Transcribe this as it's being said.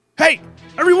Hey,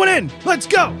 everyone in. Let's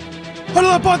go. Huddle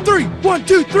up on 3. 1,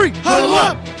 2, 3. Huddle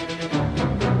up.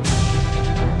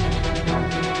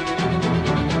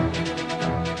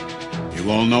 You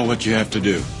all know what you have to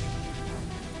do.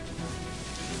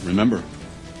 Remember,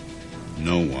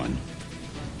 no one,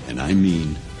 and I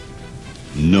mean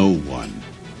no one,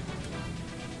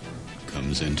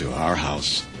 comes into our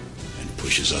house and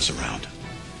pushes us around.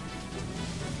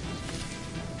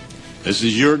 This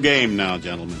is your game now,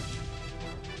 gentlemen.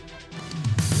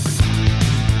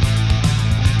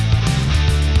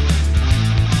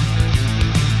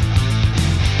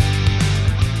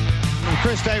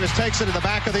 Chris Davis takes it to the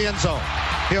back of the end zone.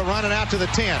 He'll run it out to the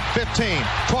 10, 15,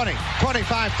 20,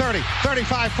 25, 30,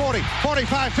 35, 40,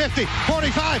 45, 50,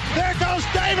 45. There goes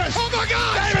Davis. Oh, my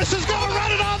God. Davis is going to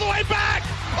run it all the way back.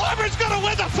 Auburn's going to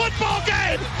win the football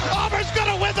game. Auburn's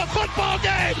going to win the football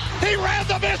game. He ran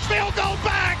the missed field goal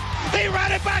back. He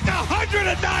ran it back 109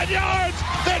 yards.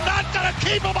 They're not going to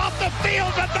keep him off the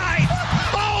field tonight.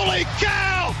 Holy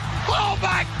cow. Oh,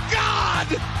 my God.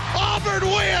 Auburn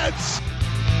wins.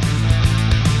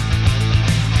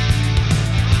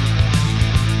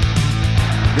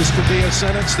 This could be a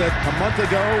sentence that a month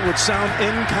ago would sound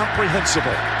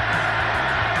incomprehensible.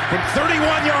 From 31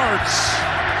 yards,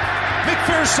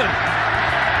 McPherson,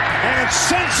 and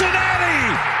Cincinnati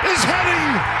is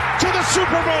heading to the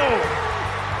Super Bowl.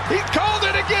 He called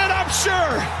it again, I'm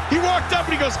sure. He walked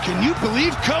up and he goes, "Can you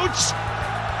believe, Coach?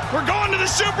 We're going to the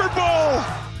Super Bowl."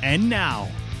 And now,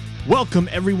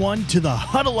 welcome everyone to the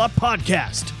Huddle Up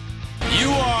Podcast. You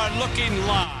are looking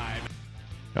live.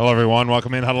 Hello, everyone.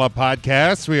 Welcome in Huddle Up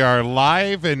Podcast. We are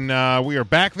live, and we are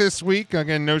back this week.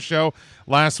 Again, no show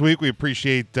last week. We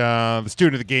appreciate the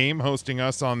student of the game hosting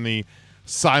us on the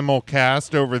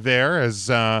simulcast over there as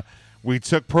we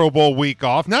took Pro Bowl week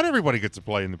off. Not everybody gets to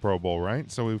play in the Pro Bowl, right?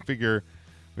 So we figure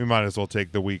we might as well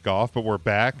take the week off, but we're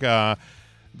back.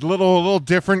 Little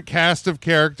different cast of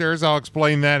characters. I'll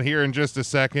explain that here in just a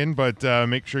second, but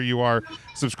make sure you are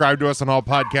subscribed to us on all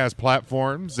podcast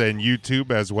platforms and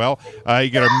YouTube as well. You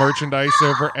get our merchandise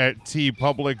over at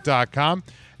tpublic.com,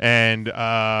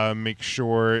 and make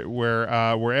sure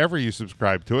wherever you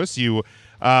subscribe to us, you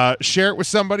share it with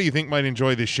somebody you think might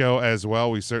enjoy the show as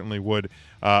well. We certainly would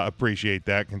appreciate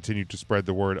that. Continue to spread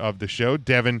the word of the show.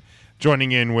 Devin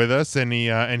joining in with us, and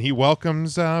he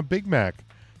welcomes Big Mac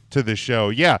to the show.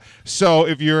 Yeah. So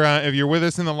if you're with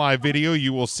us in the live video,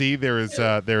 you will see there is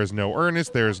no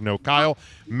Ernest, there is no Kyle.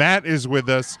 Matt is with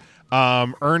us.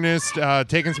 Ernest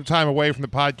taking some time away from the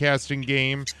podcasting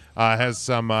game, has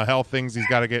some health things he's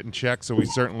got to get in check, so we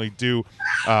certainly do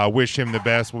wish him the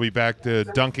best. We'll be back to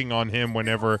dunking on him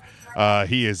whenever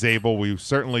he is able. We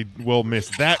certainly will miss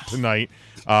that tonight.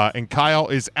 And Kyle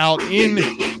is out in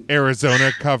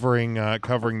Arizona covering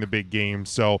the big game.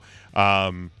 So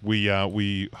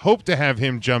we hope to have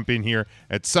him jump in here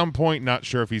at some point. Not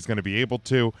sure if he's going to be able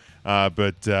to,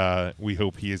 but we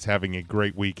hope he is having a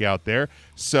great week out there.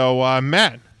 So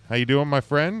Matt, how you doing, my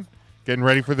friend? Getting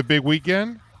ready for the big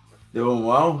weekend? Doing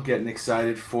well, getting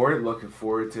excited for it. Looking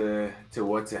forward to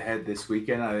what's ahead this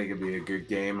weekend. I think it'll be a good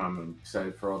game. I'm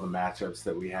excited for all the matchups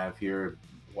that we have here.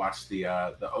 Watched the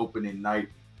opening night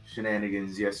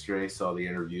shenanigans yesterday. Saw the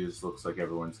interviews. Looks like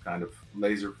everyone's kind of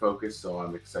laser focused. So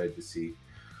I'm excited to see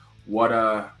what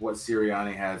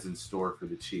Sirianni has in store for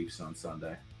the Chiefs on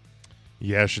Sunday.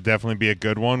 Yeah, should definitely be a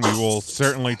good one. We will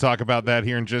certainly talk about that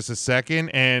here in just a second.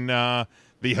 And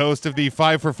the host of the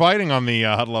Five for Fighting on the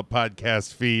Huddle Up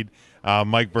podcast feed,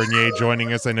 Mike Bernier,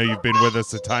 joining us. I know you've been with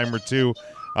us a time or two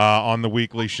on the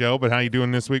weekly show, but how you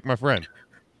doing this week, my friend?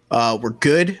 We're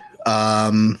good.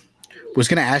 Was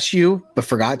going to ask you, but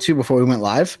forgot to before we went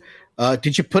live.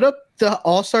 Did you put up the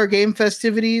All-Star Game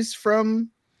festivities from?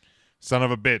 Son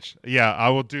of a bitch. Yeah, I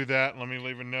will do that. Let me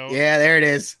leave a note. Yeah, there it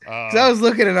is. Because I was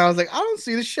looking and I was like, I don't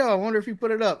see the show. I wonder if you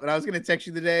put it up. And I was going to text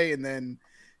you today, and then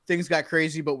things got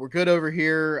crazy, but we're good over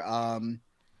here.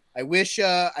 I wish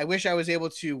I was able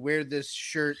to wear this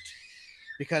shirt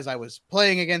because I was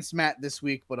playing against Matt this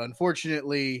week, but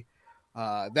unfortunately,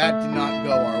 that did not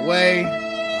go our way.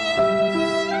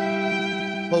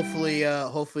 Hopefully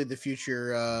the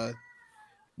future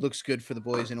looks good for the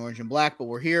boys in orange and black, but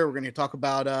we're here. We're going to talk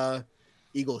about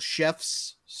Eagle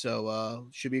Chefs, so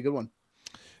should be a good one.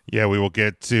 Yeah, we will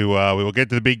get to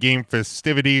the big game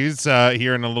festivities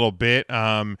here in a little bit.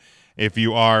 If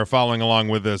you are following along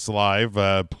with us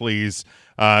live, please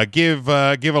give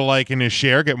a like and a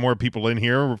share. Get more people in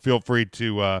here. Feel free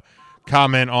to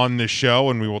comment on the show,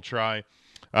 and we will try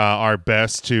our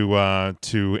best to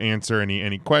answer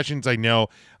any questions. I know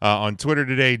on Twitter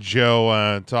today, Joe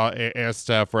asked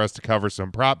for us to cover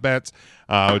some prop bets.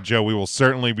 Joe, we will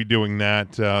certainly be doing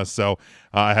that. So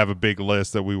I have a big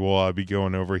list that we will be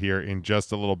going over here in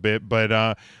just a little bit.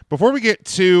 But before we get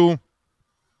to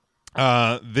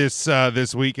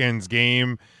this weekend's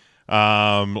game,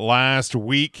 last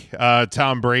week,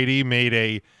 Tom Brady made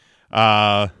a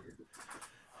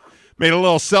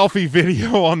little selfie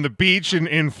video on the beach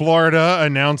in Florida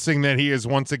announcing that he is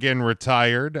once again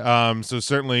retired. So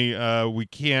certainly we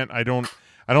can't. I don't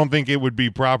think it would be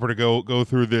proper to go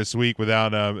through this week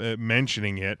without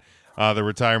mentioning it. The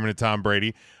retirement of Tom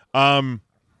Brady. I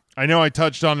know I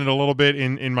touched on it a little bit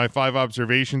in my 5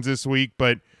 observations this week,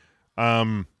 but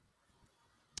to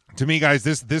me, guys,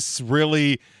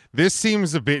 this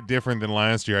seems a bit different than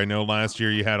last year. I know last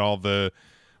year you had all the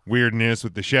weirdness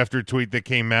with the Schefter tweet that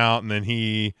came out, and then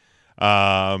he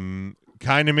kind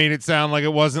of made it sound like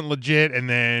it wasn't legit, and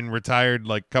then retired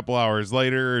like a couple hours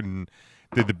later and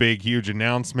did the big huge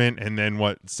announcement, and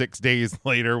then 6 days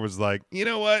later was like, you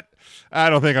know what, I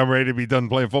don't think I'm ready to be done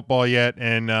playing football yet,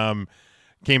 and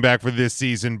came back for this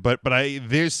season. But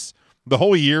the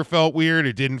whole year felt weird.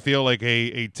 It didn't feel like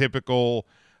a typical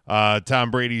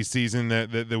Tom Brady season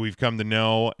that we've come to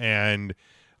know, and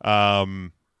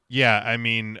yeah, I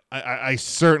mean, I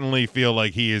certainly feel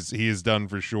like he is done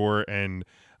for sure, and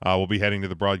we'll be heading to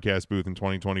the broadcast booth in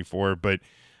 2024. But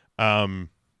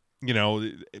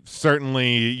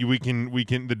certainly we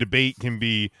can the debate can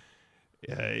be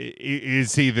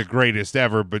is he the greatest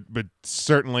ever? But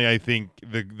certainly I think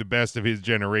the best of his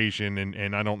generation,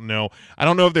 and I don't know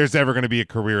if there's ever going to be a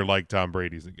career like Tom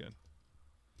Brady's again.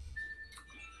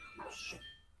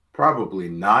 Probably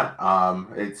not.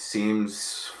 It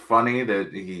seems funny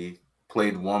that he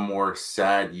played one more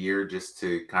sad year just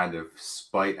to kind of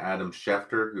spite Adam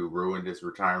Schefter, who ruined his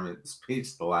retirement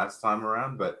speech the last time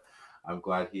around. But I'm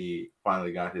glad he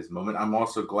finally got his moment. I'm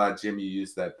also glad, Jim, you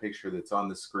used that picture that's on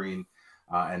the screen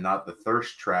and not the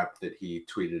thirst trap that he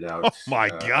tweeted out. Oh, my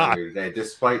God. Earlier today,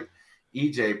 despite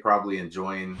EJ probably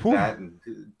enjoying that and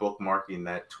bookmarking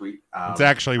that tweet. It's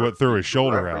actually what threw his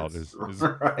shoulder out.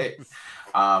 Right.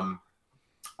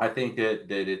 I think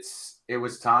that it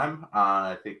was time.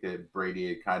 I think that Brady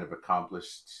had kind of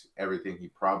accomplished everything he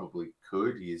probably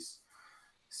could. He's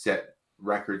set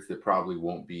records that probably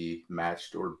won't be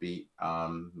matched or beat.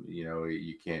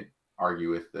 You can't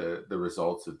argue with the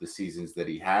results of the seasons that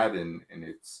he had, and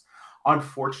it's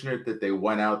unfortunate that they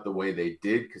went out the way they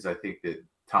did, because I think that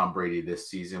Tom Brady this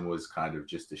season was kind of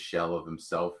just a shell of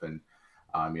himself. And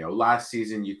last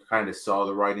season you kind of saw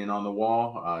the writing on the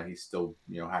wall. He still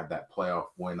had that playoff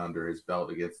win under his belt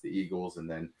against the Eagles,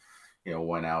 and then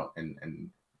went out and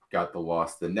got the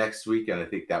loss the next week. And I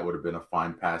think that would have been a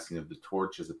fine passing of the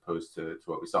torch as opposed to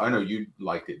what we saw. I know you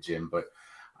liked it, Jim, but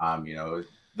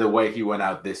the way he went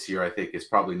out this year, I think, is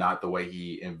probably not the way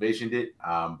he envisioned it.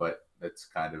 But that's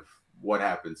kind of what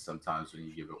happens sometimes when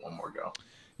you give it one more go.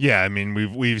 Yeah, I mean,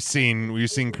 we've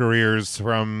seen careers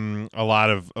from a lot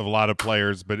of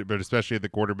players, but especially at the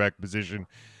quarterback position,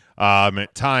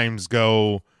 at times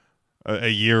go a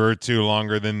year or two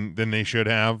longer than they should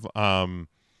have.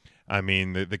 I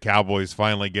mean, the Cowboys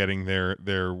finally getting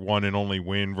their one and only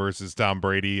win versus Tom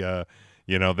Brady, there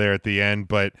at the end.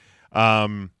 But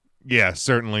yeah,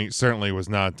 certainly was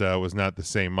not the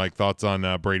same. Mike, thoughts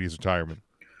on Brady's retirement?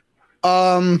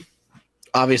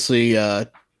 Obviously,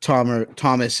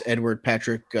 Thomas Edward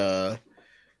Patrick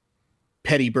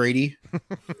Petty Brady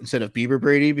instead of Bieber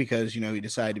Brady, because he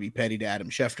decided to be petty to Adam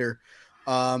Schefter.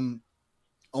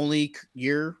 Only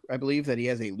year I believe that he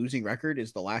has a losing record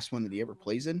is the last one that he ever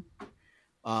plays in.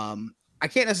 I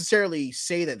can't necessarily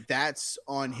say that that's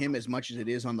on him as much as it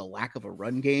is on the lack of a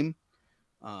run game.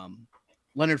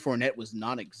 Leonard Fournette was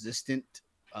non-existent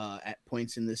at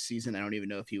points in this season. I don't even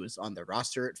know if he was on the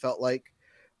roster, it felt like.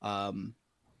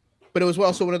 But it was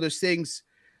also one of those things,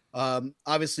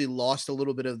 obviously lost a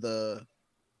little bit of the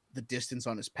distance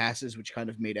on his passes, which kind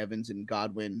of made Evans and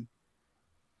Godwin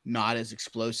not as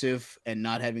explosive, and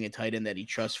not having a tight end that he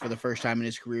trusts for the first time in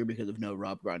his career because of no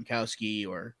Rob Gronkowski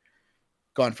or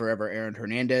gone forever Aaron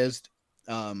Hernandez.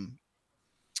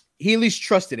 He at least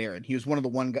trusted Aaron. He was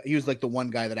he was like the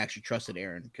one guy that actually trusted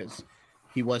Aaron because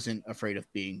he wasn't afraid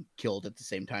of being killed at the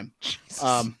same time.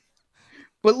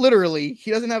 But literally, he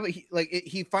doesn't have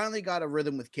he finally got a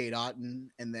rhythm with Cade Otton,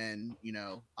 and then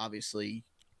obviously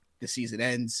the season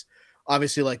ends.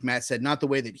 Obviously, like Matt said, not the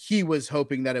way that he was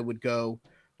hoping that it would go,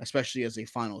 especially as a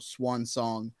final swan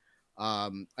song.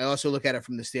 I also look at it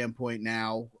from the standpoint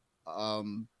now.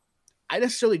 I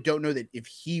necessarily don't know that if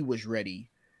he was ready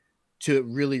to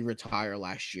really retire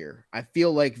last year. I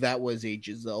feel like that was a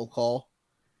Gisele call,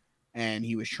 and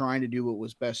he was trying to do what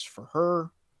was best for her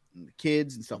and the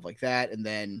kids and stuff like that. And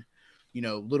then,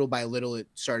 little by little, it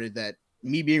started that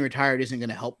me being retired isn't going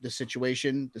to help the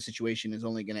situation. The situation is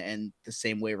only going to end the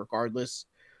same way regardless.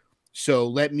 So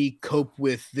let me cope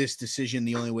with this decision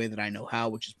the only way that I know how,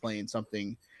 which is playing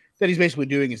something that he's basically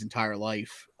doing his entire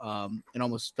life. It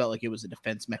almost felt like it was a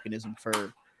defense mechanism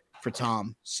for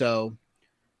Tom. So,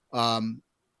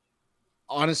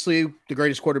 honestly, the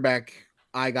greatest quarterback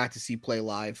I got to see play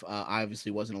live. I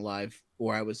obviously wasn't alive,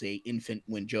 or I was a infant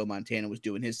when Joe Montana was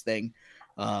doing his thing.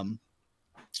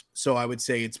 So I would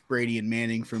say it's Brady and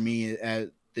Manning for me at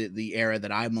the era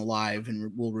that I'm alive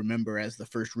and will remember as the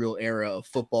first real era of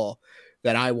football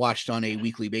that I watched on a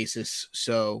weekly basis.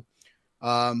 So,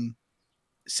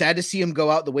 sad to see him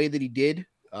go out the way that he did.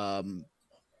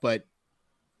 But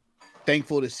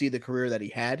thankful to see the career that he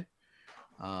had.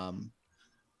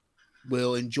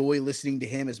 Will enjoy listening to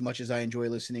him as much as I enjoy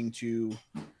listening to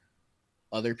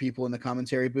other people in the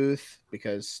commentary booth,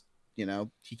 because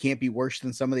he can't be worse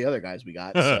than some of the other guys we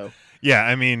got. So yeah,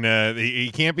 I mean,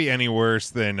 he can't be any worse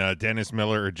than Dennis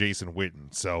Miller or Jason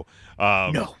Witten. So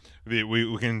no,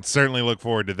 we can certainly look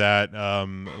forward to that.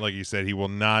 Like you said, he will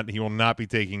not be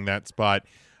taking that spot.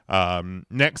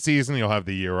 Next season he'll have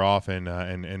the year off,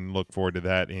 and look forward to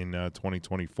that in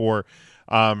 2024.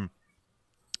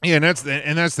 Yeah, and that's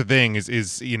the thing is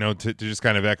to just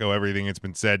kind of echo everything that's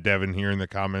been said. Devin here in the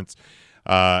comments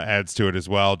adds to it as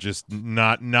well. Just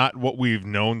not what we've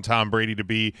known Tom Brady to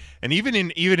be, and even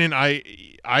in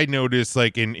I noticed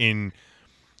like in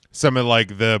some of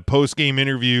like the post game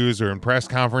interviews or in press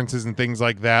conferences and things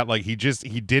like that, like he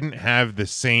didn't have the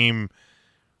same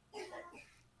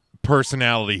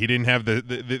personality. He didn't have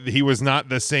he was not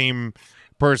the same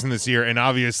person this year, and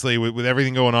obviously with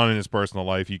everything going on in his personal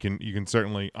life, you can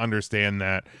certainly understand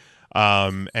that.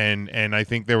 And I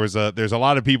think there's a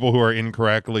lot of people who are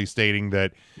incorrectly stating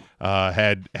that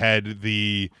had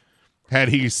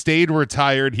he stayed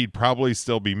retired, he'd probably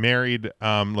still be married.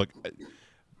 Look,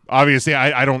 obviously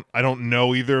I don't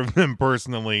know either of them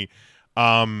personally,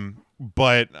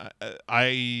 but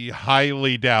I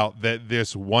highly doubt that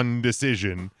this one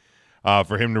decision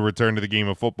for him to return to the game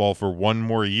of football for one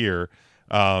more year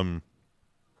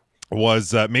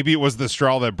was maybe it was the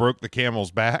straw that broke the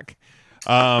camel's back.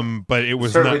 But it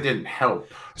was didn't help.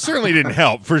 Certainly didn't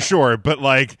help for sure. But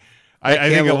like, I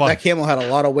think that camel had a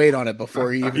lot of weight on it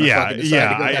before he even fucking decided to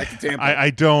go back to Tampa.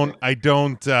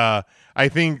 I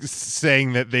think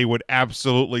saying that they would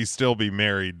absolutely still be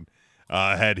married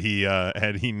had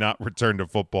he not returned to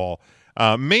football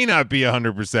may not be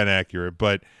 100% accurate,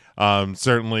 but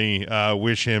certainly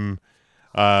wish him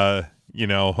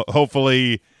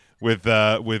hopefully with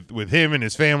him and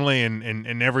his family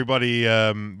and everybody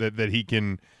that he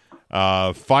can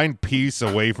find peace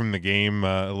away from the game,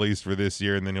 at least for this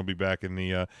year, and then he'll be back in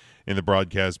the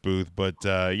broadcast booth. But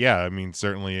yeah, I mean,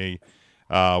 certainly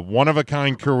a one of a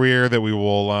kind career that we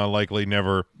will likely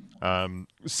never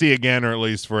see again, or at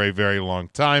least for a very long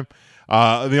time.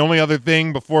 The only other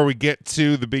thing before we get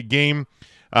to the big game,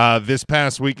 this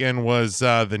past weekend was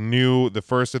the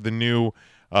first of the new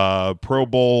Pro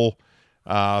Bowl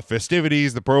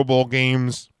festivities. The Pro Bowl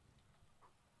games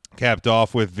capped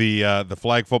off with the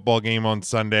flag football game on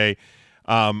Sunday.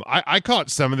 I caught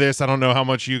some of this. I don't know how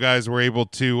much you guys were able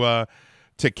to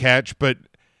catch, but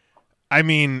I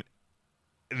mean,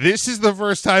 this is the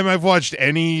first time I've watched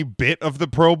any bit of the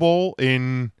Pro Bowl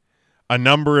in a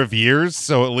number of years.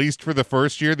 So at least for the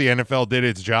first year, the NFL did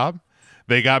its job.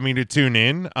 They got me to tune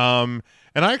in. And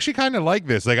I actually kind of like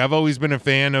this. Like, I've always been a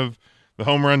fan of the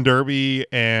home run derby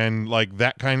and like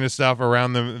that kind of stuff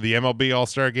around the MLB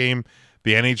All-Star game,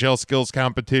 the NHL skills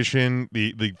competition,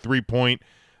 the 3-point,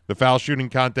 the foul shooting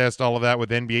contest, all of that with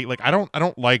NBA. Like, I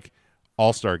don't like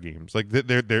All-Star games. Like,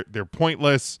 they're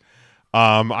pointless.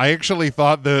 I actually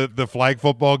thought the flag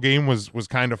football game was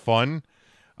kind of fun,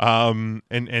 and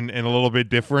a little bit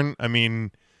different. I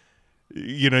mean,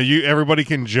 everybody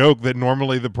can joke that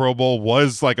normally the Pro Bowl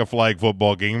was like a flag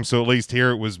football game, so at least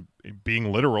here it was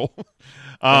being literal.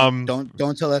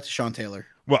 Don't tell that to Sean Taylor.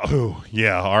 Well,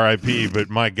 yeah, R.I.P. But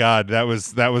my God, that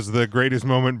was the greatest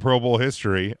moment in Pro Bowl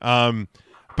history.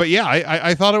 But yeah,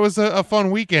 I thought it was a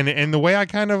fun weekend, and the way I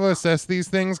kind of assess these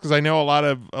things, because I know a lot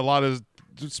of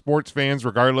sports fans,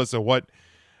 regardless of what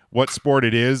sport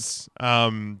it is,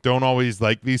 don't always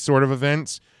like these sort of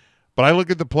events. But I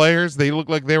look at the players; they look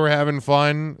like they were having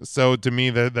fun. So to me,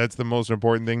 that's the most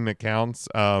important thing that counts.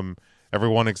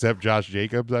 Everyone except Josh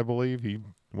Jacobs, I believe, he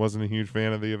wasn't a huge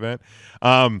fan of the event.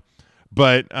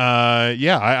 But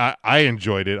yeah, I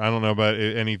enjoyed it. I don't know about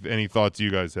any thoughts you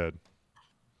guys had.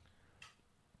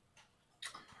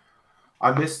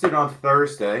 I missed it on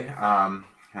Thursday.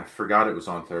 I forgot it was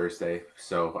on Thursday,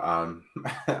 so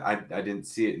I didn't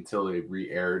see it until they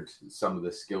re-aired some of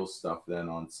the skills stuff then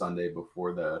on Sunday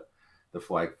before the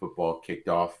flag football kicked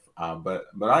off. But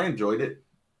I enjoyed it.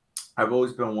 I've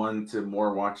always been one to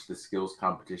more watch the skills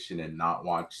competition and not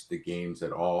watch the games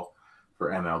at all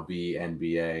for MLB,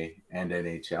 NBA, and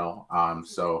NHL.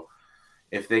 So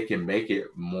if they can make it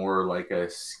more like a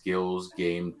skills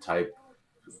game type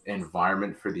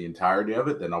environment for the entirety of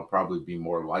it, then I'll probably be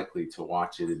more likely to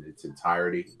watch it in its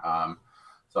entirety.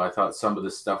 So I thought some of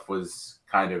the stuff was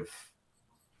kind of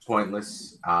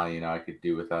pointless. I could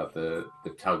do without the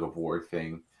tug of war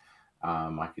thing.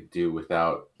 I could do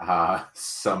without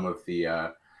some of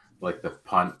the like the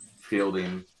punt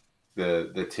fielding,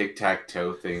 the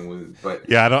tic-tac-toe thing. But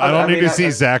yeah, I don't need to see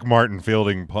Zach Martin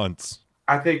fielding punts.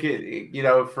 I think it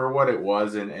for what it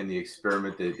was and the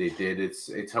experiment that they did,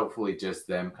 it's hopefully just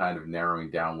them kind of narrowing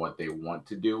down what they want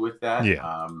to do with that.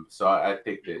 Yeah. So I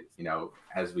think that,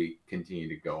 as we continue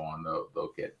to go on,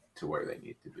 they'll get to where they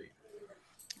need to be.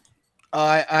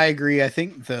 I agree. I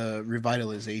think the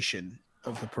revitalization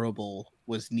of the Pro Bowl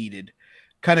was needed.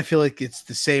 Kind of feel like it's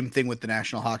the same thing with the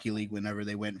National Hockey League whenever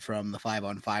they went from the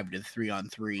 5-on-5 to the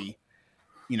 3-on-3,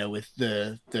 with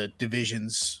the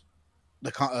divisions,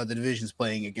 the divisions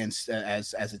playing against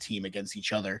as a team against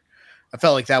each other. I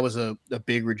felt like that was a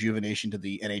big rejuvenation to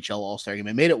the NHL All-Star game.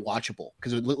 It made it watchable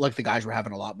because it looked like the guys were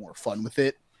having a lot more fun with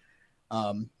it.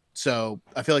 So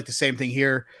I feel like the same thing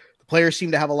here. The players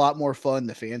seem to have a lot more fun.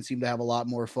 The fans seem to have a lot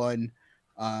more fun.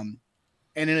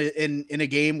 And in a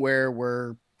game where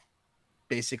we're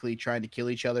basically trying to kill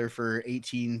each other for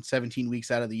 18, 17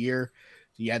 weeks out of the year,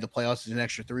 you add the playoffs as an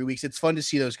extra 3 weeks. It's fun to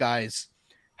see those guys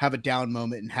have a down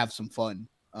moment and have some fun.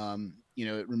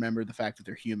 Remember the fact that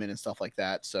they're human and stuff like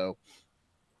that. So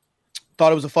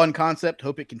thought it was a fun concept.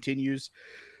 Hope it continues.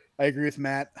 I agree with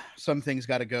Matt. Some things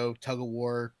got to go. Tug of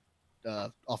war,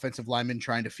 offensive linemen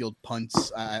trying to field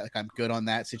punts. I'm good on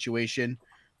that situation.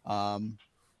 Tyler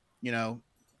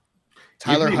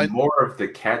Give me Hunt, more of the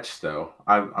catch, though.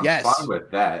 I'm Yes. fine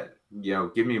with that.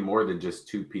 Give me more than just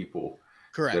two people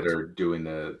correct. that are doing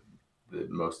the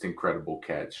most incredible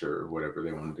catch or whatever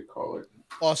they wanted to call it.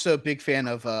 Also, big fan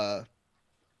of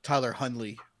Tyler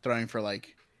Hundley throwing for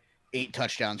like 8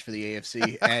 touchdowns for the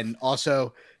AFC, and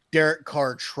also Derek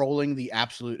Carr trolling the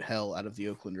absolute hell out of the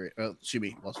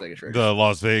Las Vegas Raiders. The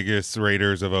Las Vegas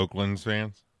Raiders of Oakland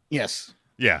fans. Yes.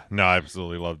 Yeah, no, I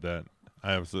absolutely love that.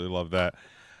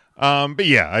 But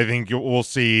yeah, I think we'll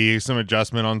see some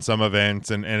adjustment on some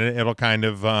events, and it'll kind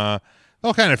of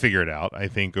they'll kind of figure it out, I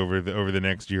think, over the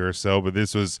next year or so. But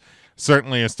this was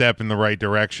certainly a step in the right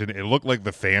direction. It looked like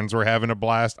the fans were having a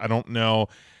blast. I don't know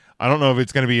if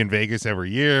it's going to be in Vegas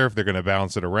every year, if they're going to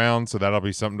bounce it around. So that'll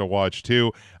be something to watch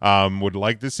too. Would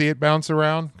like to see it bounce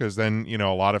around because then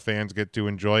a lot of fans get to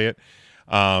enjoy it.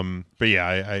 But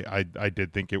yeah, I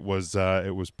did think it was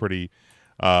pretty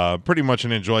much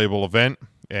an enjoyable event,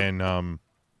 and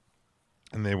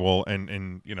they will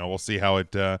and we'll see how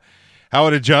it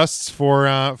adjusts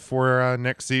for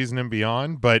next season and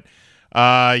beyond. But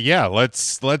yeah,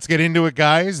 let's get into it,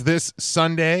 guys. This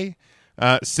Sunday,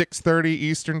 6:30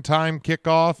 Eastern time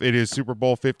kickoff. It is Super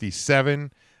Bowl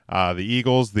 57. The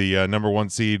Eagles, the number 1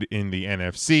 seed in the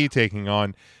NFC, taking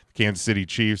on Kansas City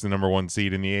Chiefs, the number 1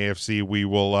 seed in the AFC. We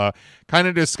will kind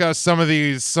of discuss some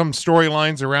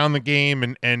storylines around the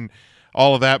game and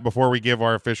all of that before we give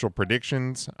our official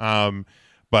predictions.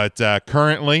 But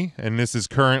currently, and this is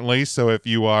currently, so if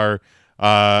you are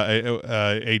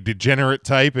a degenerate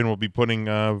type and will be putting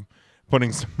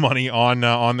some money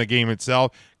on the game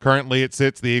itself, currently it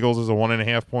sits the Eagles as a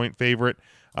 1.5 point favorite.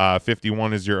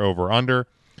 51 is your over under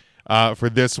for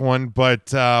this one,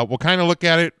 but we'll kind of look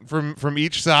at it from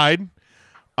each side.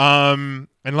 And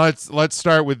let's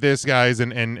start with this, guys,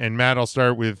 and Matt, I'll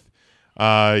start with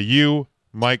you.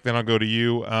 Mike, then I'll go to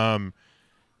you.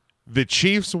 The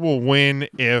Chiefs will win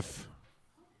if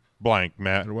blank.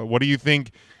 Matt, what do you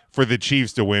think for the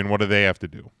Chiefs to win? What do they have to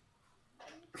do?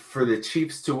 For the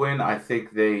Chiefs to win, I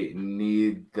think they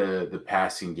need the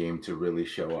passing game to really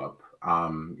show up.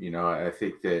 I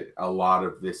think that a lot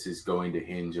of this is going to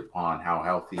hinge upon how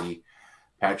healthy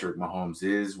Patrick Mahomes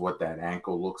is, what that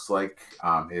ankle looks like,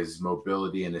 his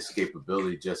mobility and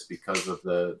escapability just because of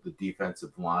the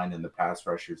defensive line and the pass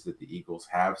rushers that the Eagles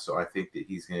have. So I think that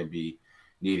he's going to be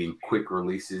needing quick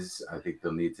releases. I think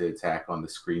they'll need to attack on the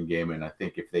screen game. And I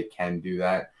think if they can do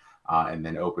that and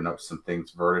then open up some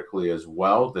things vertically as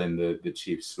well, then the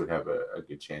Chiefs would have a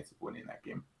good chance of winning that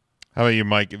game. How about you,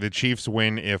 Mike? The Chiefs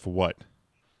win if what?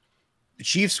 The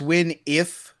Chiefs win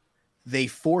if they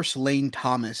force Lane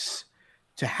Thomas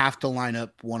to have to line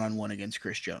up one-on-one against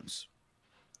Chris Jones.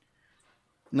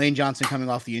 Lane Johnson, coming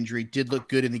off the injury, did look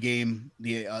good in the game,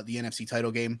 the NFC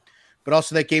title game, but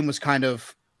also that game was kind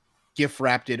of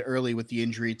gift-wrapped early with the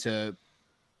injury to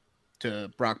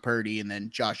Brock Purdy and then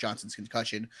Josh Johnson's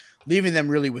concussion, leaving them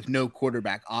really with no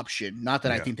quarterback option. Not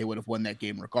that I think they would have won that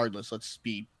game regardless. Let's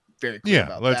be very clear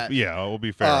about that. Yeah, we'll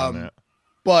be fair on that.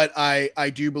 But I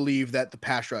do believe that the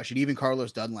pass rush and even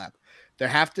Carlos Dunlap, they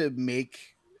have to make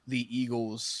the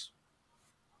Eagles,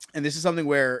 and this is something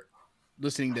where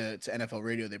listening to NFL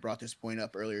radio, they brought this point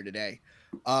up earlier today.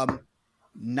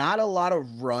 Not a lot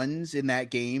of runs in that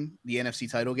game, the NFC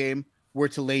title game, were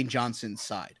to Lane Johnson's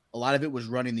side. A lot of it was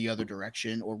running the other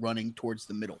direction or running towards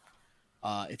the middle.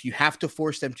 If you have to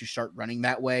force them to start running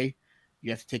that way, you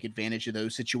have to take advantage of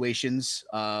those situations.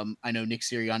 I know Nick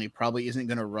Sirianni probably isn't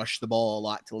going to rush the ball a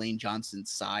lot to Lane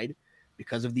Johnson's side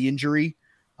because of the injury.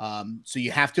 So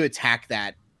you have to attack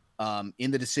that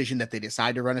in the decision that they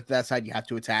decide to run it to that side. You have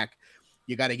to attack.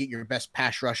 You got to get your best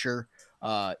pass rusher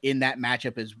in that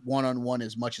matchup as one-on-one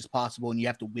as much as possible, and you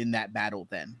have to win that battle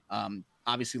then.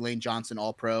 Obviously, Lane Johnson,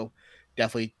 all-pro,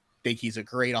 definitely think he's a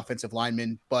great offensive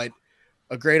lineman, but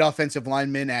a great offensive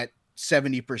lineman at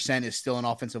 70% is still an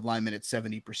offensive lineman at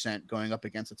 70% going up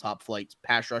against a top-flight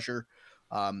pass rusher.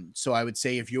 So I would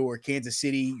say if you're Kansas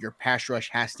City, your pass rush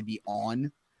has to be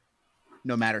on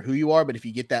no matter who you are, but if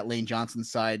you get that Lane Johnson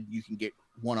side, you can get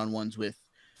one-on-ones with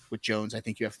Jones. I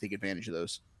think you have to take advantage of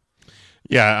those.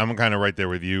 Yeah, I'm kind of right there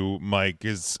with you, Mike.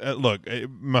 Look,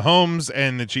 Mahomes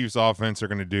and the Chiefs offense are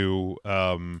going to do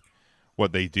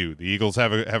what they do. The Eagles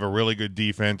have a really good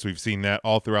defense. We've seen that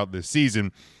all throughout this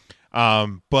season.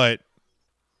 But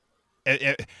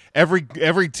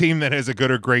every team that has a good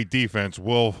or great defense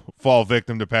will fall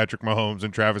victim to Patrick Mahomes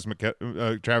and Travis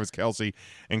Kelce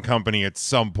and company at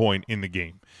some point in the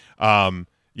game.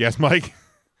 Yes, Mike?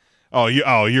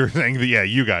 You're saying that, yeah,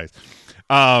 you guys.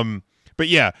 But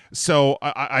yeah, so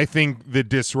I think the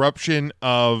disruption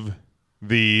of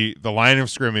the line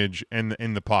of scrimmage and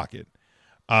in the pocket,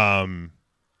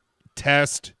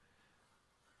 test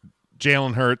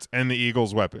Jalen Hurts and the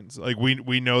Eagles' weapons. Like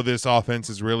we know this offense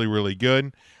is really, really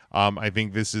good. I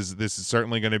think this is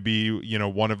certainly going to be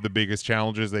one of the biggest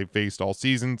challenges they've faced all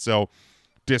season. So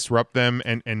disrupt them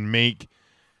and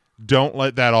don't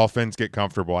let that offense get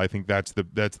comfortable. I think that's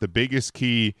the biggest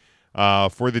key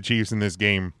for the Chiefs in this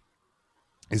game,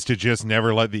 is to just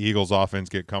never let the Eagles offense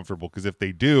get comfortable, because if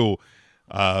they do,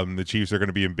 the Chiefs are going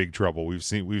to be in big trouble. We've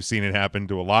seen it happen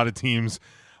to a lot of teams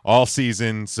all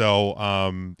season. So,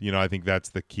 I think that's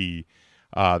the key.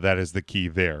 That is the key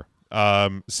there.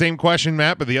 Same question,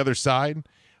 Matt, but the other side,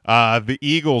 the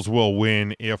Eagles will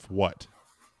win if what?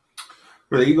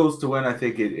 For the Eagles to win, I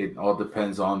think it all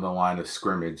depends on the line of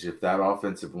scrimmage. If that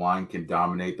offensive line can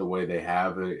dominate the way they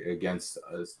have against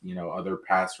other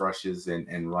pass rushes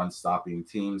and run stopping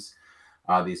teams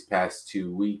these past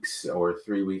 2 weeks or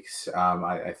 3 weeks,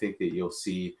 I think that you'll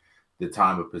see the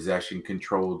time of possession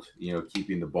controlled.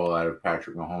 Keeping the ball out of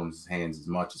Patrick Mahomes' hands as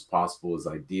much as possible is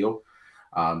ideal.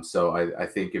 So I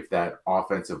think if that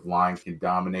offensive line can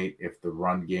dominate, if the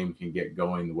run game can get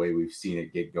going the way we've seen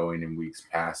it get going in weeks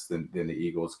past, then the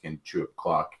Eagles can chew up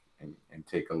clock and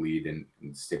take a lead and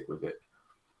stick with it.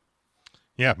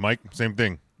 Yeah, Mike, same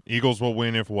thing. Eagles will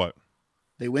win if what?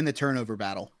 They win the turnover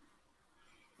battle.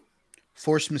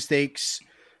 Forced mistakes.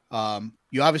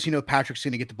 You obviously know Patrick's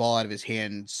going to get the ball out of his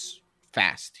hands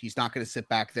fast. He's not going to sit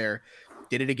back there.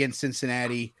 Did it against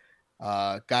Cincinnati.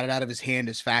 Got it out of his hand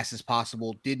as fast as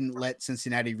possible. Didn't let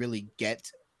Cincinnati really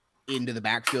get into the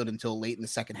backfield until late in the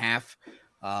second half.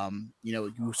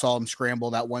 You saw him scramble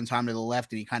that one time to the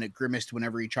left, and he kind of grimaced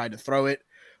whenever he tried to throw it.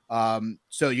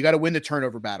 So you got to win the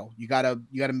turnover battle. You got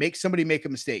to make somebody make a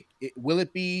mistake. Will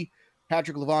it be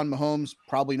Patrick Mahomes?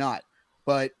 Probably not.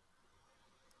 But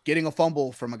getting a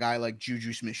fumble from a guy like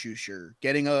Juju Smith-Schuster,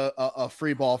 getting a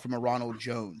free ball from a Ronald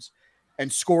Jones,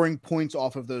 and scoring points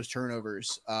off of those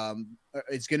turnovers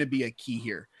is going to be a key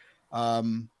here.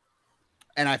 And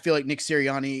I feel like Nick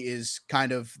Sirianni is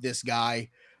kind of this guy.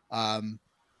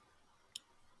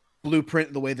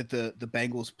 Blueprint the way that the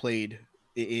Bengals played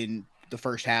in the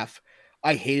first half.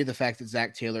 I hated the fact that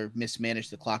Zach Taylor mismanaged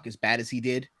the clock as bad as he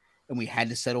did, and we had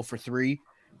to settle for 3.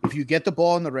 If you get the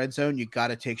ball in the red zone, you got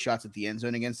to take shots at the end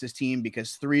zone against this team,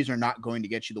 because 3s are not going to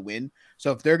get you the win.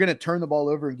 So if they're going to turn the ball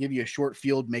over and give you a short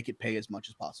field, make it pay as much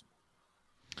as possible.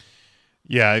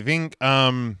 Yeah, I think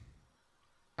the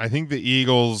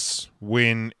Eagles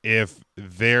win if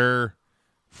their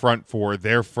front 4,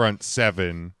 their front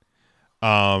 7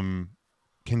 can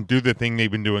do the thing they've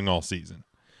been doing all season.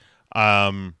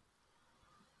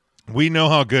 We know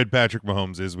how good Patrick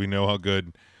Mahomes is. We know how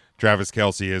good Travis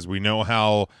Kelce is. We know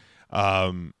how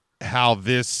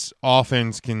this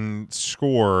offense can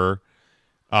score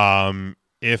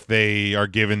if they are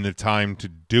given the time to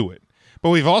do it. But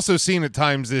we've also seen at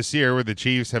times this year where the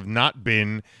Chiefs have not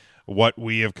been what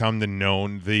we have come to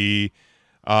know this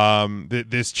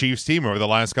Chiefs team over the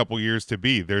last couple years to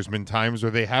be. There's been times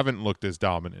where they haven't looked as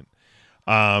dominant,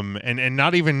 and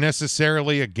not even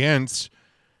necessarily against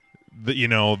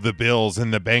the Bills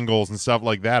and the Bengals and stuff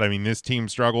like that. I mean, this team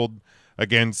struggled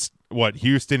against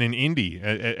Houston and Indy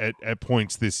at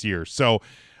points this year. So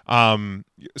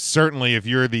certainly, if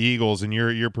you're the Eagles and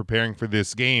you're preparing for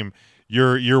this game,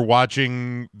 you're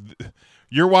watching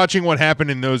what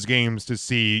happened in those games to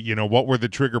see what were the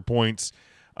trigger points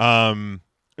to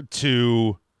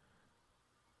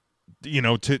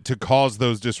cause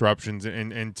those disruptions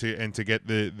and to get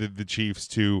the Chiefs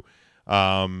to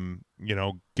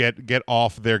get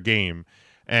off their game.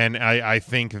 And I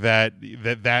think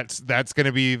that's going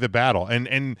to be the battle.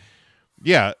 And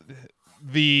yeah,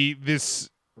 we've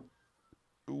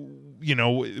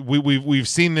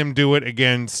seen them do it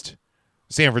against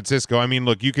San Francisco. I mean,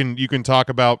 look, you can talk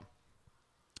about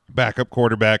backup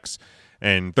quarterbacks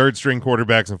and third string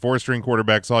quarterbacks and fourth string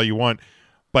quarterbacks all you want,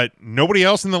 but nobody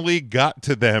else in the league got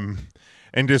to them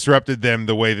and disrupted them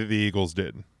the way that the Eagles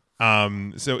did.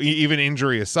 So even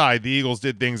injury aside, the Eagles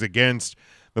did things against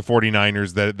the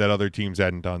 49ers that other teams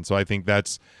hadn't done. So I think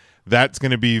that's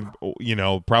going to be,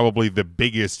 probably the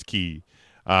biggest key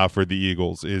for the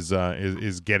Eagles is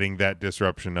getting that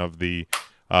disruption of the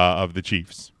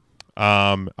Chiefs.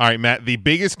 All right, Matt, the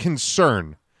biggest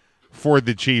concern for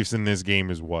the Chiefs in this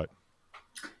game is what?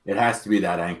 It has to be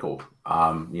that ankle.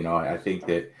 I think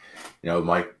that,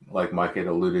 Mike had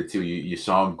alluded to, you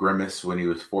saw him grimace when he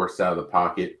was forced out of the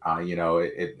pocket.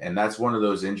 And that's one of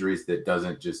those injuries that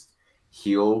doesn't just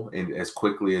heal as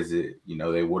quickly as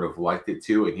they would have liked it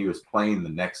to. And he was playing the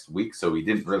next week, so he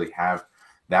didn't really have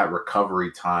that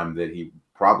recovery time that he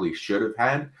probably should have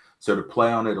had. So to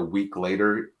play on it a week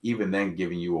later, even then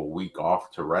giving you a week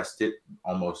off to rest it,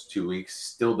 almost 2 weeks,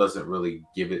 still doesn't really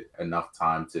give it enough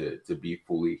time to be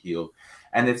fully healed.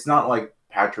 And it's not like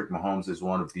Patrick Mahomes is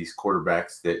one of these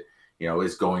quarterbacks that,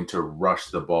 is going to rush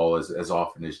the ball as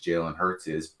often as Jalen Hurts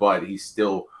is, but he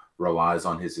still relies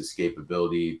on his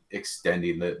escapability,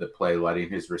 extending the play,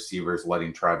 letting his receivers,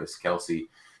 letting Travis Kelce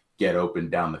get open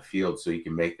down the field so he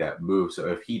can make that move. So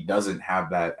if he doesn't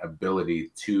have that ability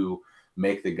to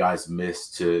make the guys miss,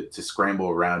 to scramble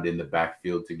around in the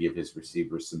backfield to give his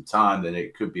receivers some time, then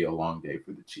it could be a long day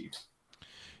for the Chiefs.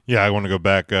 Yeah, I want to go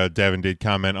back. Devin did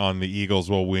comment on the Eagles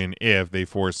will win if they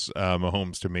force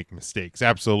Mahomes to make mistakes.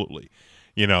 Absolutely.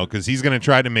 Because he's going to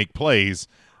try to make plays.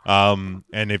 And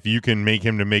if you can make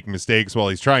him to make mistakes while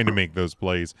he's trying to make those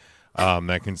plays,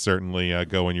 that can certainly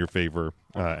go in your favor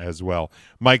as well.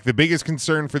 Mike, the biggest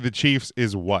concern for the Chiefs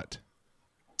is what?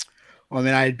 Well, I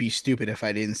mean, I'd be stupid if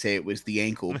I didn't say it was the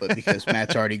ankle, but because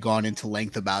Matt's already gone into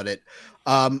length about it,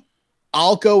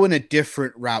 I'll go in a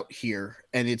different route here,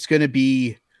 and it's going to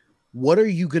be, what are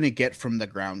you going to get from the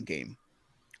ground game?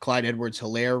 Clyde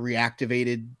Edwards-Helaire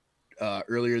reactivated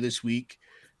earlier this week,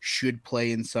 should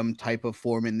play in some type of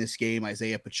form in this game.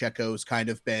 Isaiah Pacheco's kind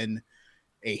of been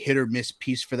a hit or miss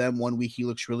piece for them. 1 week he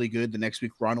looks really good. The next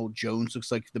week, Ronald Jones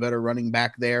looks like the better running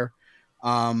back there.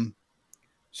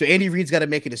 So Andy Reid's got to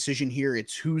make a decision here.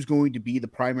 It's who's going to be the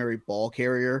primary ball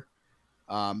carrier,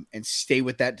 and stay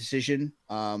with that decision.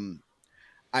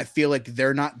 I feel like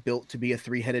they're not built to be a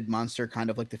three-headed monster, kind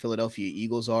of like the Philadelphia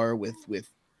Eagles are with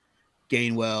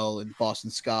Gainwell and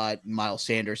Boston Scott and Miles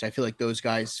Sanders. I feel like those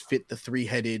guys fit the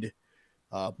three-headed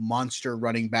monster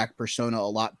running back persona a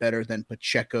lot better than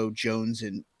Pacheco, Jones,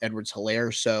 and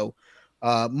Edwards-Helaire. So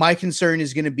my concern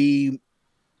is going to be,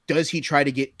 does he try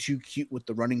to get too cute with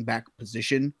the running back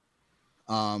position,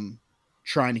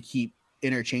 trying to keep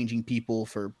interchanging people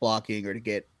for blocking or to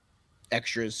get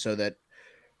extras so that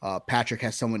Patrick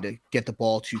has someone to get the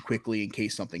ball too quickly in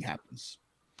case something happens?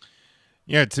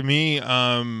 Yeah, to me,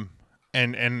 and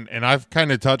I've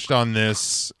kind of touched on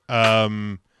this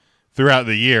throughout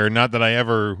the year. Not that I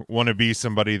ever want to be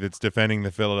somebody that's defending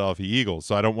the Philadelphia Eagles,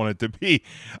 so I don't want it to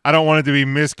be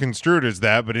misconstrued as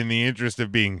that. But in the interest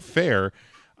of being fair,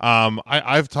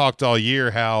 I've talked all year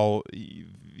how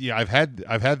I've had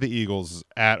the Eagles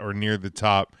at or near the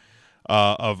top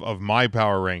of my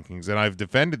power rankings, and I've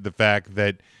defended the fact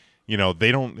that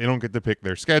they don't get to pick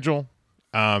their schedule.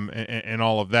 And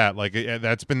all of that, like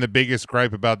that's been the biggest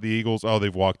gripe about the Eagles. Oh,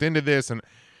 they've walked into this, and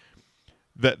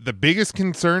the biggest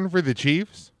concern for the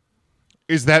Chiefs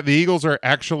is that the Eagles are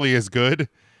actually as good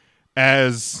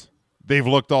as they've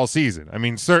looked all season. I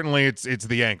mean, certainly it's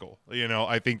the ankle.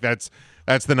 I think that's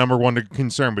the number one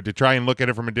concern. But to try and look at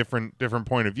it from a different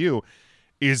point of view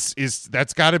is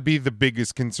that's got to be the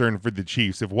biggest concern for the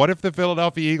Chiefs. What if the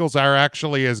Philadelphia Eagles are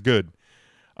actually as good,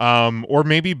 or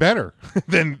maybe better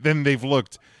than they've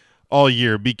looked all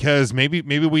year? Because maybe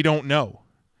we don't know.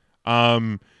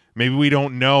 Maybe we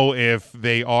don't know if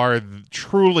they are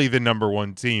truly the number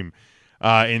one team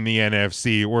in the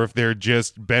NFC, or if they're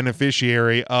just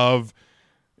beneficiary of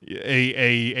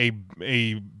a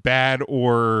bad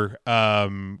or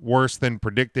worse than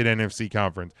predicted NFC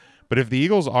conference. But if the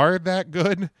Eagles are that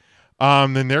good,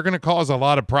 then they're going to cause a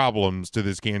lot of problems to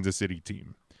this Kansas City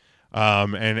team.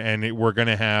 We're going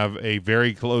to have a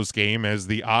very close game, as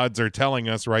the odds are telling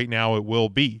us right now it will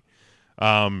be.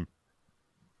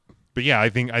 But yeah, I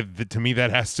think to me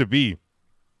that has to be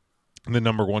the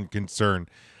number one concern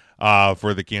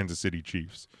for the Kansas City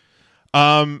Chiefs.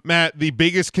 Matt, the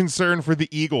biggest concern for the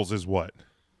Eagles is what?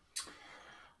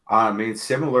 I mean,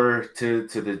 similar to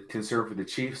the concern for the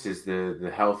Chiefs is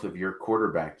the health of your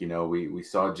quarterback. We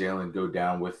saw Jalen go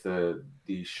down with the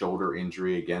shoulder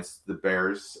injury against the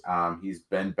Bears. He's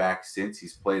been back since.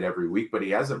 He's played every week, but he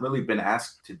hasn't really been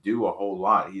asked to do a whole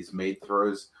lot. He's made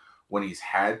throws when he's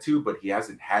had to, but he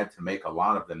hasn't had to make a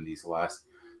lot of them these last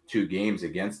two games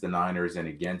against the Niners and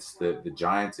against the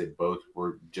Giants. It both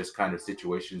were just kind of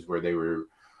situations where they were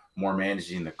more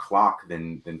managing the clock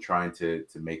than trying to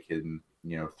make him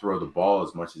throw the ball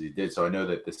as much as he did. So I know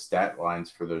that the stat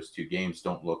lines for those two games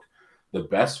don't look the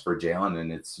best for Jalen,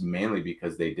 and it's mainly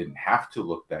because they didn't have to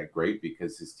look that great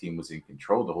because his team was in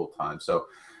control the whole time. So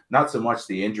not so much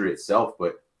the injury itself,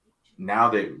 but now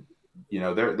that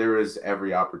there is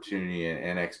every opportunity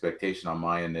and expectation on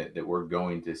my end that we're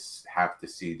going to have to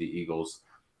see the Eagles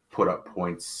put up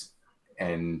points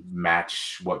and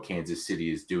match what Kansas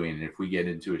City is doing. And if we get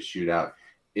into a shootout,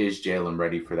 is Jalen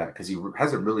ready for that? Because he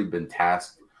hasn't really been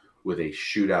tasked with a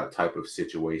shootout type of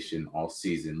situation all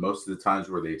season. Most of the times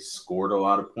where they scored a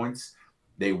lot of points,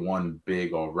 they won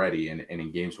big already. And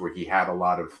in games where he had a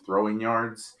lot of throwing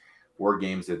yards, were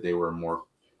games that they were more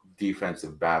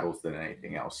defensive battles than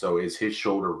anything else. So is his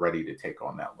shoulder ready to take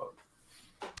on that load?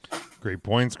 Great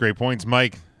points.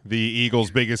 Mike, the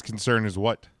Eagles' biggest concern is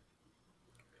what?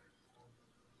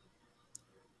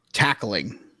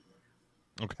 Tackling.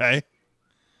 Okay.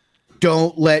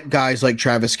 Don't let guys like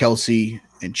Travis Kelce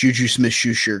and Juju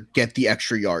Smith-Schuster get the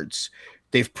extra yards.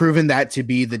 They've proven that to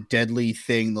be the deadly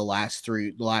thing the last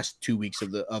 2 weeks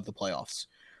of the playoffs.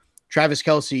 Travis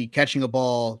Kelce catching a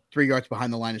ball 3 yards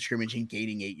behind the line of scrimmage and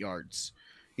gaining 8 yards,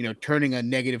 turning a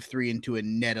 -3 into a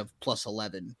net of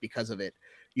 +11 because of it.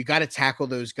 You got to tackle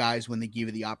those guys when they give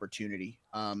you the opportunity.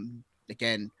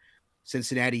 Again,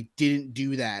 Cincinnati didn't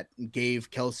do that and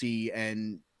gave Kelce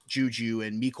and Juju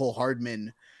and Mecole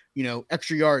Hardman,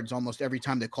 extra yards almost every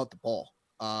time they caught the ball.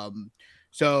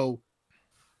 So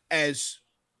as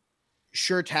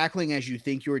sure tackling as you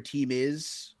think your team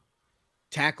is,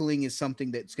 tackling is something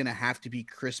that's going to have to be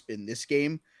crisp in this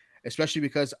game, especially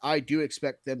because I do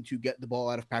expect them to get the ball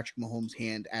out of Patrick Mahomes'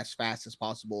 hand as fast as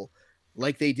possible,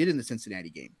 like they did in the Cincinnati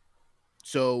game.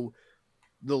 So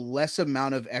the less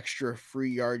amount of extra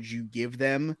free yards you give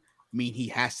them mean he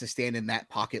has to stand in that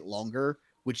pocket longer,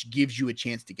 which gives you a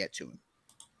chance to get to him.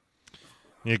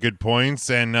 Yeah, good points.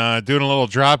 And doing a little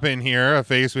drop in here, a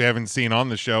face we haven't seen on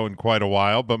the show in quite a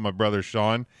while, but my brother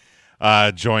Sean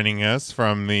joining us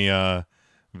from the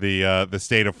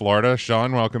state of Florida.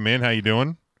 Sean, welcome in. How you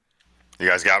doing? You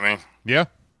guys got me? Yeah.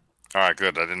 All right,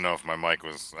 good. I didn't know if my mic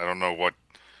was, I don't know what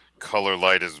color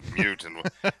light is mute and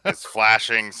it's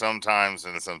flashing sometimes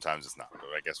and sometimes it's not, but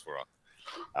I guess we're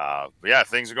on. But yeah,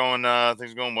 things are going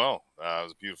well. It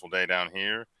was a beautiful day down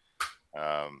here.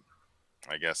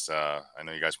 I guess I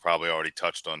know you guys probably already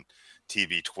touched on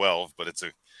TB12, but it's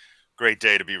a great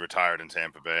day to be retired in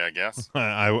Tampa Bay, I guess.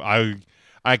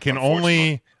 I can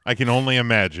only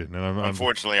imagine. And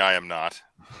unfortunately, I am not.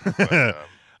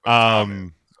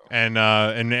 And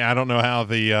I don't know how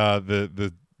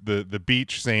the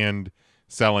beach sand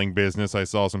selling business. I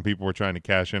saw some people were trying to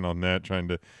cash in on that, trying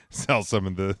to sell some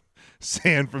of the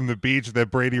sand from the beach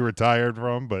that Brady retired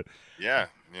from. But yeah,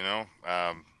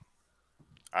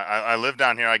 I live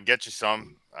down here. I can get you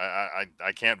some.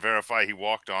 I can't verify he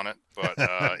walked on it, but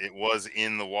it was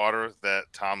in the water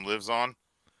that Tom lives on.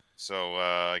 So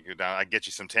go down. I get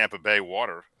you some Tampa Bay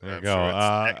water. There you I'm go. sure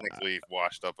it's technically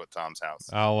washed up at Tom's house.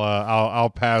 I'll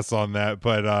pass on that.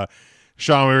 But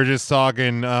Sean, we were just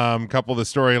talking a couple of the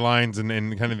storylines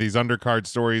and kind of these undercard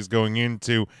stories going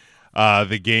into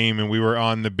the game, and we were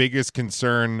on the biggest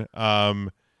concern.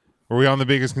 Were we on the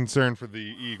biggest concern for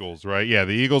the Eagles, right? Yeah,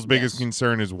 the Eagles' biggest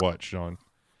concern is what, Sean?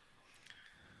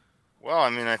 Well, I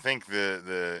mean, I think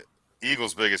the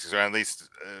Eagles' biggest concern, at least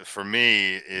for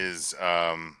me, is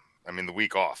the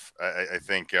week off. I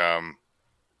think you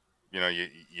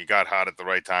got hot at the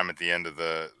right time at the end of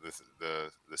the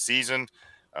season.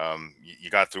 You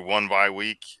got through one bye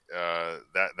week.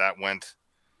 That went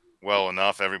well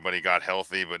enough. Everybody got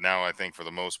healthy, but now I think for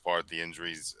the most part the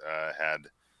injuries had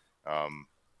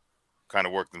kind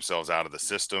of worked themselves out of the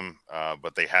system,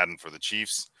 but they hadn't for the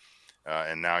Chiefs.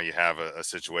 And now you have a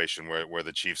situation where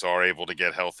the Chiefs are able to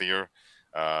get healthier.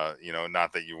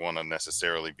 Not that you want to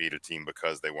necessarily beat a team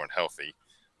because they weren't healthy,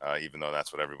 even though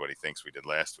that's what everybody thinks we did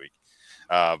last week.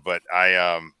 But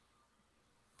I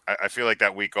feel like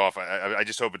that week off, I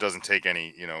just hope it doesn't take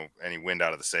any wind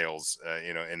out of the sails,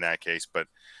 in that case. But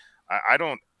I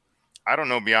don't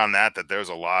know beyond that there's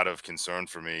a lot of concern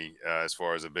for me as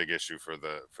far as a big issue for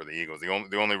the Eagles.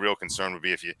 The only real concern would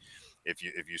be if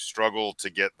you struggle to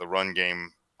get the run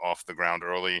game off the ground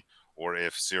early, or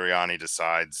if Sirianni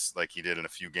decides, like he did in a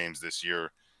few games this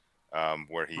year,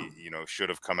 where he should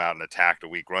have come out and attacked a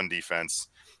weak run defense,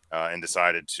 and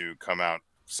decided to come out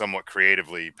somewhat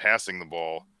creatively passing the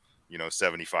ball,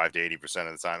 75 to 80%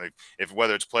 of the time. If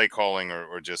whether it's play calling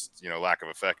or just lack of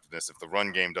effectiveness, if the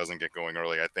run game doesn't get going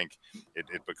early, I think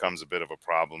it becomes a bit of a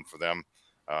problem for them,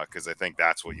 because I think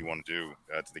that's what you want to do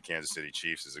to the Kansas City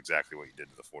Chiefs, is exactly what you did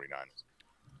to the 49ers.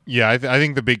 Yeah, I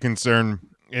think the big concern,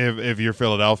 if you're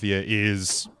Philadelphia,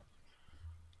 is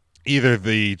either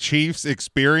the Chiefs'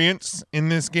 experience in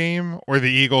this game or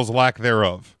the Eagles' lack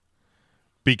thereof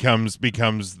becomes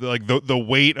like the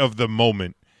weight of the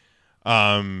moment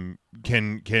can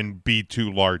be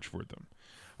too large for them.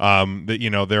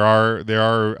 There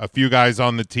are a few guys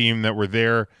on the team that were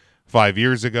there 5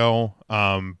 years ago,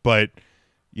 but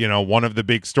one of the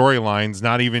big storylines,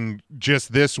 not even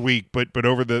just this week, but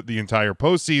over the entire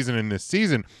postseason and this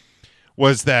season,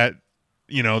 was that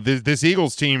this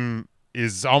Eagles team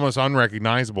is almost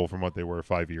unrecognizable from what they were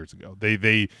 5 years ago.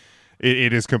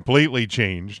 It is completely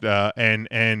changed,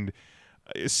 and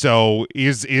so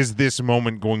is this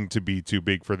moment going to be too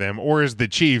big for them, or is the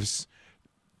Chiefs,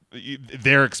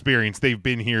 their experience, they've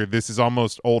been here, this is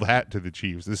almost old hat to the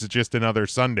Chiefs. This is just another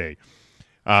Sunday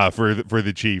for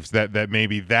the Chiefs. That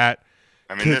maybe that.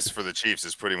 I mean, this for the Chiefs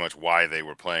is pretty much why they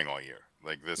were playing all year.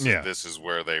 Like this, yeah. This is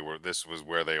where they were. This was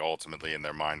where they ultimately, in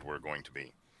their mind, were going to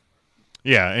be.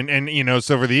 Yeah, and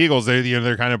so for the Eagles,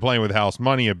 they're kind of playing with house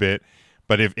money a bit.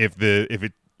 But if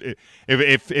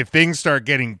things start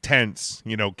getting tense,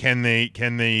 can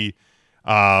they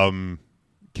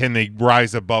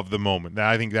rise above the moment?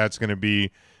 I think that's going to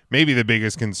be maybe the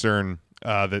biggest concern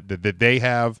that they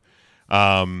have.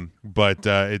 But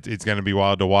it's going to be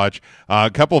wild to watch. A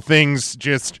couple things,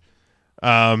 just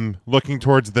looking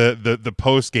towards the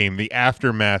post game, the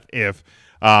aftermath,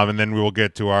 and then we will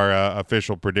get to our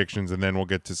official predictions, and then we'll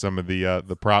get to some of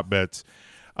the prop bets.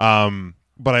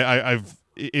 But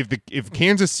if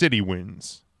Kansas City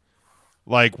wins,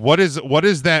 like what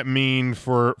does that mean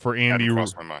for Andy?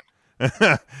 Crossed my mind.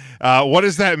 What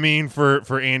does that mean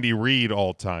for Andy Reid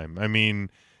all time? I mean,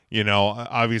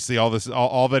 obviously all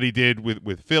that he did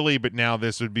with Philly, but now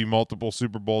this would be multiple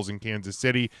Super Bowls in Kansas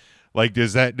City. Like,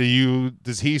 does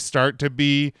he start to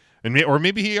be, or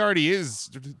maybe he already is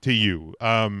to you?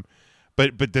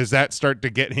 But does that start to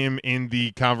get him in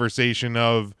the conversation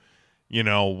of,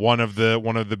 one of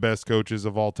the best coaches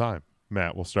of all time?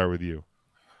 Matt, we'll start with you.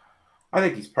 I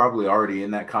think he's probably already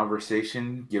in that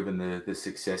conversation, given the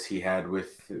success he had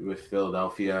with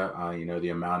Philadelphia. The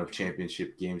amount of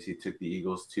championship games he took the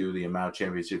Eagles to, the amount of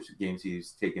championship games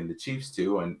he's taken the Chiefs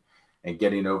to, and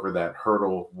getting over that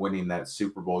hurdle, winning that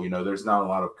Super Bowl. There's not a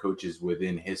lot of coaches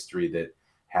within history that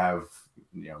have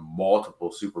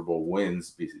multiple Super Bowl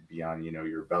wins beyond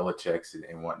your Belichick's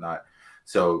and whatnot.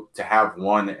 So to have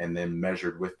one and then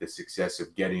measured with the success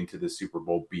of getting to the Super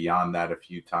Bowl beyond that a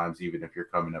few times, even if you're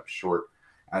coming up short,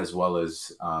 as well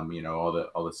as all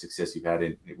the success you've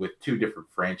had with two different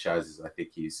franchises, I think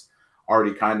he's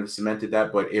already kind of cemented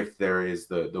that. But if there is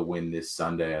the win this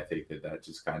Sunday, I think that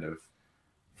just kind of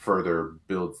further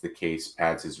builds the case,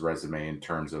 pads his resume in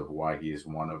terms of why he is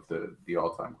one of the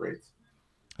all-time greats.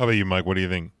 How about you, Mike? What do you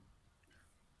think?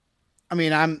 I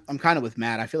mean, I'm kind of with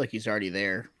Matt. I feel like he's already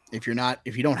there. If you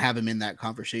don't have him in that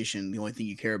conversation, the only thing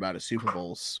you care about is Super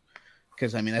Bowls,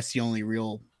 because I mean that's the only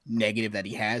real negative that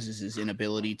he has is his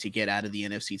inability to get out of the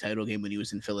NFC title game when he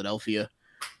was in Philadelphia.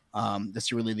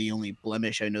 That's really the only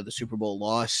blemish. I know the Super Bowl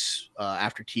loss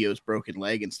after T.O.'s broken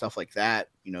leg and stuff like that.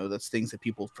 That's things that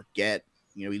people forget.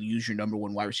 You use your number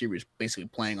one wide receiver is basically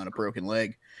playing on a broken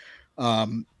leg.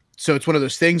 So it's one of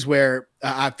those things where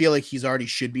I feel like he's already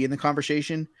should be in the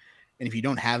conversation. And if you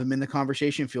don't have him in the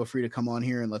conversation, feel free to come on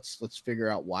here and let's figure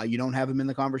out why you don't have him in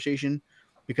the conversation,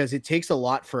 because it takes a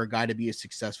lot for a guy to be as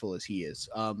successful as he is.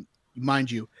 Mind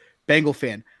you, Bengal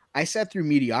fan, I sat through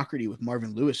mediocrity with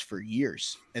Marvin Lewis for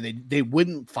years, and they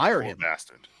wouldn't fire him.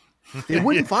 Bastard. They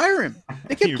wouldn't fire him.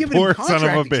 They kept giving him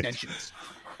contract extensions.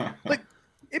 Like,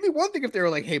 it'd be one thing if they were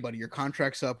like, "Hey, buddy, your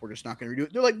contract's up. We're just not going to redo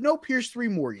it." They're like, "No, Pierce, 3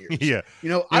 more years." Yeah. You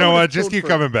know what? Just keep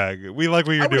coming back. We like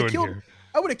what you're doing here.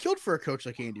 I would have killed for a coach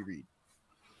like Andy Reid.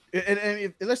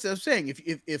 And that's what I'm saying.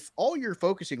 If all you're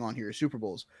focusing on here is Super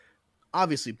Bowls,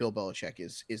 obviously Bill Belichick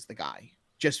is the guy,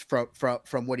 just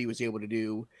from what he was able to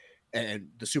do and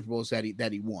the Super Bowls that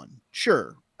he won.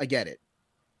 Sure, I get it.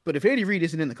 But if Andy Reid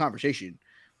isn't in the conversation,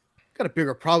 got a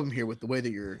bigger problem here with the way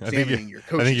that you're examining your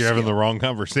coaching. I think you're having skill. the wrong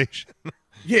conversation.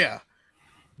 Yeah.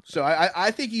 So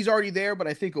I think he's already there, but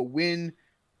I think a win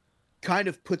kind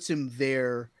of puts him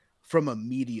there from a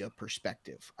media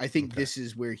perspective. I think this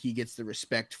is where he gets the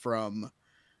respect from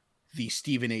the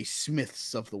Stephen A.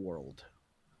 Smiths of the world.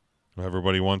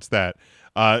 Everybody wants that.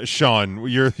 Sean,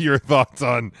 your thoughts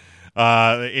on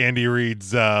Andy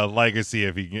Reid's legacy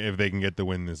if they can get the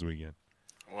win this weekend?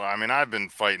 Well, I mean, I've been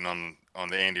fighting on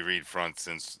the Andy Reid front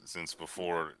since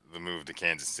before the move to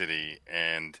Kansas City,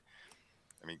 and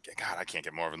I mean, God, I can't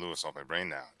get Marvin Lewis off my brain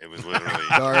now. It was literally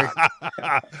Sorry.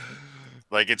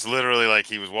 like it's literally like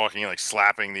he was walking, like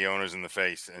slapping the owners in the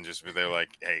face, and just they're like,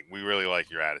 "Hey, we really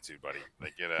like your attitude, buddy.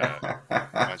 Like,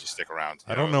 why don't you stick around?"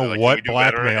 I don't know like, what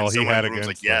blackmail he had against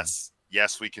like, them.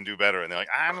 Yes, we can do better, and they're like,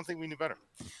 "I don't think we knew better."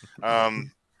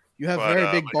 You have very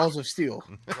big balls of steel.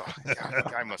 God,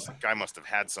 guy must have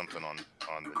had something on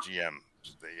the GM.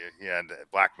 He had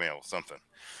blackmail something.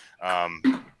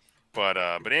 But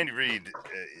Andy Reid,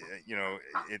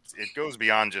 it goes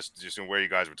beyond just where you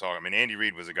guys were talking. I mean, Andy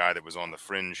Reid was a guy that was on the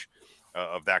fringe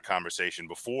of that conversation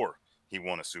before he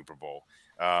won a Super Bowl.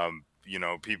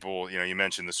 People, you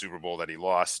mentioned the Super Bowl that he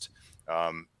lost.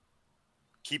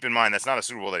 Keep in mind, that's not a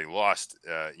Super Bowl that he lost,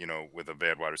 with a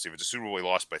bad wide receiver. It's a Super Bowl he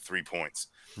lost by 3 points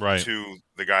to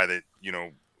the guy that,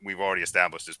 we've already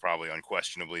established is probably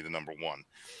unquestionably the number one.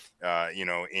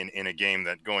 In a game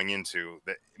that going into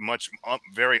that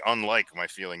very unlike my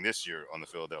feeling this year on the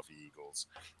Philadelphia Eagles.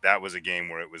 That was a game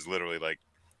where it was literally like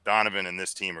Donovan and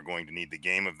this team are going to need the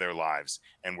game of their lives,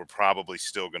 and we're probably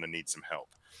still going to need some help.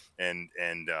 And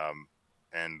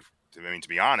to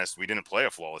be honest, we didn't play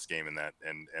a flawless game in that,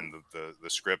 and the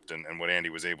script and what Andy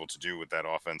was able to do with that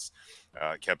offense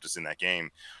kept us in that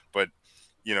game. But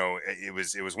it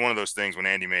was one of those things when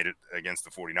Andy made it against the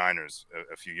 49ers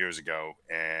a few years ago,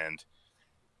 and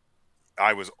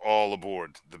I was all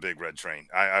aboard the big red train.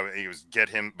 It was get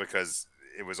him, because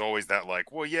it was always that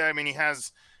like, well, yeah, I mean, he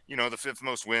has, the 5th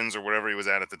most wins or whatever he was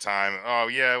at the time. Oh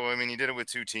yeah, well, I mean, he did it with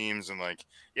 2 teams, and like,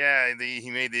 yeah, he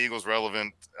made the Eagles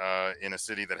relevant in a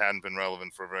city that hadn't been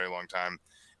relevant for a very long time,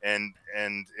 and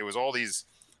it was all these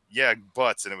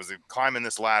buts, and it was climbing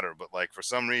this ladder. But like, for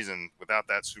some reason, without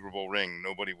that Super Bowl ring,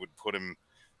 nobody would put him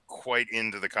quite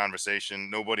into the conversation.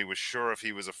 Nobody was sure if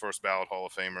he was a first ballot Hall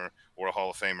of Famer or a Hall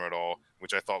of Famer at all,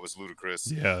 which I thought was ludicrous.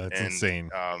 Yeah, that's insane.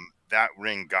 That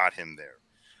ring got him there.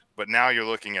 But now you're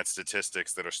looking at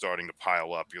statistics that are starting to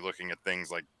pile up. You're looking at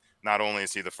things like, not only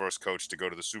is he the first coach to go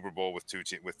to the Super Bowl with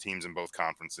teams in both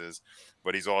conferences,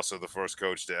 but he's also the first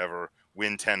coach to ever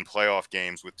win 10 playoff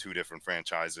games with 2 different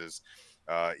franchises.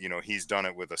 He's done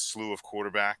it with a slew of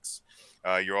quarterbacks.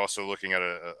 You're also looking at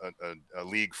a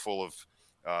league full of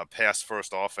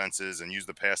pass-first offenses, and use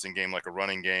the passing game like a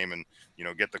running game, and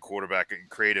get the quarterback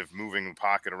creative, moving the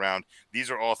pocket around. These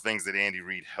are all things that Andy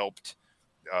Reid helped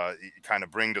kind of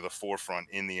bring to the forefront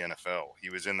in the NFL. He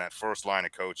was in that first line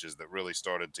of coaches that really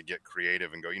started to get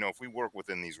creative and go, if we work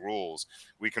within these rules,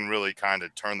 we can really kind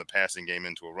of turn the passing game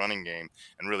into a running game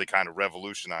and really kind of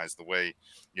revolutionize the way,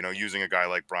 using a guy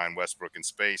like Brian Westbrook in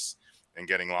space and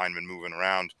getting linemen moving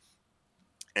around.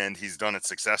 And he's done it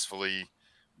successfully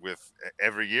with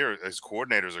every year his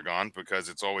coordinators are gone, because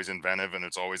it's always inventive and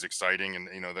it's always exciting. And,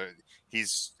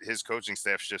 his coaching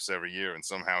staff shifts every year, and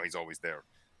somehow he's always there.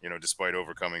 Despite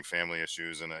overcoming family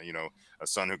issues and a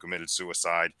son who committed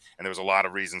suicide. And there was a lot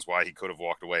of reasons why he could have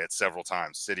walked away at several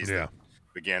times. Cities that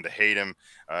began to hate him.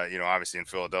 Obviously in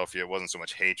Philadelphia, it wasn't so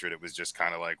much hatred. It was just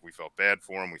kind of like, we felt bad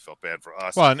for him. We felt bad for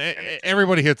us. Well, and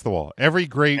everybody hits the wall. Every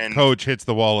great coach hits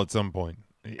the wall at some point.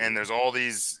 And there's all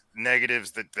these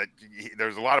negatives that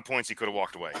there's a lot of points he could have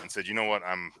walked away and said, you know what,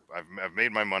 I've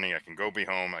made my money. I can go be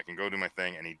home. I can go do my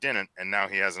thing. And he didn't. And now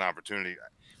he has an opportunity.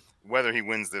 Whether he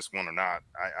wins this one or not,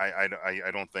 I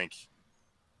don't think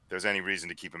there's any reason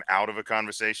to keep him out of a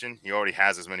conversation. He already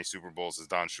has as many Super Bowls as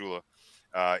Don Shula,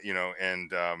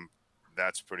 and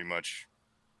that's pretty much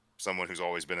someone who's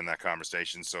always been in that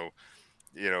conversation. So,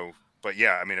 but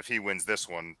yeah, I mean, if he wins this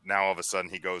one, now all of a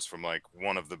sudden he goes from like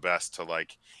one of the best to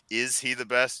like, is he the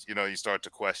best? You start to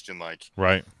question like,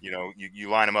 right. You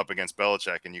line him up against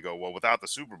Belichick and you go, well, without the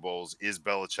Super Bowls, is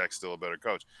Belichick still a better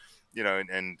coach? And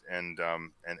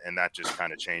that just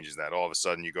kind of changes that. All of a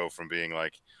sudden you go from being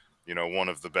like, one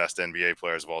of the best NBA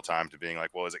players of all time to being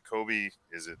like, well, is it Kobe?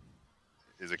 Is it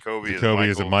Kobe? Is it Kobe?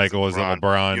 Is it Michael? Is it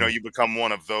LeBron? You become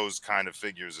one of those kind of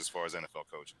figures as far as NFL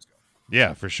coaches go.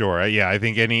 Yeah, for sure. Yeah, I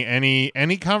think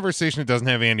any conversation that doesn't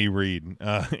have Andy Reid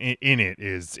in it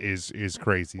is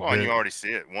crazy. Well, and you already see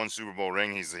it. One Super Bowl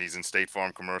ring. He's in State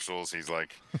Farm commercials. He's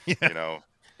like, he's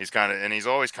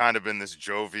always kind of been this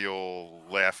jovial,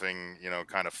 laughing,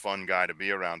 kind of fun guy to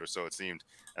be around, or so it seemed.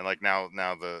 And like now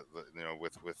the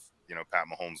with Pat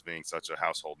Mahomes being such a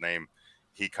household name,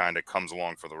 he kind of comes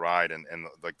along for the ride, and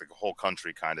like the whole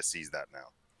country kind of sees that now.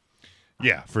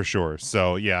 Yeah, for sure.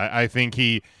 So yeah, I think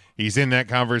he's in that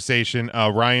conversation.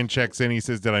 Ryan checks in. He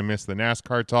says, "Did I miss the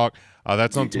NASCAR talk?"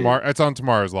 That's on tomorrow. That's on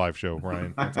tomorrow's live show,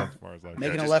 Ryan. That's on tomorrow's live show.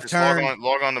 Making a left turn.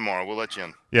 Log on tomorrow. We'll let you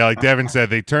in. Yeah, like Devin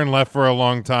said, they turned left for a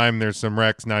long time. There's some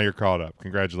wrecks. Now you're caught up.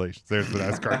 Congratulations. There's the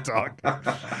NASCAR talk.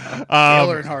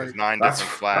 Taylor Earnhardt. 9 different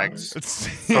flags.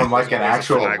 From like an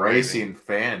actual racing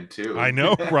fan too. I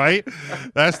know, right?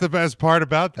 That's the best part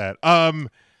about that.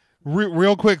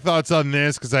 Real quick thoughts on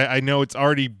this, because I know it's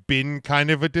already been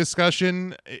kind of a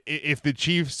discussion. If the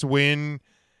Chiefs win,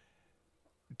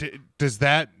 does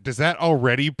that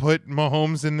already put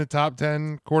Mahomes in the top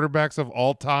 10 quarterbacks of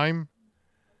all time?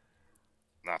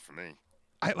 Not for me.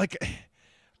 I like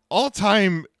all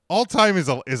time is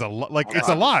a like it's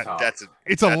a lot. That's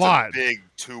a lot. A big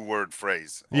 2-word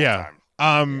phrase. Yeah.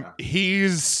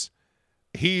 He's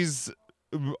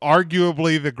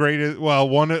arguably the greatest. Well,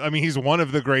 he's one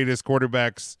of the greatest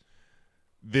quarterbacks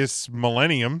this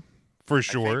millennium, for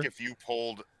sure.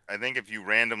 I think if you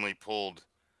randomly pulled,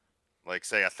 like,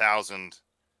 say, 1,000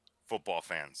 football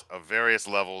fans of various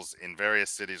levels in various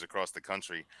cities across the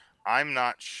country, I'm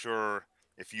not sure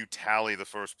if you tally the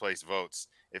first place votes,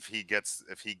 if he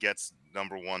gets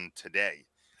number one today.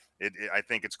 I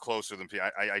think it's closer than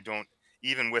I don't,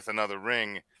 even with another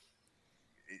ring.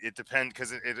 It depends,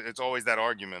 because it's always that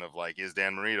argument of like, is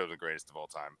Dan Marino the greatest of all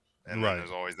time? And then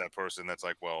there's always that person that's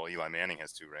like, well, Eli Manning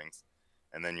has 2 rings,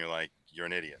 and then you're like, you're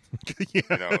an idiot.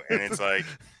 And it's like,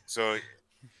 so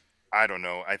I don't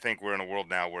know. I think we're in a world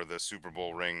now where the Super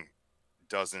Bowl ring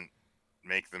doesn't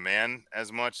make the man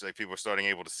as much. Like, people are starting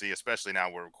able to see, especially now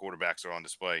where quarterbacks are on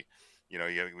display.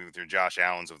 With your Josh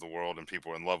Allens of the world, and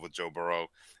people are in love with Joe Burrow,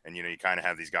 and you kind of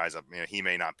have these guys up. He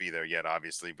may not be there yet,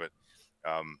 obviously, but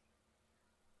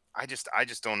I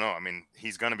just don't know. I mean,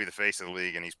 he's going to be the face of the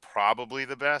league, and he's probably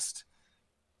the best,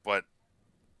 but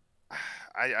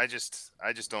I just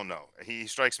don't know. He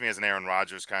strikes me as an Aaron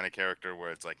Rodgers kind of character,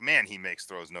 where it's like, man, he makes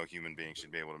throws no human being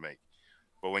should be able to make.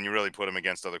 But when you really put him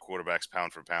against other quarterbacks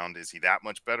pound for pound, is he that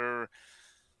much better?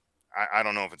 I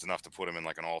don't know if it's enough to put him in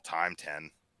like an all-time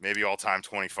 10, maybe all-time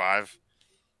 25.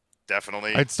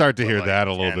 Definitely. I'd start to hear that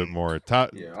a little bit more.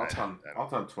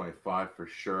 All-time 25 for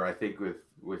sure. I think with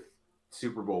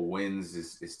Super Bowl wins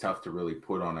is tough to really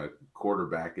put on a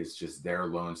quarterback. It's just their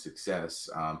lone success.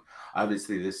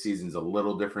 Obviously, this season's a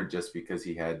little different just because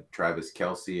he had Travis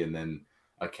Kelce and then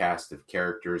a cast of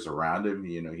characters around him.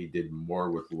 He did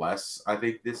more with less, I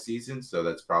think, this season. So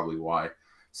that's probably why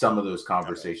some of those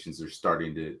conversations are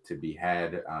starting to be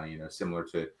had, similar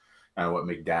to what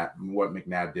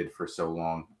McNabb did for so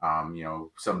long.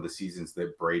 Some of the seasons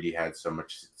that Brady had so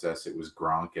much success, it was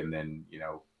Gronk, and then,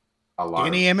 a lot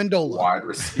Danny of Amendola. Wide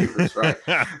receivers, right?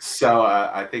 So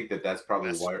I think that's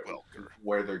probably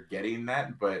where they're getting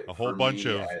that. But a whole bunch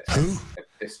of at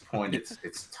this point,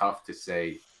 it's tough to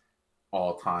say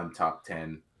all-time top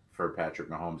 10 for Patrick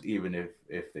Mahomes, even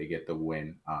if they get the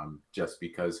win, just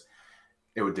because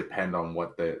it would depend on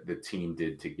what the team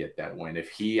did to get that win.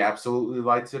 If he absolutely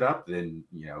lights it up, then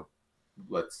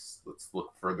let's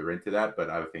look further into that. But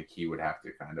I would think he would have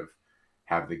to kind of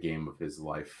have the game of his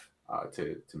life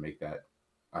to make that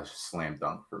a slam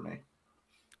dunk for me.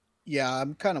 Yeah,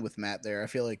 I'm kind of with Matt there. I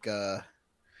feel like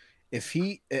if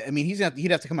he'd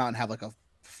have to come out and have like a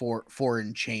four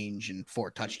and change and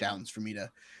 4 touchdowns for me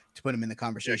to put him in the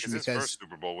conversation. Because his first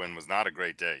Super Bowl win was not a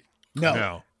great day.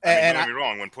 No. Don't get me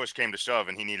wrong. When push came to shove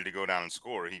and he needed to go down and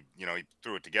score, he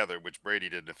threw it together, which Brady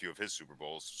did in a few of his Super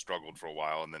Bowls, struggled for a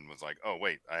while, and then was like, oh,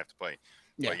 wait, I have to play.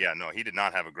 Yeah. But yeah, no, he did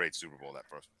not have a great Super Bowl that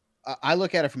first. I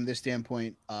look at it from this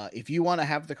standpoint. If you want to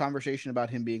have the conversation about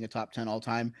him being a top 10 all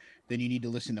time, then you need to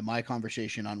listen to my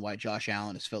conversation on why Josh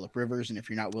Allen is Phillip Rivers. And if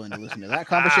you're not willing to listen to that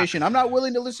conversation, I'm not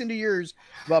willing to listen to yours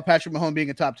about Patrick Mahomes being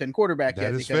a top 10 quarterback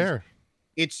yet. That is fair.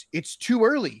 It's too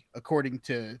early, according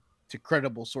to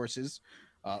credible sources.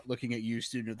 Looking at you,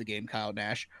 student of the game, Kyle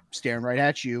Nash, I'm staring right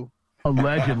at you.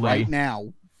 Allegedly. Right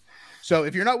now. So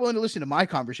if you're not willing to listen to my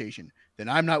conversation, then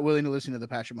I'm not willing to listen to the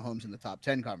Patrick Mahomes in the top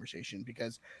 10 conversation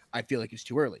because I feel like it's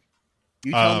too early.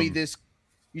 You tell me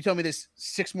this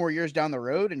 6 more years down the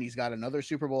road and he's got another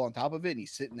Super Bowl on top of it and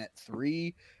he's sitting at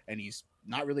 3 and he's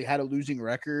not really had a losing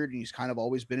record and he's kind of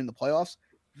always been in the playoffs,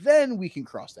 then we can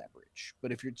cross that bridge.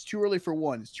 But if it's too early for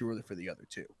one, it's too early for the other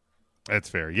two. That's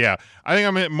fair. Yeah. I think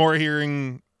I'm more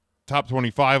hearing top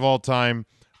 25 all time.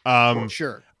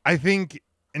 Sure. I think,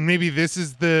 and maybe this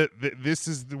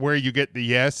is where you get the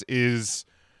yes, is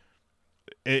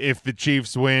if the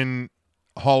Chiefs win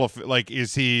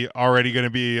is he already going to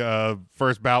be a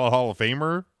first ballot Hall of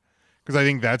Famer? Because I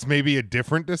think that's maybe a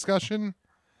different discussion.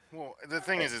 Well, the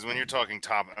thing is when you're talking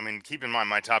top, I mean, keep in mind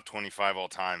my top 25 all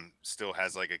time still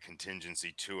has like a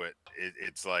contingency to it.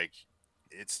 It's like,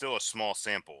 it's still a small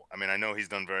sample. I mean, I know he's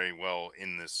done very well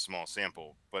in this small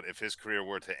sample, but if his career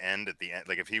were to end at the end,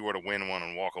 like if he were to win one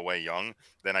and walk away young,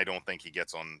 then I don't think he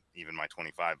gets on even my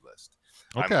 25 list.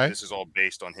 Okay. This is all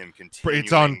based on him continuing.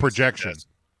 It's on projection.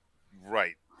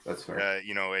 Right. That's fair.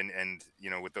 And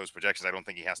with those projections, I don't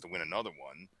think he has to win another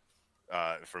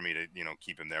one for me to,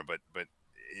 keep him there. But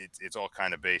it's all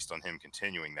kind of based on him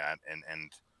continuing that. And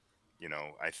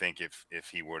I think if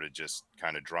he were to just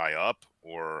kind of dry up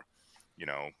or,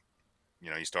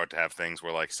 you start to have things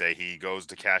where, like, say he goes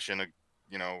to cash in or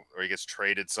he gets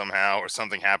traded somehow or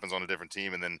something happens on a different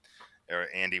team and then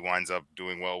Andy winds up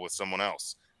doing well with someone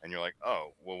else. And you're like, oh,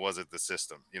 well, was it the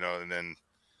system? And then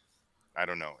I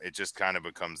don't know. It just kind of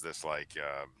becomes this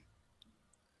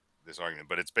this argument,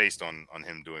 but it's based on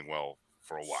him doing well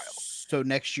for a while. So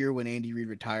next year when Andy Reid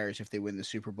retires, if they win the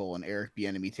Super Bowl and Eric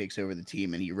Bieniemy takes over the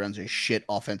team and he runs a shit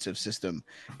offensive system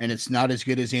and it's not as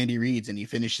good as Andy Reid's and he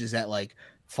finishes at like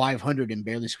 500 and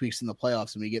barely squeaks in the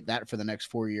playoffs and we get that for the next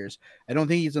 4 years, I don't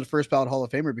think he's a first ballot Hall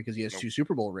of Famer because he has 2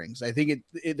 Super Bowl rings. I think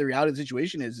the reality of the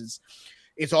situation is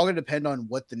it's all going to depend on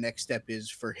what the next step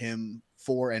is for him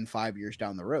 4 and 5 years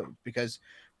down the road. Because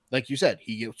like you said,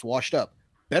 he gets washed up.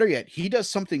 Better yet, he does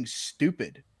something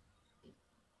stupid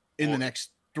in the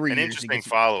next 3 years. An interesting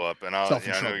follow-up, and I know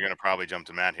you're going to probably jump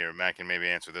to Matt here. Matt can maybe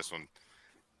answer this one.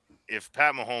 If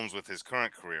Pat Mahomes, with his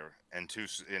current career and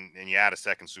you add a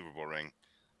second Super Bowl ring,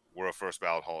 were a first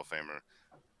ballot Hall of Famer,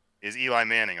 is Eli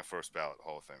Manning a first ballot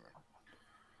Hall of Famer?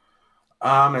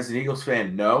 As an Eagles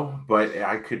fan, no, but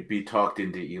I could be talked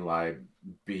into Eli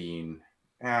being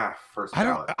first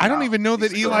ballot. I don't even know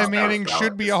that Eli Manning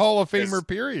should be a Hall of Famer,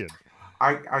 period.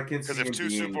 I can see because if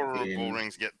 2 Super Bowl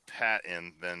rings get Pat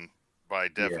in, then by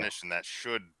definition that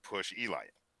should push Eli.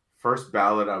 First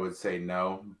ballot, I would say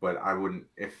no, but I wouldn't.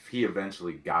 If he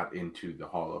eventually got into the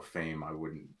Hall of Fame, I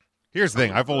wouldn't. Here's the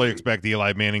thing: I fully expect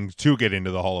Eli Manning to get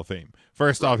into the Hall of Fame.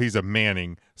 First off, he's a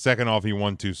Manning. Second off, he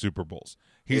won 2 Super Bowls.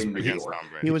 He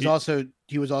was also a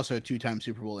 2-time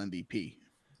Super Bowl MVP.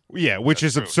 Yeah, which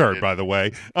is absurd, by the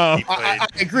way. I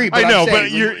agree. But I know,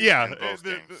 but you're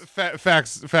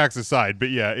facts aside, but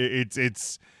yeah,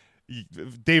 it's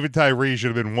David Tyree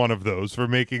should have been one of those for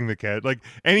making the catch. Like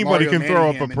anybody can throw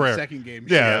up a prayer. Second game,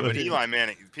 yeah, but Eli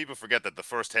Manning. People forget that the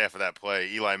first half of that play,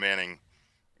 Eli Manning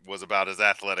was about as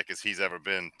athletic as he's ever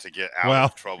been to get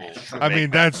out of trouble. I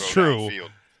mean, that's true,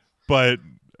 but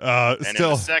and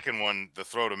still, in the second one, the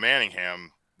throw to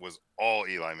Manningham was all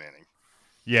Eli Manning.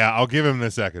 Yeah, I'll give him the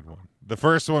second one. The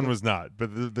first one was not,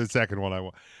 but the second one I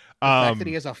want. The fact that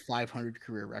he has a 500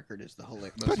 career record is the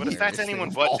hilarious. But if that's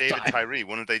anyone but David Tyree,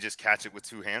 wouldn't they just catch it with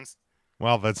 2 hands?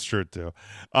 Well, that's true too.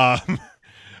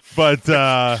 But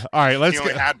all right, let's he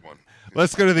only had one.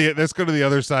 Let's go to the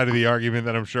other side of the argument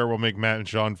that I'm sure will make Matt and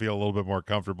Sean feel a little bit more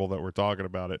comfortable that we're talking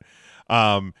about it.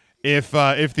 If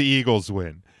the Eagles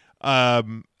win, a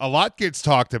lot gets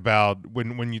talked about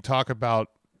when you talk about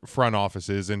front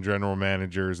offices and general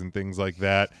managers and things like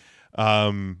that.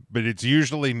 But it's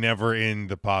usually never in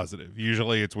the positive.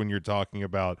 Usually it's when you're talking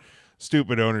about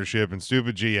stupid ownership and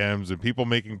stupid GMs and people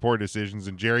making poor decisions,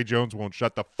 and Jerry Jones won't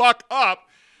shut the fuck up.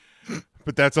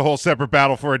 But that's a whole separate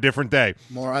battle for a different day.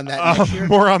 More on that next year.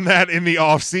 More on that in the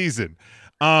off season.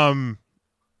 If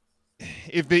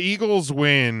the Eagles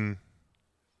win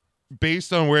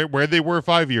based on where they were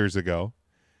 5 years ago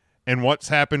and what's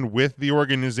happened with the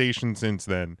organization since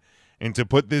then, and to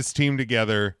put this team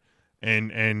together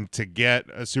and to get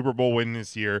a Super Bowl win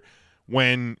this year,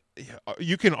 when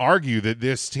you can argue that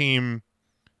this team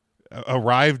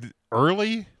arrived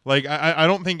early. Like I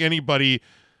don't think anybody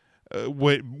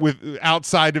with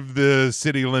outside of the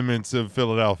city limits of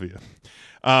Philadelphia,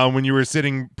 when you were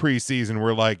sitting preseason,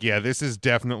 we're like, yeah, this is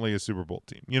definitely a Super Bowl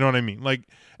team. You know what I mean? Like,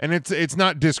 and it's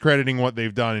not discrediting what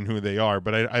they've done and who they are,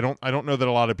 but I don't know that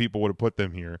a lot of people would have put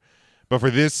them here. But for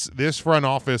this front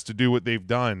office to do what they've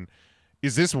done,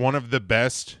 is this one of the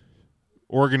best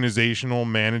organizational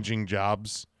managing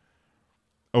jobs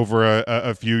over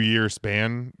a few year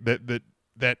span that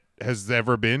has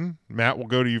ever been? Matt, we'll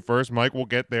go to you first. Mike, we'll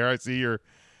get there. I see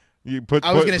you put.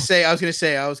 I was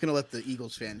gonna let the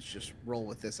Eagles fans just roll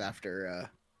with this after.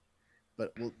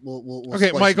 But we'll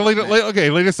okay, Mike.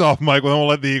 Lead us off, Mike. Well, then we'll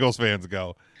let the Eagles fans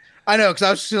go. I know, because I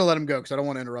was just gonna let them go because I don't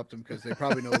want to interrupt them because they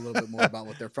probably know a little bit more about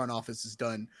what their front office has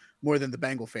done more than the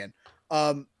Bengal fan.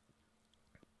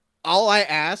 All I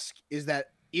ask is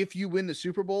that if you win the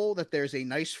Super Bowl, that there's a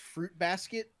nice fruit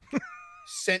basket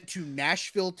sent to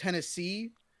Nashville,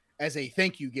 Tennessee, as a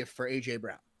thank you gift for AJ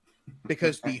Brown,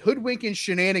 because the hoodwinking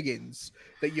shenanigans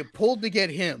that you pulled to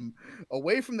get him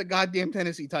away from the goddamn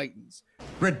Tennessee Titans,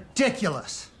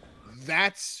 ridiculous.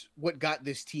 That's what got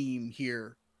this team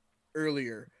here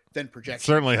earlier than projected.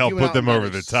 Certainly helped put them over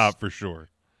the top for sure.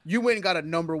 You went and got a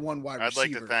number one wide receiver.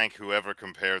 I'd like to thank whoever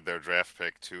compared their draft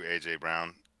pick to AJ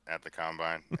Brown at the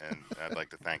combine, and I'd like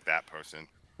to thank that person.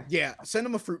 Yeah, send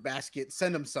them a fruit basket,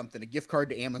 send them something, a gift card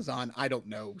to Amazon. I don't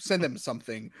know. Send them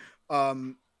something.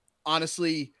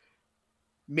 Honestly,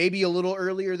 maybe a little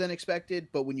earlier than expected,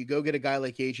 but when you go get a guy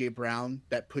like AJ Brown,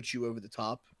 that puts you over the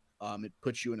top. It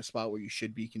puts you in a spot where you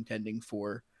should be contending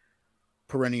for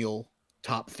perennial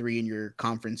top 3 in your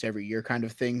conference every year kind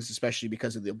of things, especially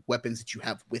because of the weapons that you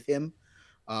have with him.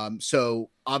 So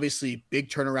obviously big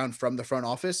turnaround from the front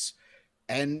office,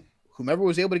 and whomever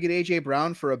was able to get AJ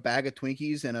Brown for a bag of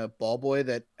Twinkies and a ball boy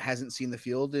that hasn't seen the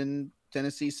field in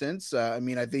Tennessee since. I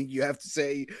think you have to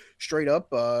say straight up,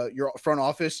 your front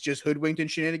office just hoodwinked and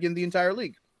shenanigan the entire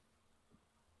league.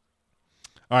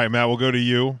 All right, Matt, we'll go to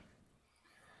you.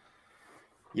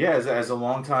 Yeah, as a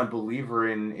longtime believer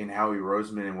in Howie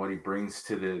Roseman and what he brings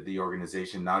to the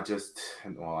organization, not just,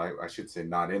 well, I should say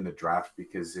not in the draft,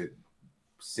 because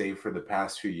save for the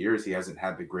past few years, he hasn't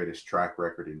had the greatest track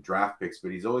record in draft picks,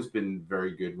 but he's always been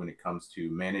very good when it comes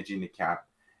to managing the cap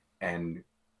and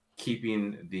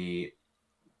keeping the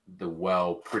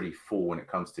well pretty full when it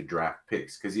comes to draft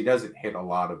picks, because he doesn't hit a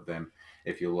lot of them.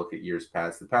 If you look at years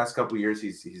past, the past couple of years,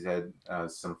 he's had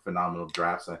some phenomenal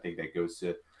drafts, and I think that goes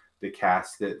to the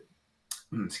cast that,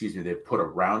 they put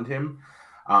around him.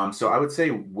 So I would say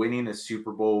winning a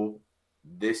Super Bowl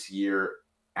this year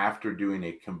after doing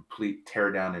a complete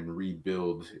teardown and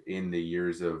rebuild in the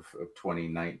years of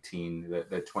 2019,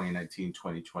 the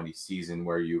 2019-2020 season,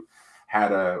 where you had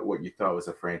what you thought was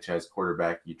a franchise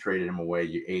quarterback, you traded him away,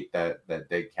 you ate that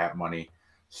dead cap money,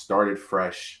 started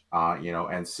fresh,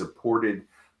 and supported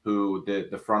who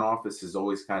the front office has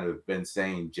always kind of been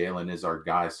saying Jalen is our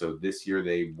guy. So this year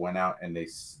they went out and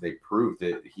they proved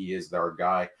that he is our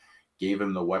guy, gave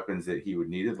him the weapons that he would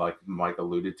needed, like Mike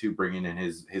alluded to, bringing in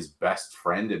his best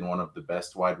friend and one of the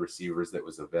best wide receivers that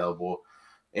was available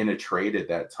in a trade at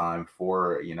that time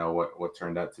for, what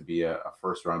turned out to be a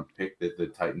first round pick that the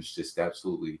Titans just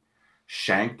absolutely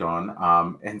shanked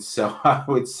on. And so I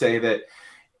would say that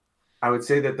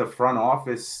the front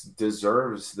office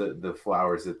deserves the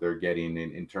flowers that they're getting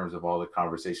in terms of all the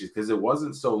conversations, because it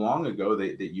wasn't so long ago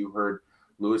that you heard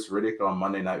Louis Riddick on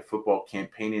Monday Night Football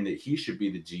campaigning that he should be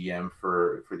the GM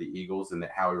for the Eagles, and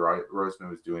that Howie Roseman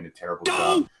was doing a terrible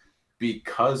job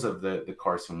because of the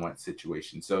Carson Wentz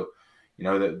situation. So,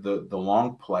 the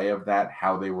long play of that,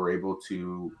 how they were able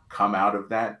to come out of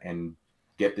that and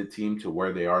get the team to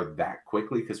where they are that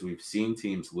quickly, because we've seen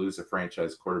teams lose a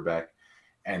franchise quarterback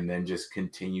and then just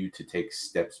continue to take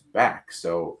steps back.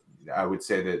 So I would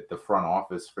say that the front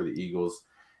office for the Eagles,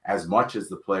 as much as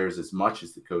the players, as much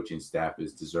as the coaching staff,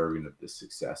 is deserving of this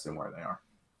success and where they are.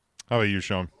 How about you,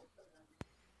 Sean?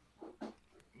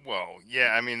 Well,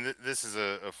 yeah, this is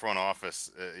a front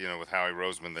office, with Howie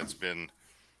Roseman that's been,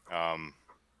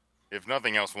 if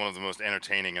nothing else, one of the most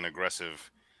entertaining and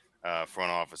aggressive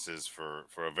front offices for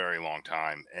a very long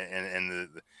time. And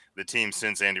the team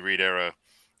since Andy Reid era,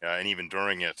 and even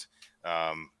during it,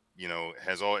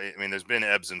 has all. There's been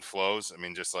ebbs and flows.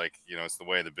 Just like it's the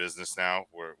way of the business now,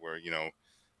 where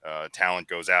talent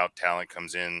goes out, talent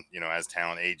comes in. As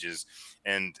talent ages,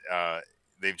 and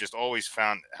they've just always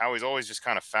found Howie's always just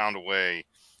kind of found a way,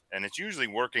 and it's usually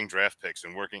working draft picks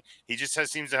and working. He just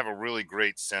seems to have a really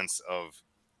great sense of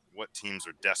what teams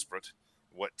are desperate,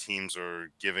 what teams are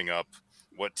giving up,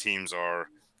 what teams are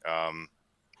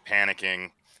panicking.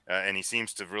 And he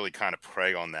seems to really kind of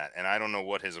prey on that. And I don't know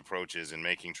what his approach is in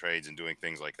making trades and doing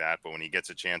things like that. But when he gets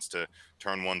a chance to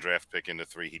turn one draft pick into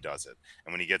 3, he does it.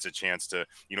 And when he gets a chance to,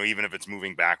 even if it's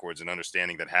moving backwards and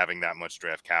understanding that having that much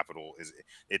draft capital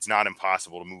it's not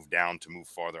impossible to move down, to move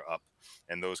farther up,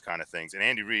 and those kind of things. And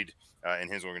Andy Reid in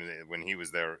his organization, when he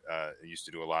was there, used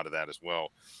to do a lot of that as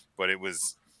well. But it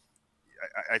was,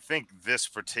 I think this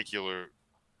particular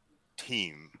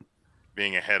team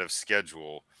being ahead of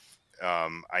schedule,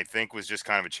 I think was just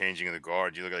kind of a changing of the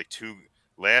guard. You look at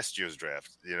last year's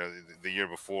draft, the year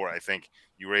before, I think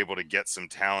you were able to get some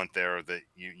talent there that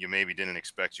you maybe didn't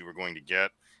expect you were going to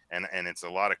get. And it's a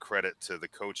lot of credit to the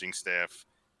coaching staff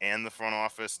and the front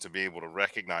office to be able to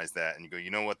recognize that. And you go,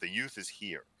 you know what, the youth is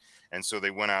here. And so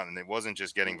they went out, and it wasn't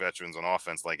just getting veterans on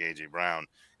offense like A.J. Brown.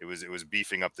 It was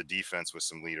beefing up the defense with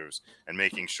some leaders and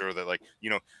making sure that,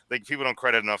 people don't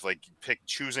credit enough,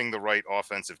 choosing the right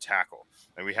offensive tackle.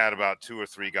 And we had about 2 or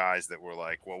 3 guys that were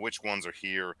like, well, which ones are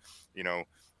here,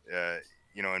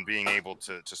 and being able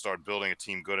to start building a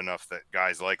team good enough that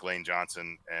guys like Lane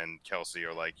Johnson and Kelsey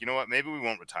are like, you know what, maybe we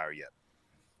won't retire yet.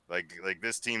 Like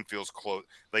this team feels close.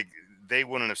 Like they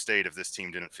wouldn't have stayed if this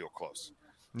team didn't feel close.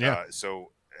 Yeah.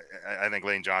 So I think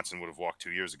Lane Johnson would have walked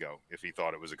 2 years ago if he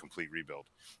thought it was a complete rebuild.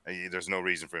 There's no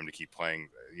reason for him to keep playing,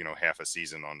 half a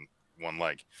season on one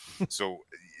leg. So,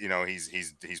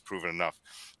 he's proven enough.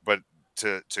 But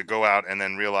to go out and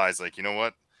then realize, you know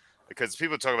what? Because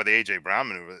people talk about the A.J. Brown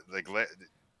maneuver,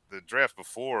 the draft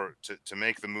before to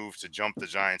make the move to jump the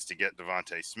Giants to get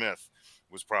Devontae Smith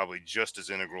was probably just as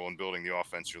integral in building the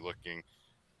offense you're looking.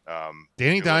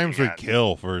 Danny Dimes would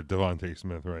kill for Devontae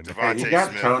Smith right now. Hey, he got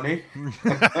Smith. Tony,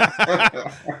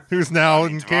 who's now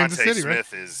in Kansas City, right?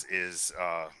 Smith is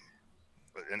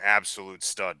an absolute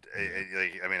stud.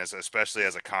 Especially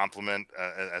as a compliment,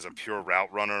 as a pure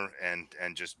route runner and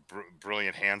just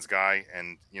brilliant hands guy.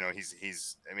 And he's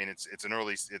it's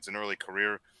an early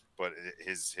career, but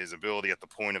his ability at the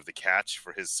point of the catch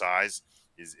for his size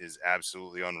is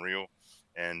absolutely unreal.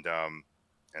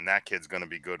 And that kid's going to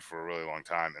be good for a really long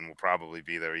time, and will probably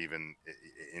be there even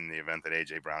in the event that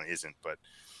A.J. Brown isn't. But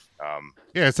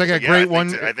it's like a great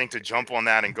one. I think to jump on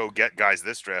that and go get guys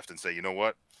this draft and say, you know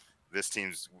what,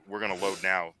 we're going to load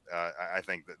now. I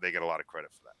think that they get a lot of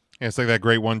credit for that. Yeah, it's like that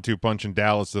great 1-2 punch in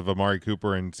Dallas of Amari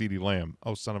Cooper and CeeDee Lamb.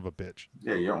 Oh, son of a bitch!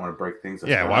 Yeah, you don't want to break things up.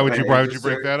 Yeah, why would you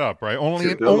break that up, right?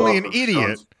 Only an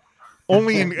idiot,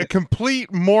 only a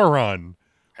complete moron.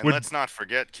 And let's not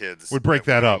forget, kids, would break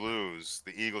that up. Lose,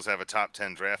 the Eagles have a top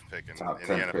 10 draft pick in the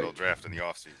NFL draft in the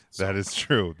offseason. So. That is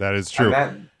true. That is true.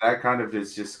 And that kind of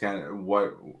is just kind of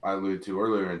what I alluded to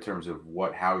earlier in terms of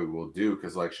what Howie will do,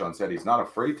 because like Sean said, he's not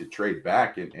afraid to trade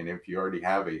back. And if you already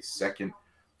have a second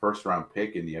first-round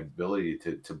pick and the ability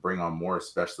to bring on more,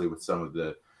 especially with some of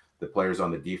the players on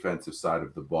the defensive side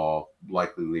of the ball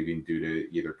likely leaving due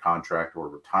to either contract or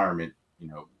retirement,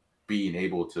 being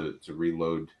able to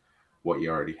reload what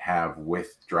you already have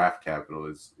with draft capital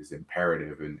is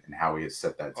imperative, and how he has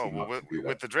set that team up to do that.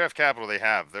 With the draft capital they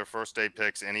have, their first day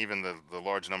picks, and even the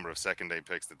large number of second day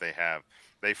picks that they have,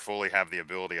 they fully have the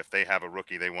ability. If they have a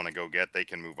rookie they want to go get, they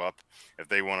can move up. If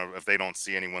they don't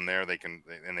see anyone there, they can,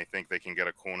 and they think they can get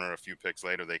a corner a few picks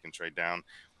later, they can trade down.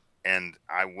 And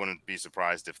I wouldn't be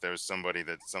surprised if there's somebody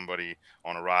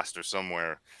on a roster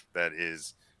somewhere that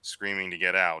is screaming to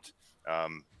get out.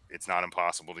 It's not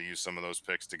impossible to use some of those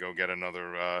picks to go get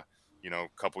another,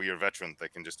 couple-year veteran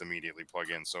that can just immediately plug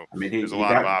in. So there's a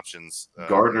lot of options.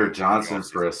 Gardner Johnson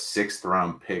for a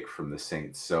 6th-round pick from the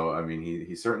Saints. So,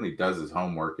 he certainly does his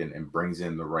homework and brings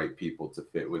in the right people to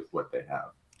fit with what they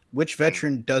have. Which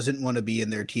veteran doesn't want to be in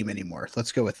their team anymore?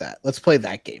 Let's go with that. Let's play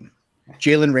that game.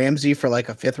 Jalen Ramsey for a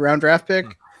 5th-round draft pick?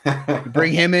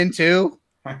 Bring him in too?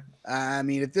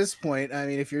 At this point,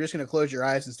 if you're just going to close your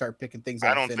eyes and start picking things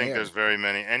out, I don't think there's very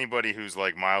anybody who's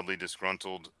mildly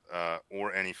disgruntled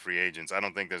or any free agents. I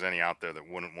don't think there's any out there that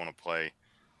wouldn't want to play.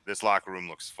 This locker room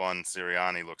looks fun.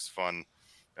 Sirianni looks fun.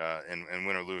 And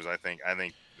win or lose, I think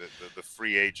the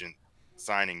free agent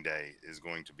signing day is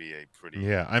going to be a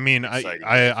pretty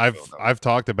I've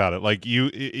talked about it.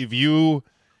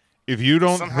 If you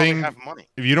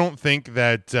don't think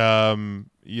that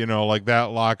that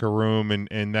locker room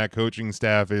and that coaching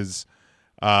staff is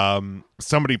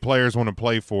somebody players want to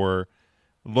play for,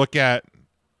 look at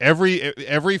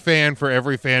every fan for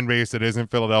every fan base that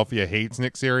isn't Philadelphia hates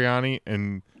Nick Sirianni,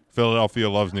 and Philadelphia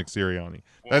loves Nick Sirianni.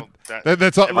 Well,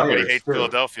 that's all. Everybody hates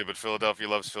Philadelphia, but Philadelphia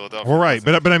loves Philadelphia. Well, right,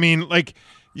 but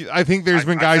I think there's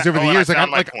been guys over the years.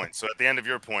 My point. So at the end of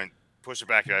your point, push it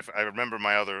back. I remember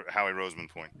my other Howie Roseman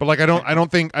point. But like I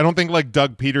don't think like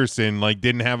Doug Peterson like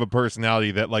didn't have a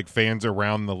personality that like fans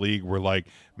around the league were like,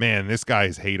 man, this guy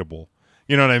is hateable.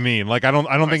 You know what I mean? Like I don't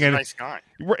think any nice guy.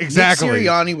 Exactly. Nick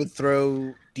Sirianni would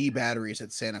throw D batteries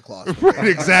at Santa Claus. Right,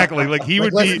 exactly. Like he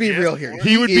would let's be real here.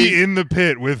 He would be in the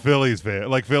pit with Philly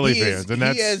fans, and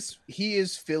he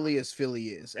is Philly as Philly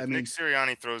is. If Nick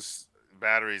Sirianni throws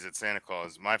batteries at Santa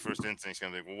Claus, my first instinct is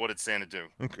gonna be, well, what did Santa do?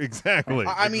 Exactly.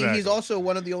 I mean, he's also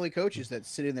one of the only coaches that's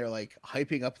sitting there like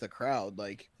hyping up the crowd,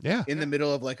 like in the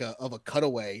middle of like a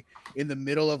cutaway, in the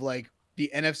middle of like the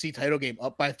NFC title game,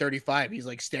 up by 35. He's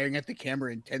like staring at the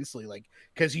camera intensely, like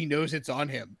because he knows it's on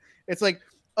him. It's like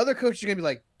other coaches are gonna be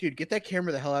like, dude, get that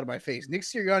camera the hell out of my face. Nick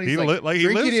Sirianni's he lives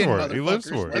for it. He lives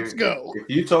for it. Let's go. If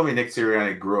you told me Nick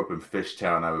Sirianni grew up in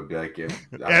Fishtown, I would be like, you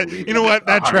know what?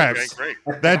 That tracks.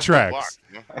 That tracks.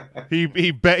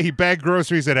 He bagged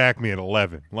groceries at Acme at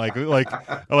 11. Like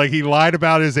he lied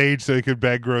about his age so he could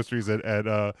bag groceries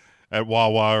at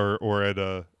Wawa or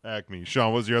at Acme.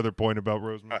 Sean, what was your other point about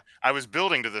Roseman? I was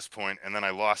building to this point and then I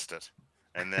lost it,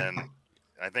 and then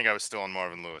I think I was still on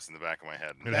Marvin Lewis in the back of my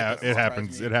head. It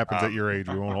happens. It happens at your age.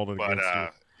 We won't hold it against you.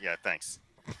 Yeah, thanks.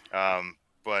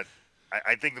 But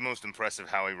I think the most impressive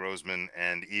Howie Roseman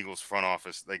and Eagles front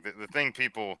office, like the thing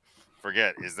people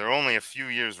forget is they're only a few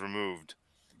years removed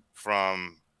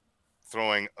from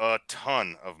throwing a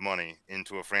ton of money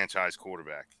into a franchise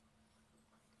quarterback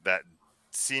that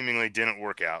seemingly didn't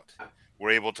work out.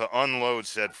 We're able to unload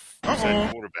said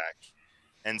quarterback,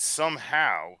 and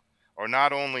somehow are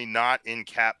not only not in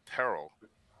cap peril,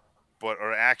 but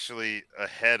are actually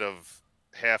ahead of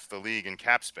half the league in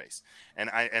cap space. And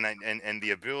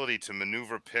the ability to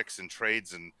maneuver picks and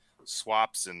trades and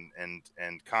swaps and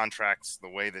contracts the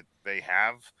way that they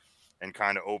have, and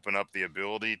kind of open up the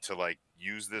ability to like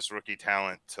use this rookie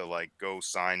talent to like go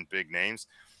sign big names,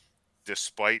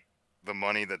 despite the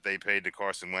money that they paid to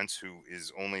Carson Wentz, who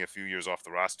is only a few years off the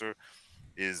roster,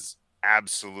 is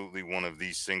absolutely one of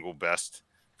the single best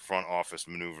front office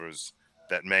maneuvers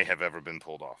that may have ever been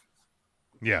pulled off.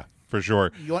 Yeah, for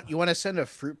sure. You want to send a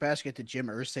fruit basket to Jim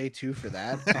Irsay too for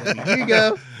that? I mean, here you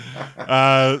go.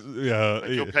 Yeah.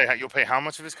 You'll pay how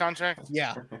much of his contract?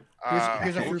 Yeah.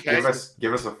 Here's a fruit basket.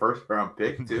 Give us a first round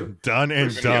pick too. Done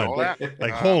and done.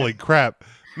 Like holy crap,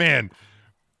 man!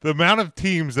 The amount of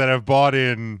teams that have bought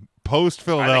in post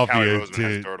Philadelphia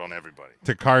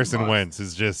to Carson Wentz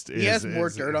is just he has more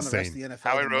dirt on the rest of the NFL.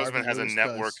 Howie Roseman has a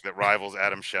network that rivals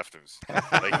Adam Schefter's.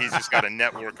 Like he's just got a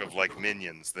network of like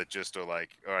minions that just are like,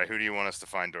 all right, who do you want us to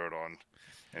find dirt on?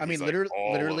 And I mean,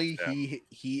 literally,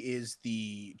 he is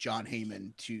the John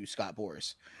Heyman to Scott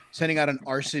Boras, sending out an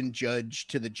arson judge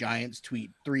to the Giants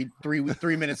tweet three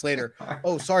minutes later.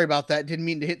 Oh, sorry about that. Didn't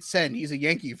mean to hit send. He's a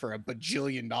Yankee for $1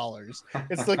 bajillion.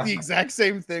 It's like the exact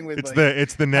same thing with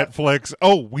it's the Netflix.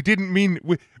 Oh, we didn't mean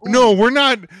no, we're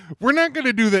not going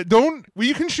to do that.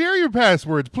 You can share your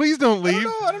passwords. Please don't leave.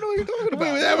 I don't know what you're talking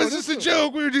about. That was just a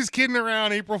joke. We were just kidding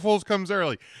around. April Fool's comes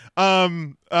early.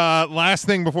 Last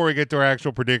thing before we get to our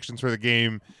actual predictions for the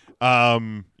game.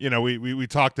 We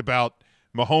talked about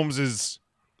Mahomes's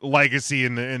legacy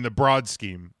in the broad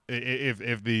scheme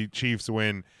if the Chiefs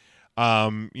win,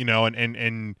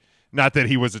 and not that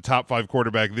he was a top 5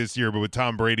 quarterback this year, but with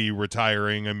Tom Brady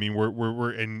retiring, I mean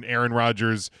we're in Aaron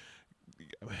Rodgers.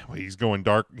 He's going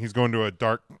dark. He's going to a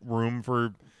dark room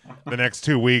for the next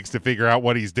 2 weeks to figure out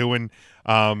what he's doing.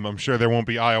 I'm sure there won't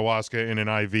be ayahuasca in an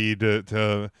IV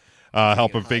to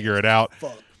help him figure it out.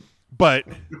 But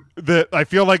I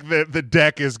feel like the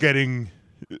deck is getting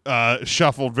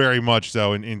shuffled very much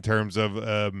so in terms of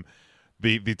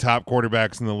the top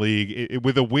quarterbacks in the league.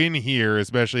 With a win here,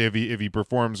 especially if he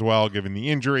performs well given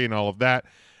the injury and all of that,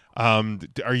 and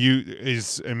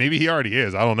maybe he already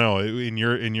is, I don't know, in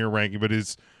your ranking, but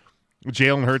is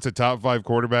Jalen Hurts a top 5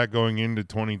 quarterback going into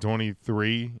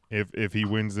 2023 if he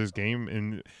wins this game?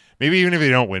 And maybe even if they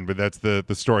don't win, but that's the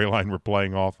storyline we're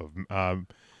playing off of.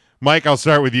 Mike, I'll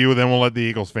start with you, then we'll let the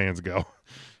Eagles fans go.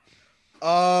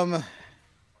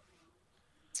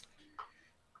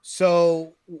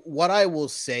 So what I will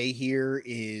say here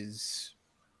is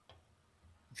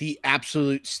the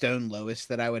absolute stone lowest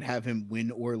that I would have him win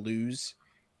or lose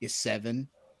is 7.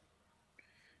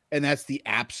 And that's the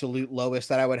absolute lowest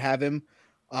that I would have him.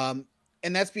 And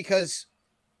that's because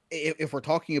if we're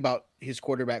talking about his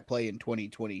quarterback play in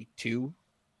 2022,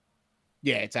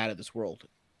 yeah, it's out of this world.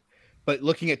 But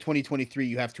looking at 2023,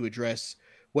 you have to address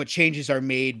what changes are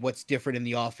made, what's different in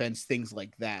the offense, things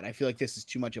like that. I feel like this is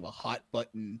too much of a hot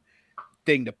button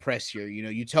thing to press here.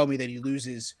 You tell me that he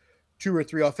loses 2 or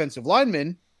 3 offensive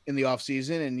linemen in the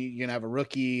offseason, and you're going to have a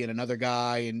rookie and another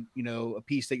guy and, a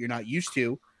piece that you're not used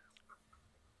to.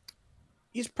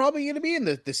 he's probably going to be in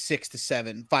the 6 to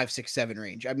 7, 5, 6, 7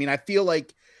 range. I mean, I feel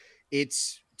like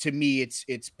to me,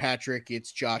 it's Patrick,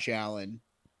 it's Josh Allen,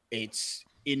 it's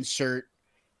insert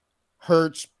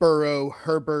Hurts, Burrow,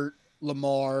 Herbert,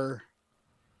 Lamar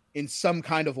in some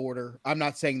kind of order. I'm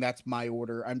not saying that's my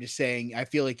order. I'm just saying I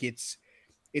feel like it's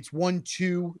 1,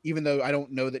 2, even though I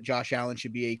don't know that Josh Allen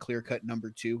should be a clear-cut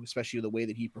number 2, especially the way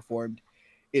that he performed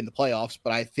in the playoffs.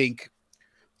 But I think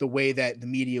the way that the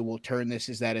media will turn this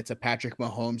is that it's a Patrick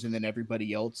Mahomes and then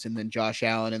everybody else, and then Josh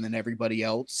Allen and then everybody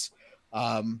else.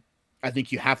 I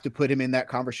think you have to put him in that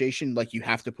conversation. Like, you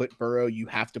have to put Burrow, you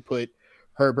have to put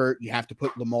Herbert, you have to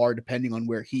put Lamar, depending on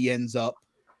where he ends up.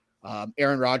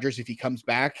 Aaron Rodgers, if he comes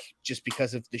back, just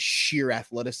because of the sheer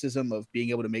athleticism of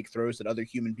being able to make throws that other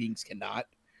human beings cannot.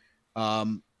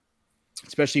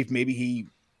 Especially if maybe he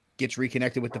gets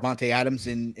reconnected with Devontae Adams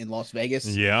in Las Vegas.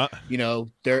 Yeah. You know,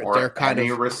 they're kind any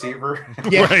of receiver.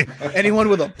 Yeah. Right. Anyone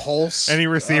with a pulse. Any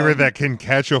receiver that can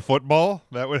catch a football,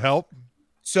 that would help.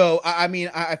 So, I mean,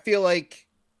 I feel like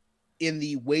in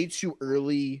the way too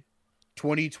early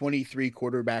 2023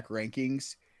 quarterback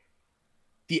rankings,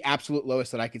 the absolute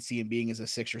lowest that I could see him being is a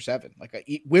 6 or 7, like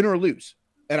a win or lose.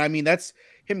 And I mean, that's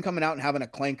him coming out and having a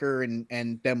clanker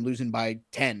and them losing by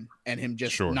 10 and him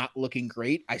just not looking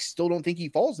great. I still don't think he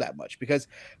falls that much, because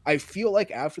I feel like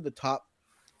after the top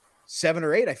 7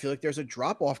 or 8, I feel like there's a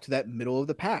drop off to that middle of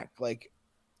the pack. Like,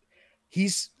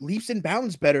 he's leaps and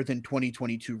bounds better than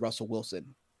 2022 Russell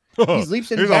Wilson. He's leaps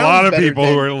and There's bounds a lot of better people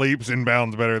than, who are leaps and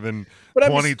bounds better than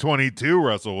 2022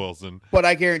 Russell Wilson. But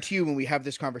I guarantee you, when we have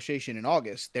this conversation in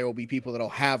August, there will be people that'll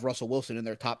have Russell Wilson in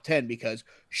their top 10 because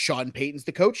Sean Payton's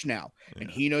the coach now, and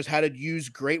he knows how to use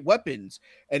great weapons.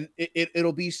 And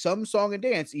it'll be some song and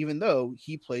dance, even though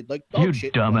he played like dog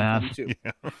shit. You dumbass.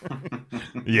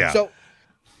 Yeah. So,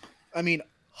 I mean,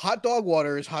 hot dog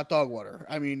water is hot dog water.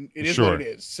 I mean, it is what it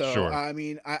is. So, I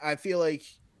mean, I feel like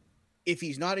if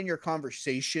he's not in your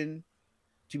conversation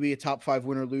to be a top 5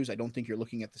 win or lose, I don't think you're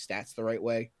looking at the stats the right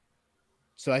way.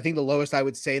 So I think the lowest I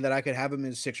would say that I could have him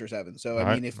is 6 or 7. So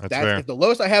I mean, if the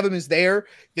lowest I have him is there,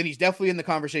 then he's definitely in the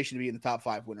conversation to be in the top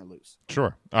 5 win or lose.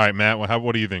 Sure. All right, Matt.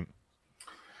 What do you think?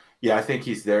 Yeah, I think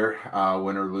he's there,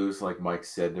 win or lose. Like Mike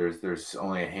said, there's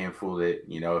only a handful that,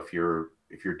 you know, if you're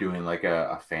doing like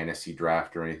a fantasy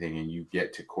draft or anything and you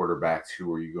get to quarterbacks,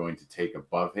 who are you going to take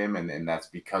above him? And that's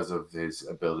because of his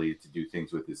ability to do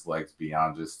things with his legs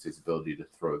beyond just his ability to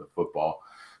throw the football.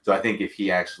 So I think if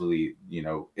he actually, you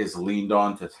know, is leaned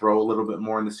on to throw a little bit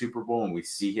more in the Super Bowl and we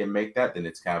see him make that, then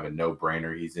it's kind of a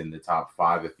no-brainer. He's in the top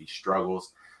 5. If he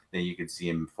struggles, then you can see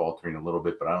him faltering a little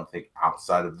bit. But I don't think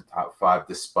outside of the top 5,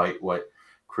 despite what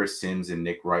Chris Sims and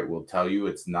Nick Wright will tell you,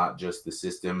 it's not just the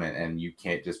system, and you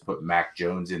can't just put Mac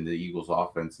Jones in the Eagles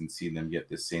offense and see them get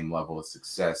the same level of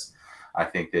success. I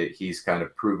think that he's kind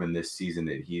of proven this season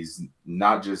that he's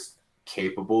not just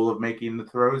capable of making the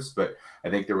throws, but I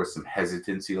think there was some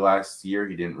hesitancy last year.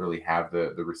 He didn't really have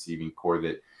the receiving core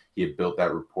that he had built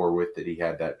that rapport with, that he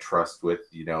had that trust with,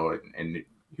 you know, and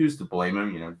who's to blame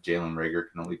him? You know, Jalen Reagor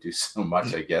can only do so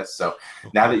much, I guess. So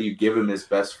now that you give him his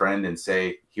best friend and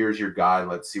say, here's your guy,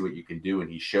 let's see what you can do, and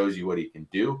he shows you what he can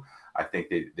do, I think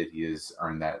that he has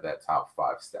earned that top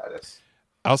 5 status.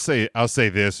 I'll say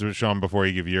this, Sean, before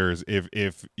you give yours.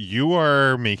 If you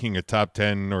are making a top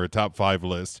 10 or a top 5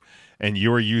 list and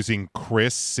you are using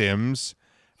Chris Sims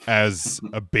as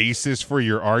a basis for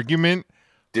your argument,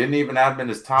 didn't even have him in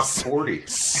his top 40.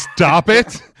 Stop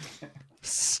it.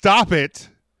 Stop it.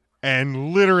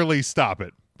 And literally stop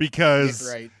it,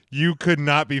 because you could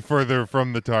not be further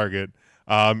from the target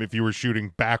if you were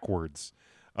shooting backwards.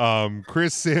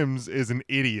 Chris Sims is an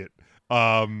idiot.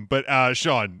 But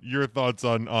Sean, your thoughts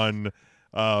on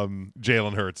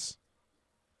Jalen Hurts?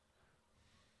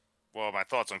 Well, my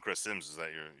thoughts on Chris Sims is that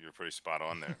you're pretty spot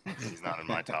on there. He's not in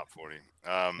my top 40.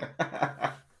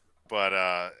 But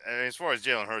as far as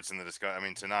Jalen Hurts in the discussion, I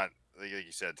mean, to not, like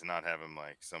you said, to not have him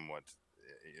like somewhat,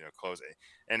 you know, close.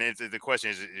 And the question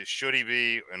is, should he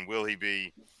be and will he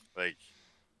be? Like,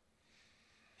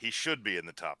 he should be in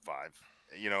the top 5.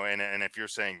 You know, and if you're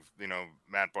saying, you know,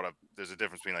 Matt brought up, there's a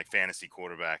difference between like fantasy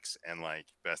quarterbacks and like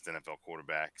best NFL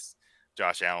quarterbacks.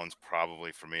 Josh Allen's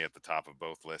probably for me at the top of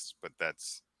both lists, but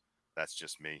that's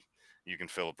just me. You can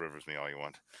Phillip Rivers me all you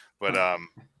want, but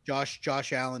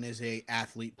Josh Allen is a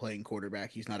athlete playing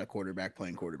quarterback. He's not a quarterback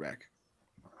playing quarterback.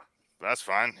 That's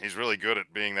fine. He's really good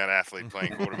at being that athlete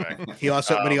playing quarterback. But he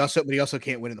also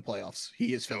can't win in the playoffs.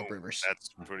 He is Phillip Rivers. That's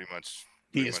pretty much.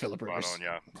 He is Phillip Rivers.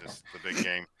 Yeah, just the big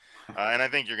game. And I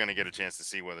think you're going to get a chance to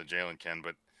see whether Jalen can.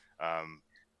 But,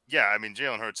 yeah, I mean,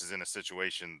 Jalen Hurts is in a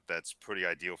situation that's pretty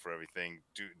ideal for everything.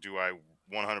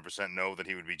 100% know that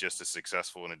he would be just as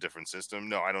successful in a different system?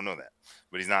 No, I don't know that,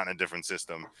 but he's not in a different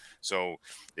system. So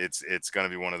it's going to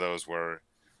be one of those where,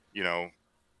 you know,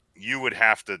 you would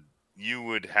have to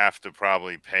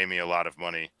probably pay me a lot of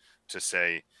money to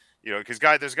say, you know, because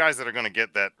there's guys that are going to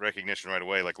get that recognition right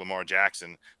away, like Lamar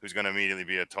Jackson, who's going to immediately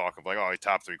be a talk of like, oh, he's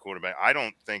top 3 quarterback. I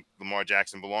don't think Lamar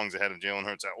Jackson belongs ahead of Jalen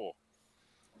Hurts at all.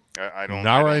 I don't.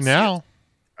 Not right now.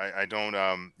 I don't.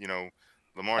 You know,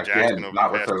 Lamar Again, Jackson over the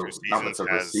past 2 seasons not with the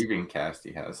receiving cast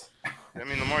he has. I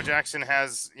mean, Lamar Jackson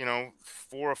has, you know,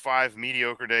 4 or 5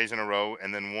 mediocre days in a row,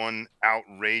 and then one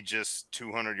outrageous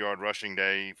 200-yard rushing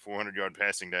day, 400-yard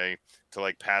passing day to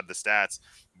like pad the stats.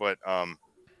 But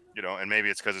you know, and maybe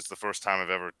it's because it's the first time I've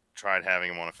ever tried having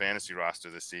him on a fantasy roster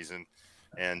this season,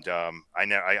 and I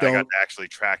got to actually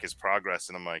track his progress,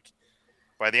 and I'm like,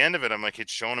 by the end of it, I'm like,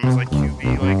 it's showing him as like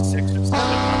QB like 6 or 7.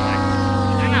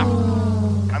 I'm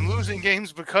like, I'm losing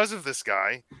games because of this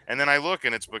guy, and then I look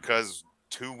and it's because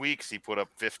 2 weeks he put up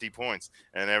 50 points,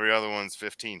 and every other one's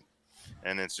 15,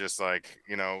 and it's just like,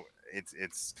 you know,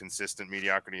 it's consistent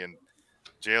mediocrity, and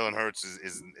Jalen Hurts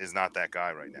is not that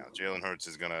guy right now. Jalen Hurts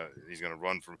he's gonna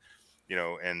run for, you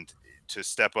know, and to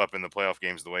step up in the playoff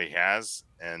games the way he has,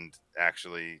 and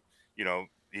actually, you know,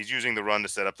 he's using the run to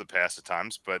set up the pass at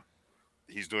times, but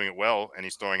he's doing it well, and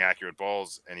he's throwing accurate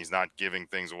balls, and he's not giving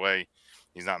things away.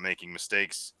 He's not making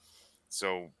mistakes.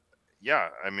 So, yeah,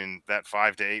 I mean, that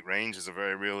 5 to 8 range is a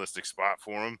very realistic spot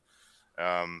for him.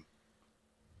 I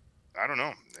don't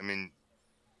know. I mean,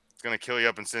 it's going to kill you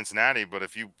up in Cincinnati, but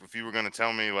if you were going to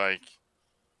tell me, like,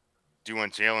 do you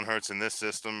want Jalen Hurts in this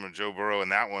system or Joe Burrow in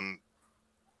that one,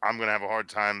 I'm going to have a hard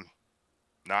time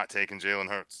not taking Jalen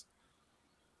Hurts.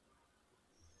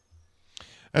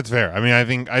 That's fair. I mean, I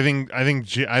think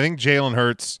Jalen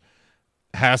Hurts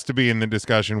has to be in the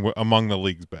discussion among the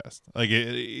league's best. Like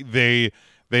they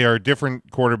are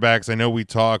different quarterbacks. I know we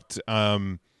talked.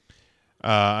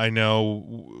 I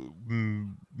know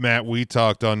Matt. We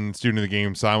talked on Student of the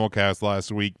Game simulcast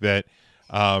last week that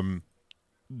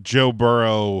Joe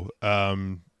Burrow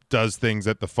does things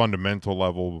at the fundamental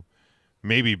level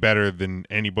maybe better than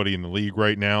anybody in the league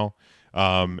right now,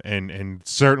 and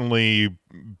certainly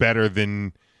better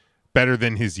than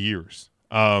his years.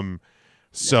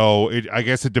 So I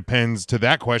guess it depends to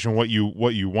that question what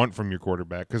you want from your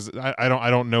quarterback, because I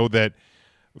don't know that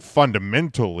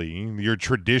fundamentally your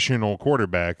traditional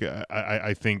quarterback.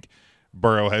 I think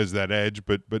Burrow has that edge,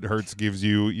 but Hurts gives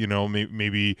you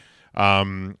maybe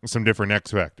some different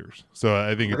X factors. So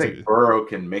I think Burrow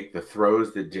can make the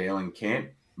throws that Jalen can't,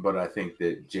 but I think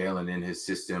that Jalen in his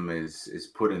system is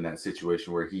put in that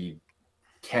situation where he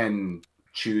can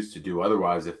choose to do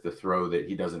otherwise if the throw that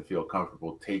he doesn't feel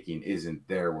comfortable taking isn't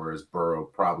there, whereas Burrow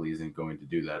probably isn't going to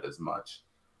do that as much.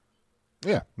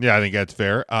 Yeah, I think that's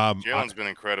fair. Jalen's been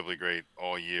incredibly great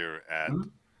all year at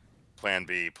plan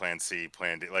B, plan C,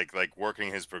 plan D. Like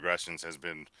working his progressions has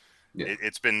been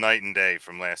it's been night and day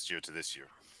from last year to this year.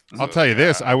 I'll tell you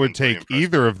this, I would take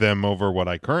either of them over what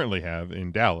I currently have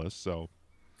in Dallas, so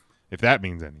if that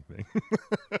means anything.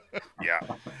 Yeah,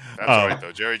 that's all right,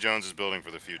 though. Jerry Jones is building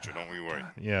for the future. Don't we worry.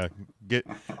 Yeah,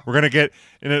 we're going to get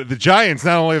the Giants.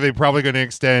 Not only are they probably going to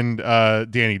extend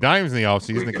Danny Dimes in the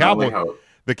offseason,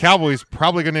 the Cowboys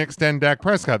probably going to extend Dak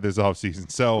Prescott this offseason.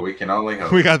 So we can only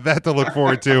hope. We got that to look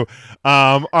forward to.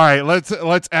 All right,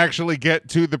 let's actually get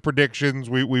to the predictions.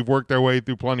 We've worked our way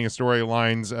through plenty of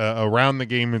storylines around the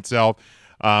game itself,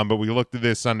 but we looked at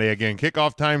this Sunday again.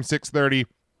 Kickoff time 6:30.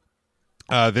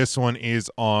 This one is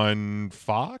on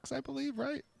Fox, I believe,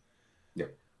 right? Yeah.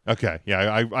 Okay. Yeah.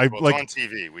 I it's on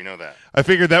TV. We know that. I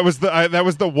figured that was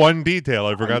the one detail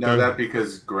I forgot. I know that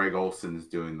because Greg Olson's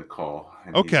doing the call.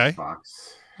 Okay.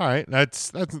 Fox. All right.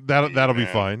 That'll be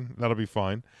fine. That'll be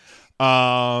fine.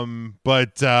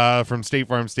 But from State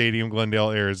Farm Stadium,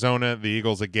 Glendale, Arizona, the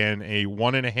Eagles again a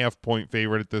 1.5 point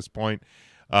favorite at this point.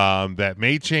 That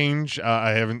may change.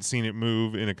 I haven't seen it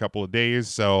move in a couple of days,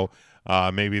 so.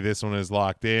 Maybe this one is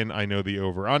locked in. I know the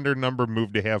over-under number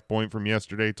moved a half point from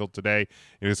yesterday till today.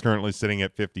 It is currently sitting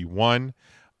at 51.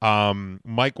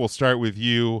 Mike, we'll start with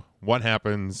you. What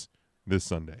happens this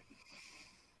Sunday?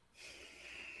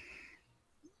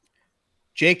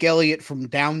 Jake Elliott from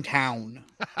downtown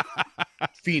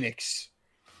Phoenix.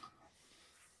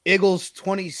 Eagles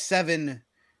 27,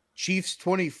 Chiefs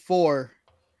 24.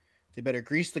 They better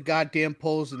grease the goddamn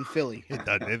poles in Philly. And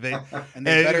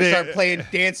they better start playing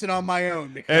Dancing on My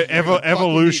Own.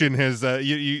 Evolution has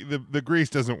the grease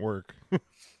doesn't work. I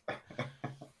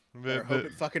hope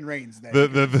it fucking rains. Then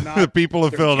the people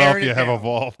of Philadelphia have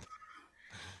evolved.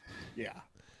 Yeah.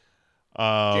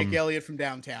 Jake Elliott from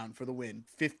downtown for the win.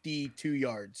 52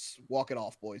 yards. Walk it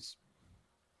off, boys.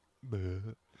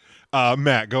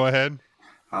 Matt, go ahead.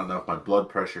 I don't know if my blood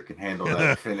pressure can handle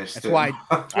that finish. That's why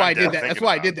I did that. That's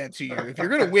why I did that to you. If you're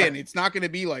gonna win, it's not gonna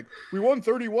be like we won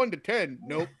 31-10.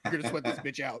 Nope, you're gonna sweat this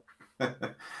bitch out.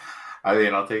 I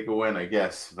mean, I'll take a win, I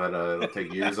guess, but it'll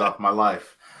take years off my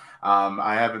life.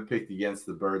 I haven't picked against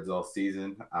the Birds all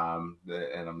season,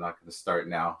 and I'm not going to start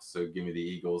now. So give me the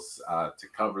Eagles to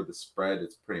cover the spread.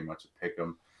 It's pretty much a pick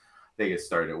 'em. They get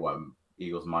started at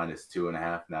Eagles minus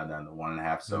 2.5, now down to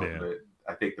 1.5. So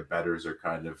I think the bettors are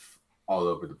kind of all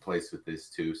over the place with this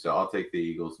too. So I'll take the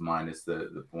Eagles minus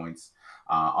the points.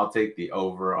 I'll take the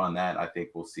over on that. I think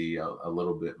we'll see a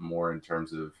little bit more in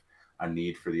terms of a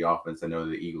need for the offense. I know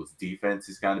the Eagles defense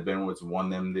has kind of been what's won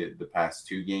them the past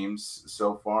 2 games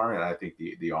so far. And I think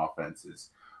the offense is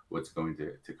what's going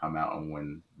to come out and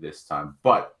win this time.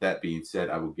 But that being said,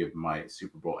 I will give my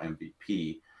Super Bowl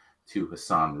MVP to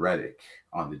Hassan Reddick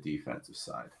on the defensive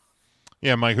side.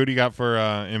 Yeah, Mike, who do you got for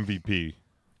MVP?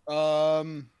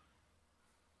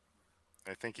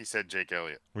 I think he said Jake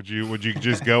Elliott. Would you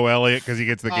just go Elliott because he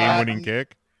gets the game-winning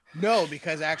kick? No,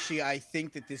 because actually I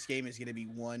think that this game is going to be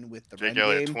won with the Jake run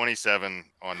Elliott, game. 27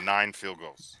 on 9 field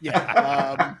goals.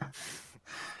 Yeah.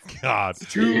 God.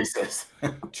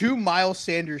 Two Miles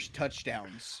Sanders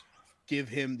touchdowns give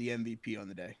him the MVP on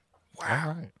the day.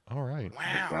 Wow. All right.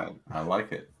 Wow. I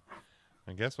like it.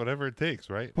 I guess whatever it takes,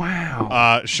 right?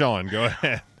 Wow. Sean, go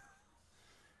ahead.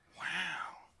 Wow.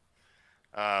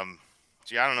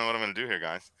 Gee, I don't know what I'm going to do here,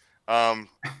 guys.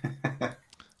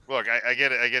 Look, I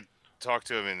get it. I get talk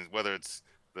to him, and whether it's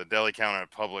the deli counter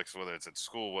at Publix, whether it's at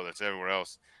school, whether it's everywhere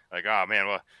else, like, oh man,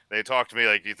 well, they talk to me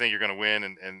like, you think you're going to win,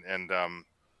 and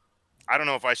I don't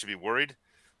know if I should be worried,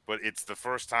 but it's the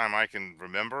first time I can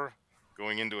remember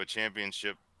going into a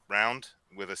championship round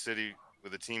with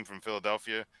a team from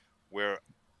Philadelphia where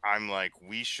I'm like,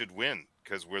 we should win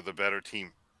because we're the better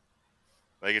team.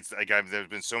 Like, it's like there's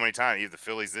been so many times, either the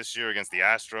Phillies this year against the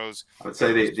Astros. I would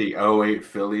say the 08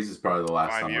 Phillies is probably the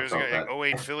last 5 time years I ago, felt that.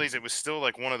 08 Phillies, it was still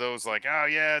like one of those, like, oh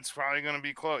yeah, it's probably going to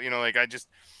be close. You know, like I don't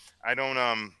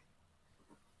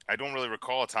really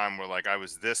recall a time where like I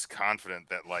was this confident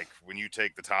that like when you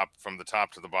take from the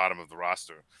top to the bottom of the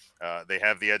roster, they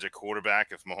have the edge at quarterback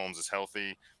if Mahomes is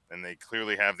healthy, and they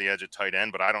clearly have the edge at tight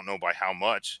end, but I don't know by how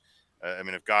much. I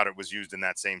mean, if Goddard was used in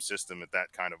that same system at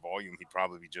that kind of volume, he'd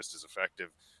probably be just as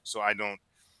effective. So I don't.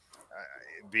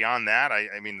 Beyond that,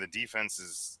 I mean, the defense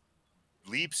is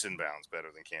leaps and bounds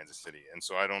better than Kansas City, and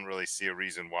so I don't really see a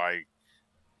reason why,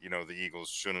 the Eagles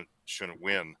shouldn't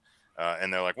win.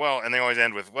 And they're like, well, and they always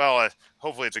end with, well,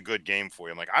 hopefully it's a good game for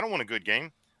you. I'm like, I don't want a good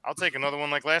game. I'll take another one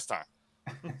like last time.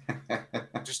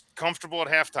 Just comfortable at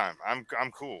halftime. I'm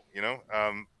cool,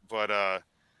 But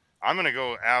I'm going to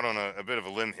go out on a bit of a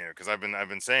limb here because I've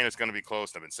been saying it's going to be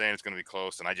close. I've been saying it's going to be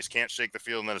close, and I just can't shake the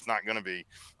feeling that it's not going to be.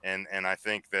 And I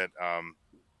think that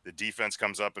the defense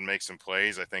comes up and makes some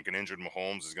plays. I think an injured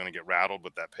Mahomes is going to get rattled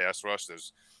with that pass rush.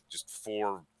 There's just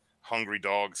 4 hungry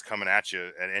dogs coming at you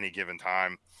at any given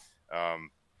time.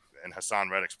 And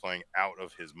Hassan Reddick's playing out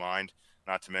of his mind.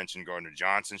 Not to mention Gardner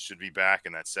Johnson should be back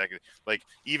in that second. Like,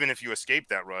 even if you escape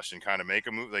that rush and kind of make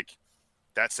a move, like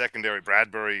that secondary,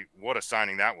 Bradbury, what a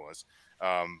signing that was.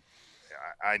 I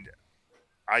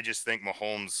just think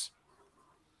Mahomes.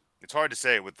 It's hard to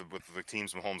say with the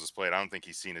teams Mahomes has played. I don't think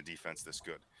he's seen a defense this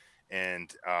good.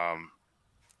 And I'm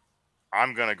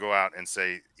going to go out and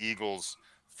say Eagles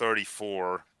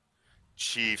 34,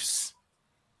 Chiefs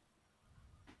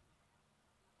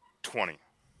 20.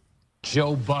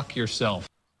 Joe Buck yourself.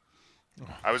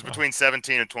 I was between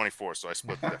 17 and 24, so I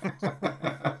split the difference.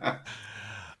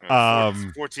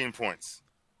 14 points.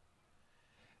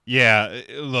 Yeah,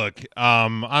 look,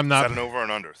 I'm not. Is that an over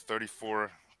and under? 34-20?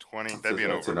 That'd be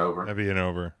an over. That'd be an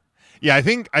over. Yeah, I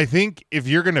think if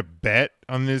you're gonna bet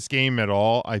on this game at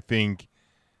all, I think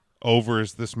over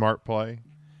is the smart play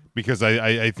because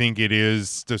I think it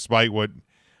is, despite what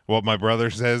my brother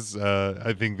says.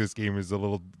 I think this game is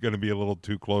going to be a little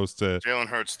too close to. Jalen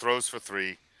Hurts throws for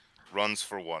 3, runs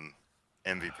for 1,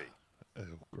 MVP. Oh,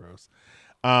 gross.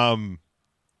 I'm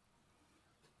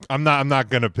not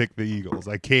going to pick the Eagles.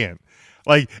 I can't.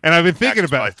 And I've been thinking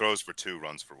about it. Throws for 2,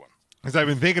 runs for 1. As I've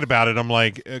been thinking about it, I'm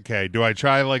like, okay, do I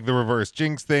try the reverse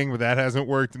jinx thing? But that hasn't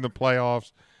worked in the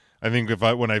playoffs. I think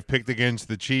when I've picked against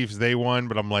the Chiefs, they won,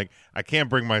 but I'm like, I can't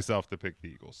bring myself to pick the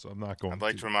Eagles, so I'm not going. I'd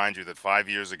like to remind you that 5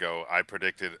 years ago, I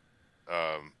predicted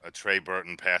a Trey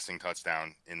Burton passing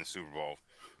touchdown in the Super Bowl.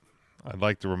 I'd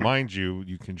like to remind you,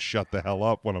 you can shut the hell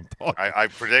up when I'm talking. I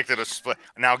predicted a split.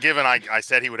 Now, given I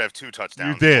said he would have 2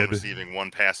 touchdowns, you did. 1 receiving,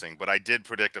 1 passing, but I did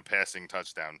predict a passing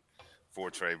touchdown for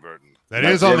Trey Burton. That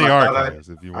is on the Jim, archives.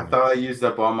 If you I want. thought I used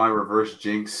up all my reverse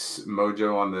jinx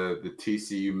mojo on the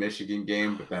TCU Michigan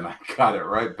game, but then I got it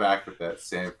right back with that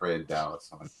San Fran Dallas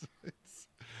one.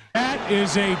 That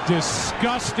is a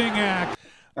disgusting act.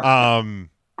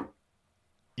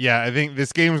 Yeah, I think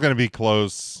this game is going to be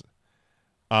close.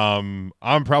 I'm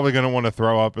probably going to want to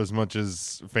throw up as much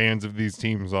as fans of these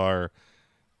teams are,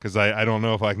 because I don't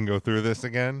know if I can go through this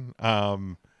again.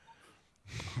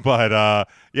 But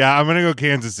yeah, I'm going to go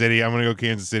Kansas City. I'll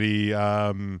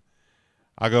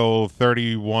go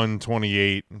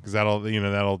 31-28 because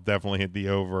that'll definitely hit the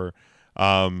over.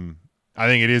 I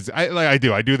think it is. I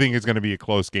do think it's going to be a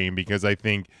close game because I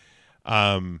think.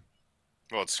 Well,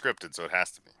 it's scripted, so it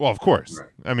has to be. Well, of course. Right.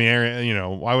 I mean,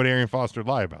 why would Arian Foster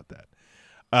lie about that?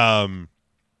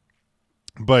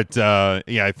 But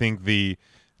yeah, I think the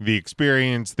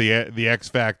experience, the X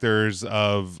factors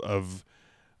of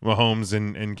Mahomes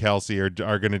and Kelsey are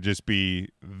going to just be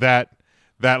that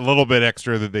little bit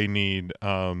extra that they need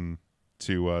to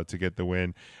get the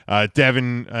win.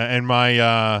 Devin and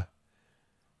my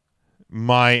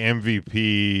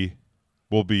MVP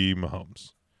will be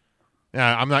Mahomes.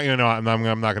 I'm not going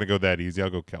to go that easy. I'll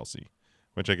go Kelsey,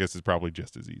 which I guess is probably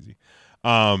just as easy. They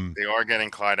are getting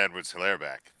Clyde Edwards-Helaire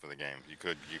back for the game. You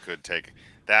could take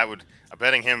that.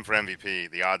 Betting him for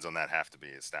MVP, the odds on that have to be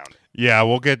astounding. Yeah,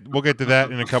 we'll get to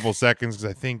that in a couple seconds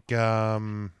because I think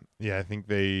that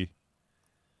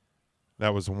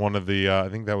was one of the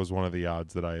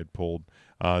odds that I had pulled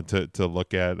to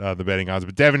look at the betting odds.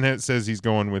 But Devin says he's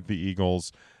going with the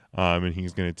Eagles, and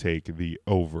he's going to take the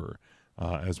over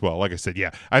as well. Like I said,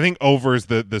 yeah, I think over is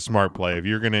the smart play. If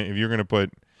you're gonna put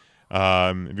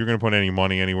any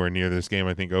money anywhere near this game,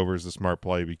 I think over is the smart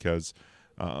play because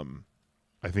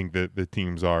I think that the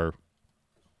teams are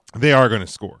going to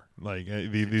score. Like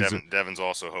Devin's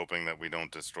also hoping that we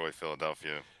don't destroy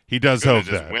Philadelphia. He does hope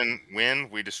that win,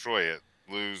 we destroy it.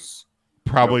 Lose,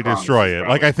 probably no destroy it.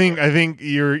 Like I think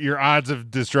destroy your odds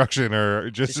of destruction are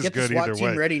just as get good the SWAT either team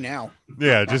way. ready now.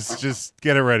 Yeah, just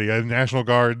get it ready. National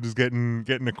Guard is getting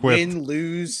equipped. Win,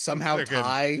 lose, somehow They're good.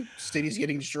 tie. City's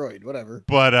getting destroyed. Whatever.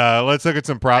 But let's look at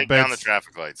some prop Take down the bets.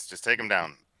 traffic lights. Just take them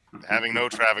down. Having no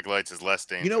traffic lights is less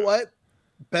dangerous. You know what?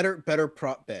 Better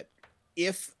prop bet.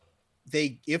 If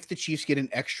the Chiefs get an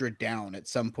extra down at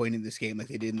some point in this game, like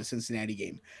they did in the Cincinnati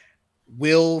game,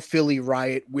 will Philly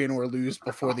riot, win or lose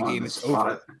before the game is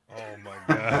over? Oh my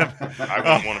god! I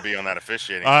wouldn't want to be on that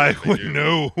officiating. I if they would do.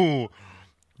 know.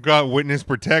 Got witness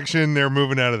protection. They're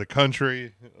moving out of the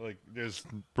country. Like just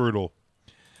brutal.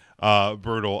 Some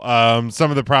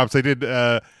of the props I did.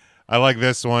 I like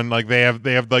this one. Like they have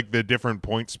like the different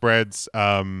point spreads.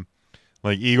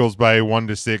 Like Eagles by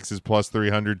 1-6 is plus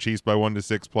 300. Chiefs by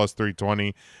 1-6 plus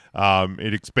 320.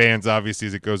 It expands obviously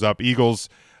as it goes up. Eagles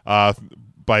by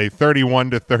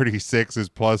 31-36 is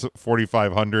plus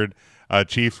 4,500.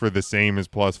 Chiefs for the same is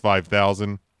plus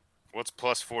 5,000. What's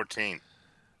plus 14?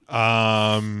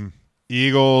 Eagles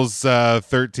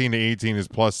 13-18 is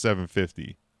plus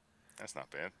 750. That's not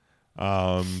bad.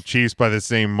 Chiefs by the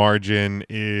same margin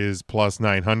is plus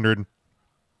 900.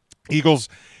 Eagles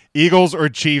or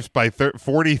Chiefs by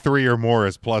 43 or more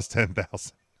is plus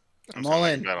 10,000. I'm all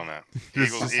in. Bet on that.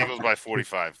 Eagles by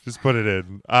 45. Just put it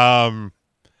in.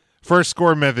 First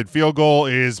score method: field goal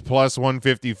is plus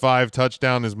 155.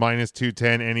 Touchdown is minus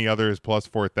 210. Any other is plus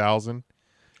 4,000.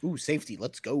 Ooh, safety.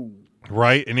 Let's go.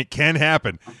 Right, and it can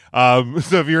happen.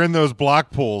 So if you're in those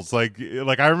block pools, like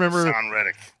I remember, Son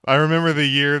Reddick. I remember the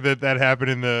year that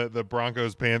happened in the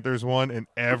Broncos Panthers one, and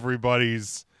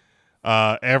everybody's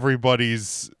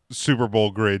Super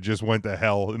Bowl grid just went to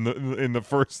hell in the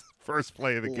first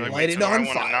play of the game. Light it Do I on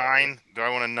want a fire. 9? Do I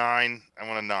want a 9? I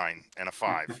want a 9 and a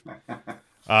 5. Team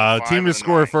to and a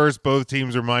score 9. first. Both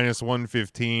teams are minus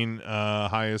 115.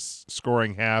 Highest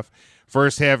scoring half.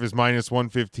 First half is minus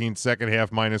 115. Second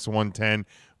half minus 110.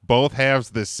 Both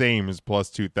halves the same as plus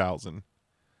 2,000.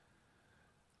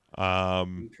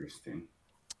 Interesting.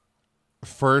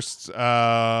 First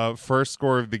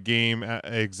score of the game,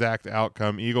 exact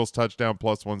outcome: Eagles touchdown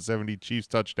plus 170. Chiefs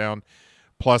touchdown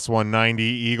plus 190.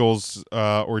 Eagles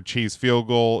or Chiefs field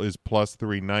goal is plus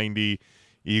 390.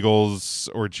 Eagles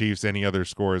or Chiefs any other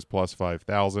score is plus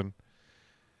 5,000.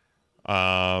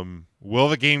 Will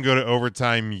the game go to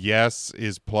overtime? Yes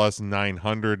is plus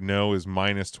 900. No is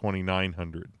minus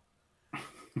 2,900.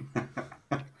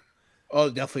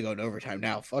 Oh, definitely going to overtime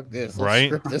now. Fuck this. Let's Right?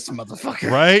 script this motherfucker.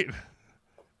 Right?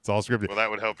 It's all scripted. Well, that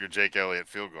would help your Jake Elliott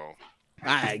field goal.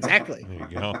 Exactly. There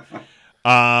you go.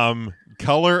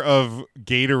 Color of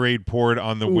Gatorade poured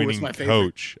on the Ooh, it's winning my favorite.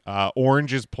 coach.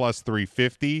 Orange is plus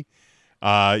 350.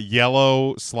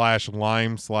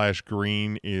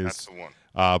 Yellow/lime/green is That's the one.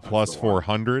 plus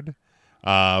 400.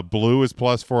 Blue is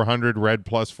plus 400. Red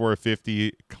plus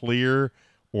 450. Clear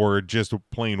or just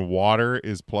plain water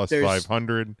is plus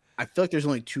 500. I feel like there's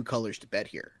only two colors to bet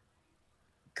here.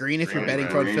 Green if you're betting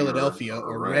on Philadelphia,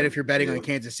 or red if you're betting on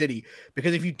Kansas City.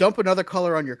 Because if you dump another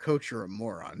color on your coach, you're a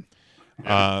moron.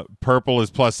 Purple is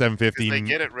plus 750. They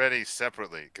get it ready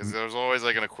separately because there's always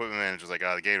like an equipment manager's like,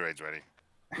 the Gatorade's ready.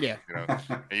 Yeah.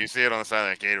 And you see it on the side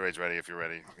like Gatorade's ready if you're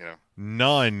ready.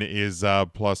 None is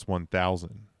plus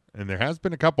 1,000. And there has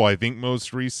been a couple. I think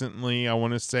most recently, I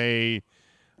want to say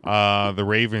the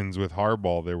Ravens with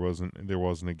Harbaugh, there wasn't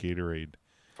a Gatorade.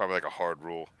 Probably like a hard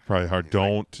rule. Probably hard.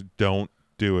 Don't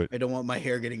do it. I don't want my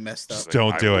hair getting messed up. Just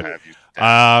don't do it.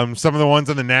 Some of the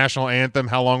ones on the national anthem.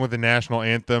 How long would the national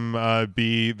anthem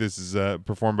be? This is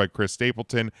performed by Chris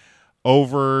Stapleton.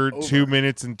 Over 2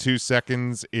 minutes and 2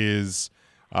 seconds is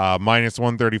minus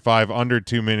 135. Under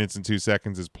 2 minutes and 2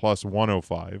 seconds is plus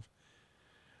 105.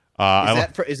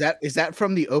 Is that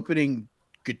from the opening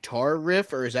guitar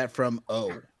riff, or is that from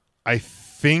O? I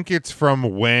think it's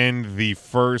from when the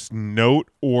first note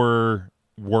or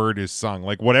word is sung.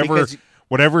 Like whatever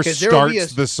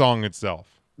starts the song itself.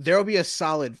 There will be a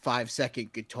solid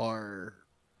 5-second guitar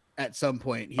at some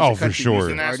point. He's for sure.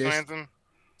 The national anthem?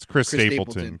 It's Chris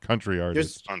Stapleton, country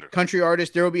artist. Country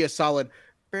artist. There will be a solid.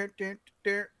 Oh,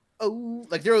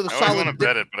 like there was a I solid. always want to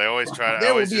bet it, but I always try.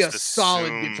 There will be a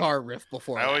solid guitar riff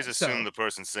before. I always assume the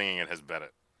person singing it has bet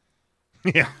it.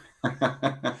 Yeah.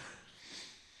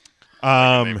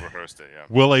 They've rehearsed it, yeah.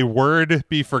 Will a word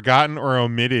be forgotten or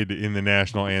omitted in the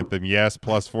national anthem? Yes,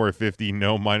 plus 450.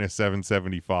 No, minus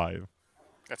 775.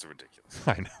 That's ridiculous.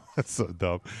 I know. That's so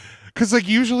dumb. Because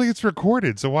usually it's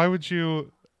recorded, so why would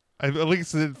you? At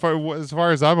least as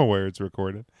far as I'm aware, it's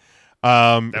recorded.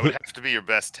 That would have to be your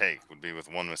best take. Would be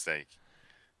with one mistake.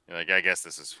 You're like, I guess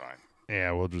this is fine.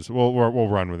 Yeah, we'll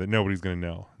run with it. Nobody's gonna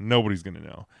know.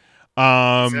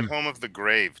 It's at home of the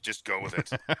grave. Just go with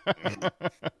it.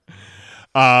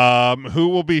 Who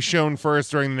will be shown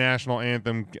first during the national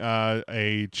anthem?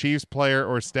 A Chiefs player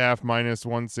or staff minus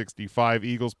 165.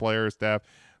 Eagles player or staff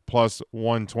plus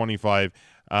 125.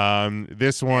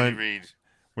 This one.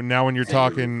 When you're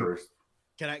talking.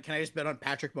 Can I just bet on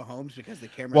Patrick Mahomes because the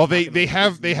camera? Well, they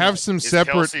have some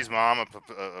separate. Kelsey's mom a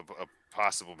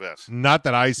possible bet. Not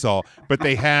that I saw, but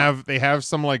they have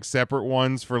some separate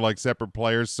ones for separate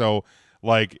players. So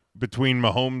between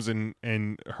Mahomes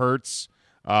and Hurts,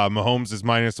 Mahomes is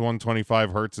minus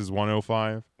 125, Hurts is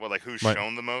 105. Well, who's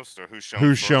shown the most, or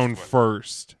who's shown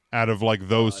first out of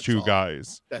those two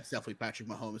guys? That's definitely Patrick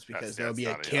Mahomes because there'll be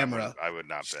a camera I would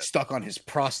not bet. stuck on his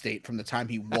prostate from the time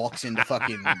he walks into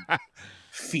fucking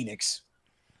Phoenix.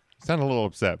 Sound a little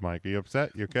upset, Mike. Are you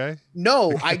upset? You okay?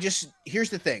 No, here's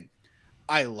the thing.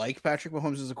 I like Patrick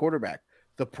Mahomes as a quarterback.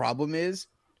 The problem is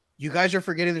you guys are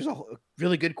forgetting there's a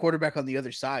really good quarterback on the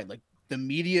other side. The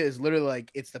media is literally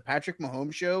it's the Patrick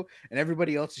Mahomes show and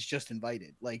everybody else is just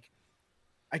invited.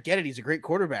 I get it. He's a great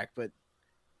quarterback, but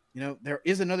there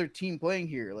is another team playing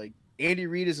here. Andy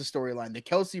Reid is a storyline. The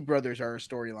Kelsey brothers are a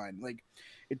storyline.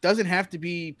 It doesn't have to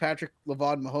be Patrick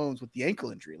LeVon Mahomes with the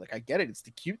ankle injury. I get it. It's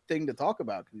the cute thing to talk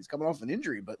about because he's coming off an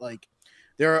injury, but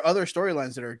there are other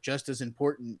storylines that are just as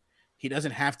important. He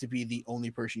doesn't have to be the only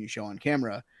person you show on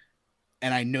camera.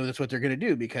 And I know that's what they're going to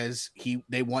do because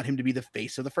they want him to be the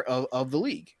face of the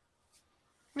league.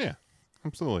 Yeah,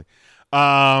 absolutely.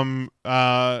 Who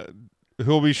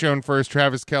will be shown first?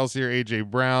 Travis Kelce or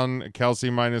AJ Brown?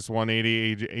 Kelce minus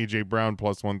 180, AJ Brown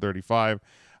plus 135.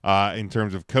 In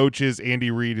terms of coaches,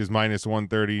 Andy Reid is minus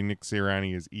 130. Nick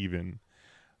Sirianni is even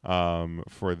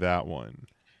for that one.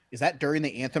 Is that during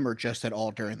the anthem or just at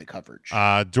all during the coverage?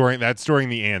 During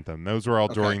the anthem. Those were all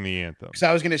during the anthem. Because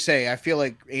I was gonna say, I feel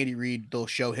like Andy Reid, they'll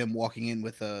show him walking in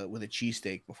with a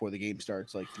cheesesteak before the game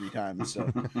starts 3 times.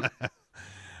 So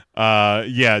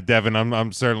yeah, Devin,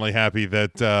 I'm certainly happy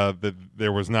that that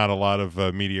there was not a lot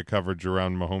of media coverage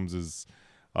around Mahomes's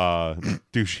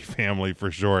douchey family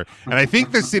for sure. And I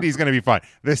think the city's going to be fine.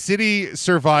 The city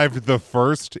survived the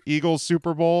first Eagles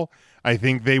Super Bowl. I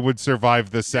think they would survive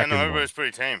the second. Everybody's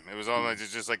pretty tame. It was all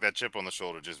just that chip on the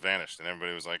shoulder just vanished, and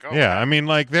everybody was like, "Oh." Yeah, I mean,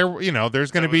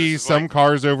 there's going to be some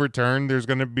cars overturned. There's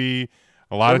going to be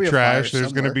a lot of trash.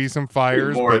 There's going to be some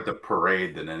fires. More at the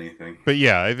parade than anything. But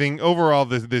yeah, I think overall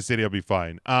this city will be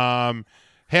fine.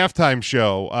 Halftime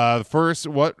show. First,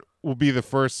 what will be the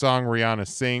first song Rihanna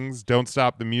sings? Don't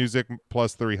Stop the Music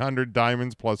plus 300.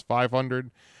 Diamonds plus 500.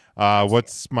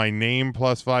 What's My Name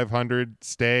plus 500.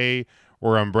 Stay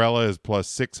or Umbrella is plus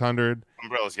 600.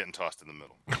 Umbrella's getting tossed in the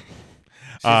middle.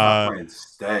 She's not playing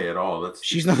stay at all. That's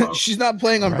she's not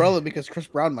playing Umbrella because Chris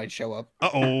Brown might show up.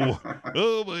 Oh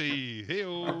boy.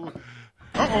 Hey-oh.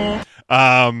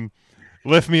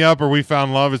 Lift Me Up or We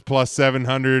Found Love is plus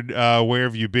 700. Where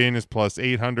Have You Been is plus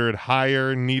 800.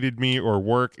 Higher, Needed Me or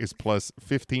Work is plus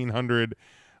 1,500.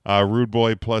 Rude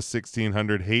Boy plus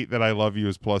 1,600. Hate That I Love You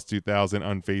is plus 2,000.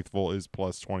 Unfaithful is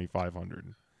plus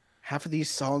 2,500. Half of these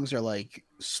songs are like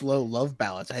slow love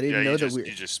ballads. I didn't know that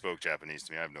you just spoke Japanese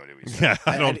to me. I have no idea what you said.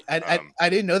 Yeah, I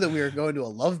didn't know that we were going to a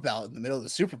love ballad in the middle of the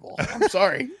Super Bowl. I'm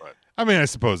sorry. But, I mean, I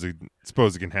suppose it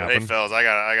can happen. Hey, fellas, I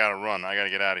gotta run. I gotta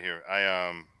get out of here.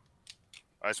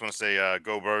 I just want to say,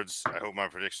 go Birds. I hope my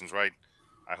prediction's right.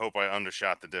 I hope I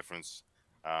undershot the difference.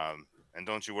 And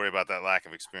don't you worry about that lack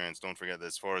of experience. Don't forget that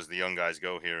as far as the young guys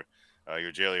go here,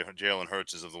 your Jalen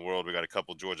Hurtses of the world. We got a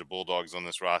couple Georgia Bulldogs on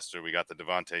this roster. We got the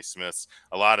Devontae Smiths.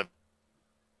 A lot of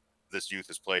this youth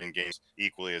has played in games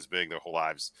equally as big their whole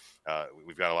lives.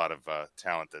 We've got a lot of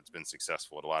talent that's been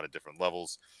successful at a lot of different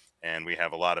levels. And we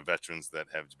have a lot of veterans that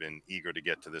have been eager to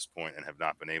get to this point and have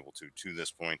not been able to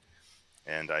this point.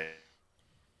 And I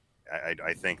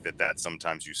think that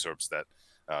sometimes usurps that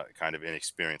kind of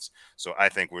inexperience. So I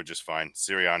think we're just fine.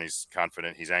 Sirianni's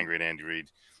confident. He's angry at Andy Reid.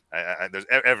 There's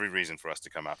every reason for us to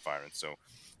come out firing. So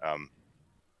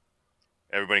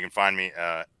everybody can find me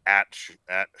at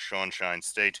Sean Shine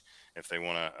State if they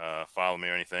want to follow me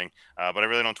or anything. But I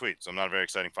really don't tweet, so I'm not a very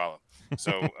exciting follow.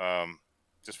 So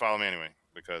just follow me anyway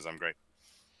because I'm great.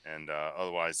 And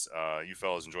otherwise, you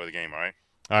fellas enjoy the game, all right?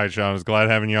 All right, Sean. I was glad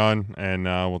having you on, and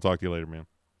we'll talk to you later, man.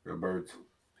 Go Birds.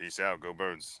 Peace out. Go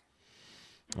Birds.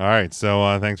 All right,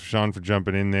 so thanks for Sean for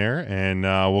jumping in there, and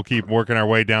we'll keep working our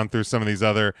way down through some of these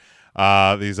other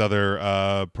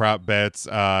prop bets.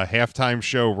 Halftime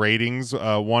show ratings: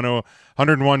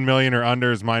 101 million or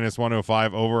under is minus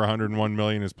 105. Over 101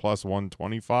 million is plus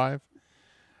 125.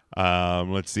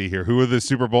 Let's see here. Who are the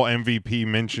Super Bowl MVP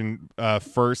mentioned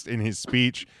first in his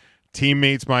speech?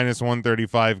 Teammates minus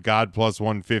 135. God plus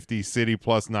 150. City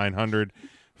plus 900.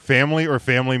 Family or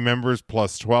family members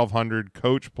plus 1,200,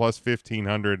 coach plus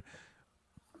 1,500,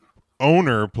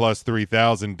 owner plus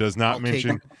 3,000. Does not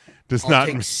mention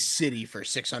City for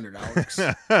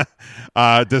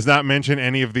 $600. Does not mention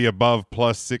any of the above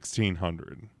plus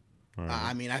 1,600. Right.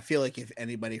 I mean, I feel like if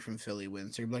anybody from Philly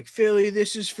wins, they're like, Philly,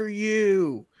 this is for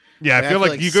you. Yeah, I feel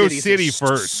like you go City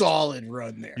first. Solid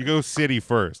run there. You go City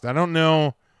first. I don't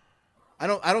know. I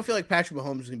don't feel like Patrick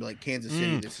Mahomes is gonna be like Kansas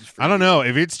City. This is for I don't you. know.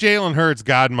 If it's Jalen Hurts,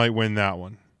 God might win that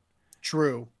one.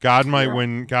 True. God might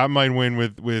win. God might win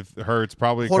with Hurts.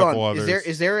 Probably a couple others.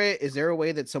 Is there a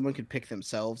way that someone could pick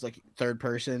themselves, like third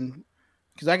person?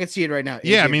 Because I can see it right now.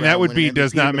 Yeah, AJ I mean Brown that would be MVP,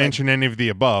 does not like, mention any of the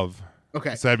above.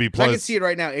 Okay, so that'd be plus. I can see it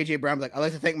right now. AJ Brown, like, I'd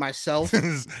like to thank myself.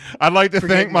 I'd like to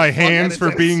thank my hands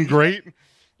for being great.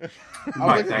 You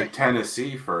might thank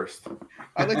Tennessee first.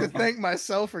 I'd like to thank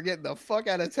myself for getting the fuck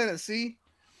out of Tennessee.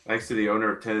 Thanks to the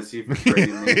owner of Tennessee for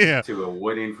trading me to a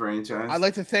winning franchise. I'd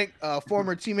like to thank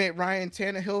former teammate Ryan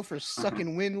Tannehill for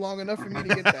sucking wind long enough for me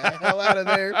to get the hell out of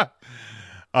there.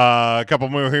 A couple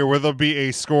more here. Will there be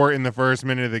a score in the first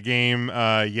minute of the game?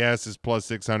 Yes is plus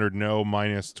 600. No,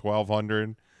 minus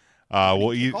 1,200.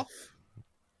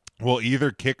 Will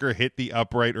either kicker hit the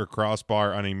upright or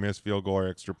crossbar on a missed field goal or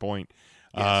extra point?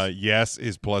 Yes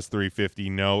is plus 350.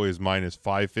 No is minus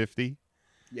 550.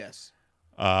 Yes.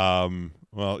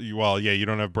 Well, you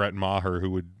don't have Brett Maher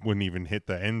who wouldn't even hit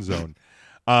the end zone.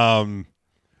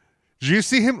 Did you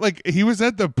see him? Like, he was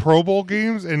at the Pro Bowl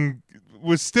games and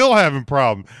was still having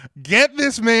problems. Get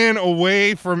this man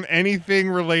away from anything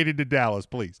related to Dallas,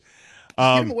 please.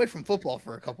 Get him away from football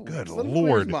for a couple weeks. Good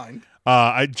Lord.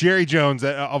 Jerry Jones,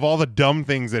 of all the dumb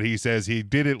things that he says, he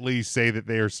did at least say that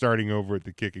they are starting over at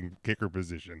the kicker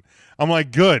position. I'm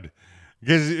like, good.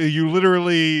 Because you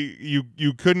literally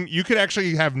you could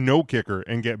actually have no kicker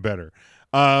and get better.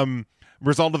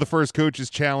 Result of the first coach's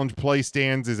challenge play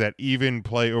stands is at even.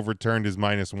 Play overturned is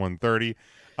minus 130.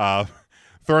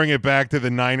 Throwing it back to the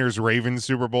Niners-Ravens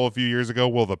Super Bowl a few years ago,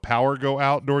 will the power go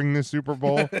out during the Super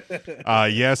Bowl?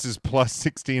 Yes is plus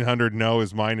 1,600. No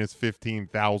is minus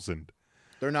 15,000.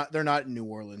 They're not in New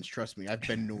Orleans. Trust me, I've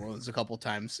been to New Orleans a couple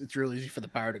times. It's really easy for the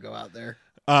power to go out there.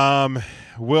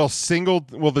 Will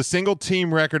the single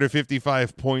team record of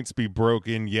 55 points be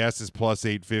broken? Yes is plus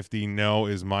 850. No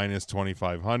is minus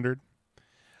 2,500.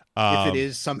 If it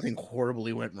is, something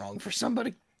horribly went wrong for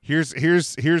somebody.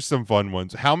 Here's some fun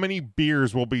ones. How many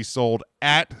beers will be sold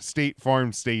at State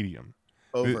Farm Stadium?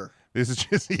 Over. This is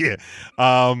just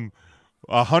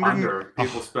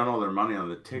People spend all their money on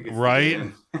the tickets. Right?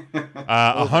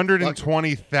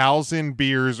 120,000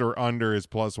 beers or under is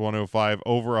plus 105.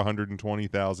 Over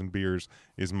 120,000 beers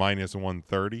is minus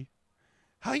 130.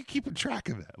 How are you keeping track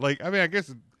of that? Like, I mean, I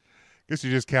guess you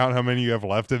just count how many you have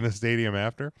left in the stadium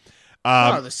after.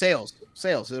 The sales.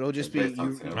 It'll just be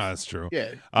you. That's true.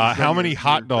 Yeah. How many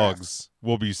hot dogs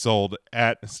will be sold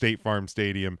at State Farm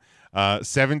Stadium?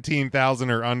 17,000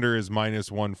 or under is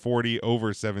minus 140.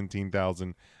 Over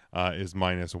 17,000 is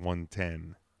minus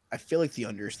 110. I feel like the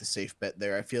under is the safe bet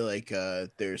there. I feel like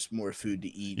there's more food to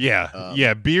eat.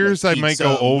 Yeah. Beers, like I might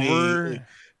go over.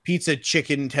 Pizza,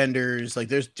 chicken tenders. Like,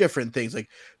 there's different things. Like,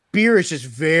 beer is just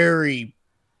very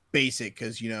basic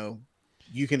because, you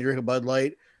can drink a Bud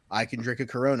Light. I can drink a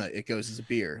Corona. It goes as a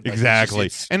beer. Like, exactly.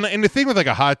 And the thing with like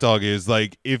a hot dog is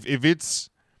like if it's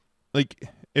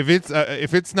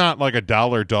not like a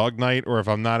dollar dog night, or if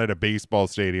I'm not at a baseball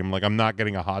stadium, like I'm not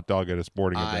getting a hot dog at a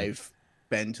sporting event. I've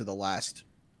been to the last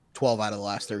 12 out of the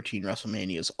last 13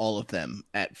 WrestleManias, all of them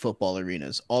at football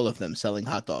arenas, all of them selling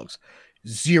hot dogs.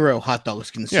 0 hot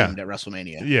dogs consumed at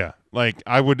WrestleMania. Yeah, like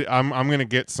I'm gonna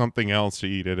get something else to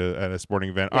eat at a sporting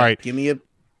event. Yeah, all right, give me a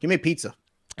pizza.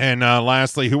 And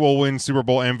lastly, who will win Super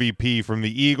Bowl MVP from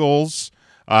the Eagles?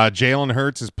 Jalen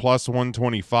Hurts is plus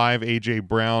 125. A.J.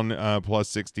 Brown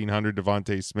plus 1,600.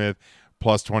 Devontae Smith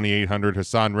plus 2,800.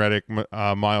 Hassan Reddick,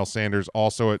 Miles Sanders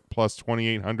also at plus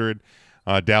 2,800.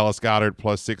 Dallas Goedert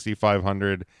plus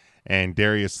 6,500. And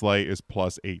Darius Slay is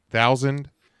plus 8,000.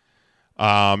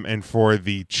 And for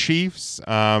the Chiefs,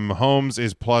 Holmes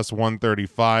is plus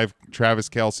 135. Travis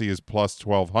Kelce is plus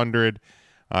 1,200.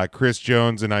 Chris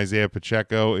Jones and Isaiah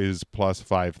Pacheco is plus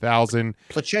 5,000.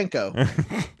 Plachenko.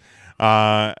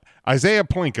 Isaiah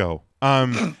Plinko.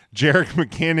 Jerick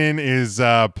McKinnon is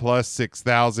plus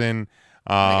 6,000.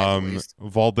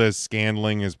 Valdez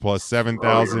Scandling is plus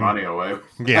 7,000. Money away.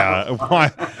 Yeah.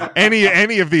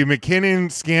 Any of the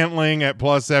McKinnon, Scantling at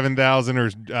plus 7,000 or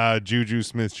Juju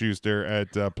Smith-Schuster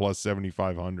at plus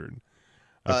 7,500.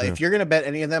 If you're gonna bet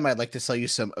any of them, I'd like to sell you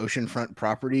some oceanfront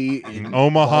property in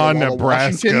Omaha, Walla Walla,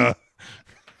 Nebraska. Washington.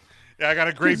 Yeah, I got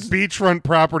a great beachfront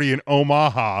property in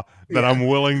Omaha that I'm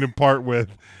willing to part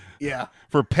with. Yeah,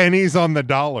 for pennies on the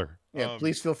dollar. Yeah,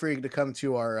 please feel free to come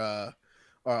to our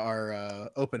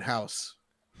open house.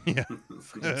 Yeah,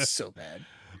 it's so bad.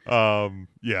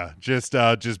 Yeah,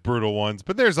 just brutal ones,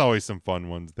 but there's always some fun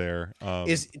ones there.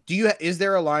 Is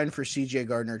there a line for CJ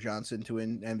Gardner-Johnson to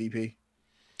win MVP?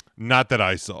 Not that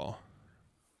I saw,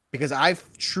 because I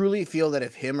truly feel that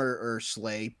if him or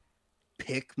Slay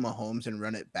pick Mahomes and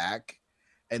run it back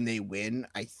and they win,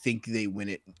 I think they win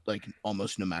it like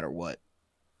almost no matter what.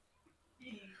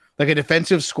 Like a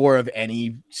defensive score of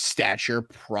any stature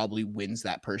probably wins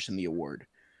that person the award.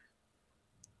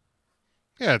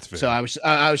 Yeah, it's fair. So I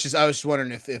was just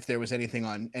wondering if there was anything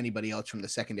on anybody else from the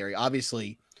secondary.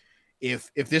 Obviously,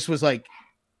 if this was like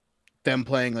them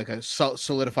playing like a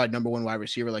solidified number one wide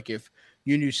receiver, like if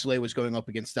you knew Slay was going up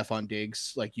against Stephon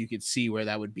Diggs, like you could see where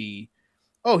that would be.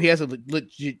 Oh, he has a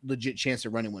legit chance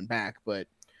of running one back. But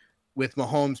with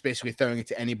Mahomes basically throwing it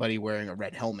to anybody wearing a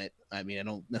red helmet, I mean, I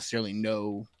don't necessarily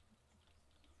know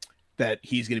that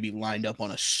he's going to be lined up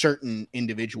on a certain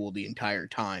individual the entire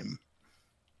time.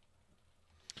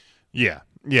 Yeah.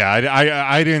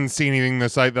 I didn't see anything. The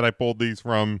site that I pulled these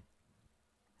from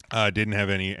didn't have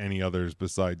any others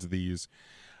besides these.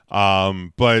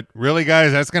 But really,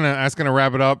 guys, that's gonna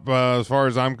wrap it up as far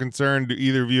as I'm concerned. Do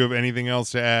either of you have anything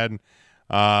else to add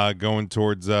going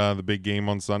towards the big game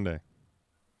on Sunday?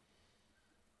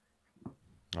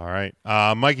 All right,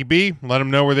 Mikey B, let them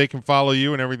know where they can follow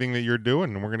you and everything that you're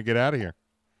doing, and we're gonna get out of here.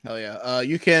 Hell yeah.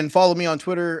 You can follow me on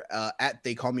Twitter at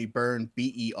They Call Me Bern,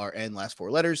 BERN, last 4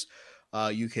 letters.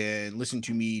 You can listen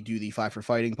to me do the 5 for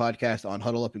Fighting podcast on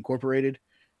Huddle Up Incorporated.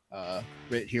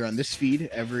 Right here on this feed.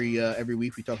 Every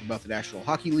week we talk about the National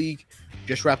Hockey League.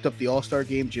 Just wrapped up the All-Star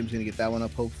game. Jim's gonna get that one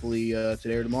up hopefully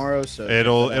today or tomorrow. So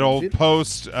it'll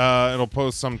post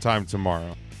sometime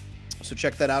tomorrow. So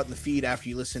check that out in the feed after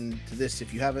you listen to this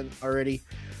if you haven't already.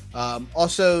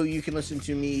 Also, you can listen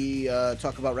to me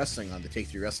talk about wrestling on the Take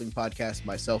 3 Wrestling podcast.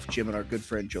 Myself, Jim, and our good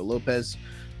friend Joe Lopez.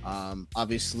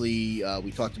 Obviously,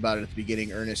 we talked about it at the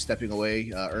beginning. Ernest stepping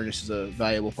away. Ernest is a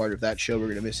valuable part of that show. We're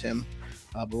gonna miss him.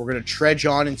 But we're going to trudge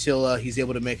on until he's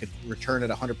able to make a return at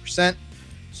 100%.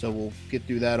 So we'll get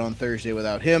through that on Thursday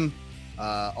without him.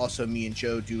 Also, me and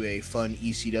Joe do a fun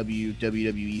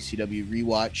WWE ECW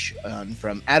rewatch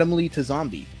from Adam Lee to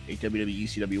Zombie, a WWE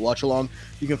ECW watch along.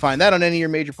 You can find that on any of your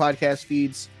major podcast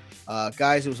feeds.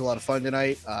 Guys, it was a lot of fun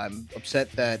tonight. I'm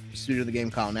upset that Studio of the Game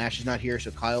Kyle Nash is not here.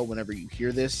 So Kyle, whenever you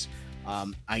hear this,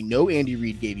 I know Andy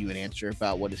Reid gave you an answer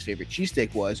about what his favorite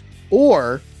cheesesteak was,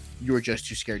 or you were just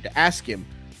too scared to ask him.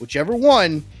 Whichever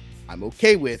one, I'm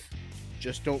okay with.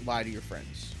 Just don't lie to your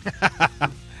friends.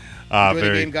 Enjoy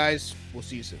the game, guys. We'll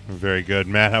see you soon. Very good.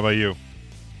 Matt, how about you?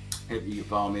 If you can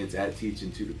follow me, it's at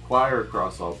Teaching to the Choir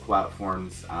across all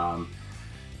platforms.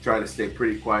 Try to stay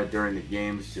pretty quiet during the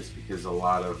games just because a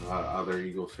lot of other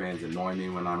Eagles fans annoy me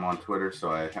when I'm on Twitter,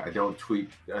 so I don't tweet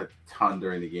a ton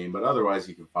during the game, but otherwise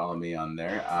you can follow me on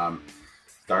there.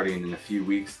 Starting in a few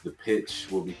weeks, The Pitch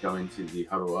will be coming to the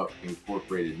Huddle Up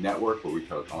Incorporated Network, where we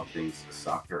talk all things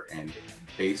soccer and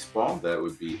baseball. That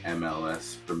would be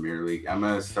MLS Premier League. I'm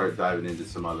going to start diving into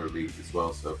some other leagues as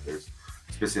well, so if there's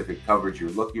specific coverage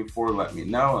you're looking for, let me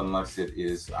know. Unless it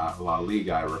is La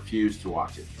Liga, I refuse to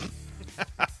watch it.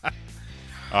 All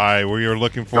right, we are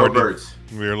looking forward.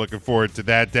 We are looking forward to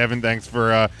that. Devin, thanks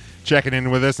for checking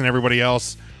in with us, and everybody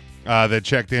else that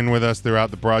checked in with us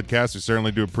throughout the broadcast. We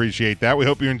certainly do appreciate that. We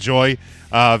hope you enjoy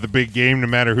the big game, no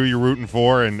matter who you're rooting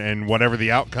for, and whatever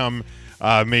the outcome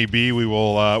may be. We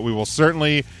will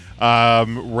certainly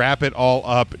wrap it all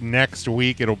up next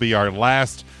week. It'll be our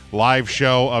last live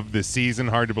show of the season.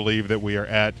 Hard to believe that we are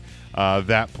at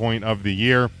that point of the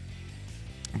year.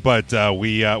 But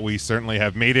we certainly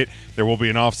have made it. There will be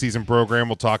an off-season program.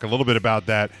 We'll talk a little bit about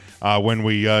that when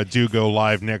we do go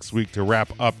live next week to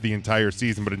wrap up the entire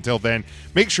season. But until then,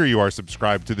 make sure you are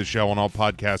subscribed to the show on all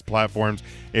podcast platforms.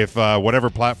 If whatever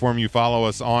platform you follow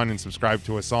us on and subscribe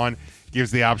to us on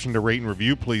gives the option to rate and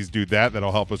review, please do that.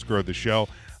 That'll help us grow the show.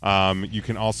 You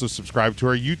can also subscribe to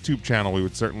our YouTube channel. We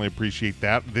would certainly appreciate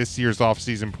that. This year's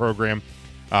off-season program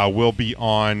will be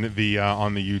on the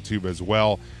YouTube as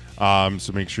well.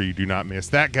 So make sure you do not miss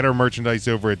that. Get our merchandise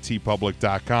over at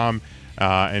tpublic.com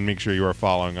and make sure you are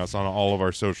following us on all of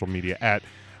our social media at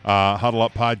Huddle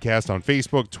Up Podcast on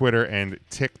Facebook, Twitter, and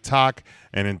TikTok.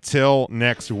 And until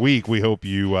next week, we hope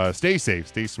you stay safe,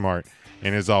 stay smart,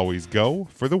 and as always, go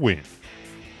for the win.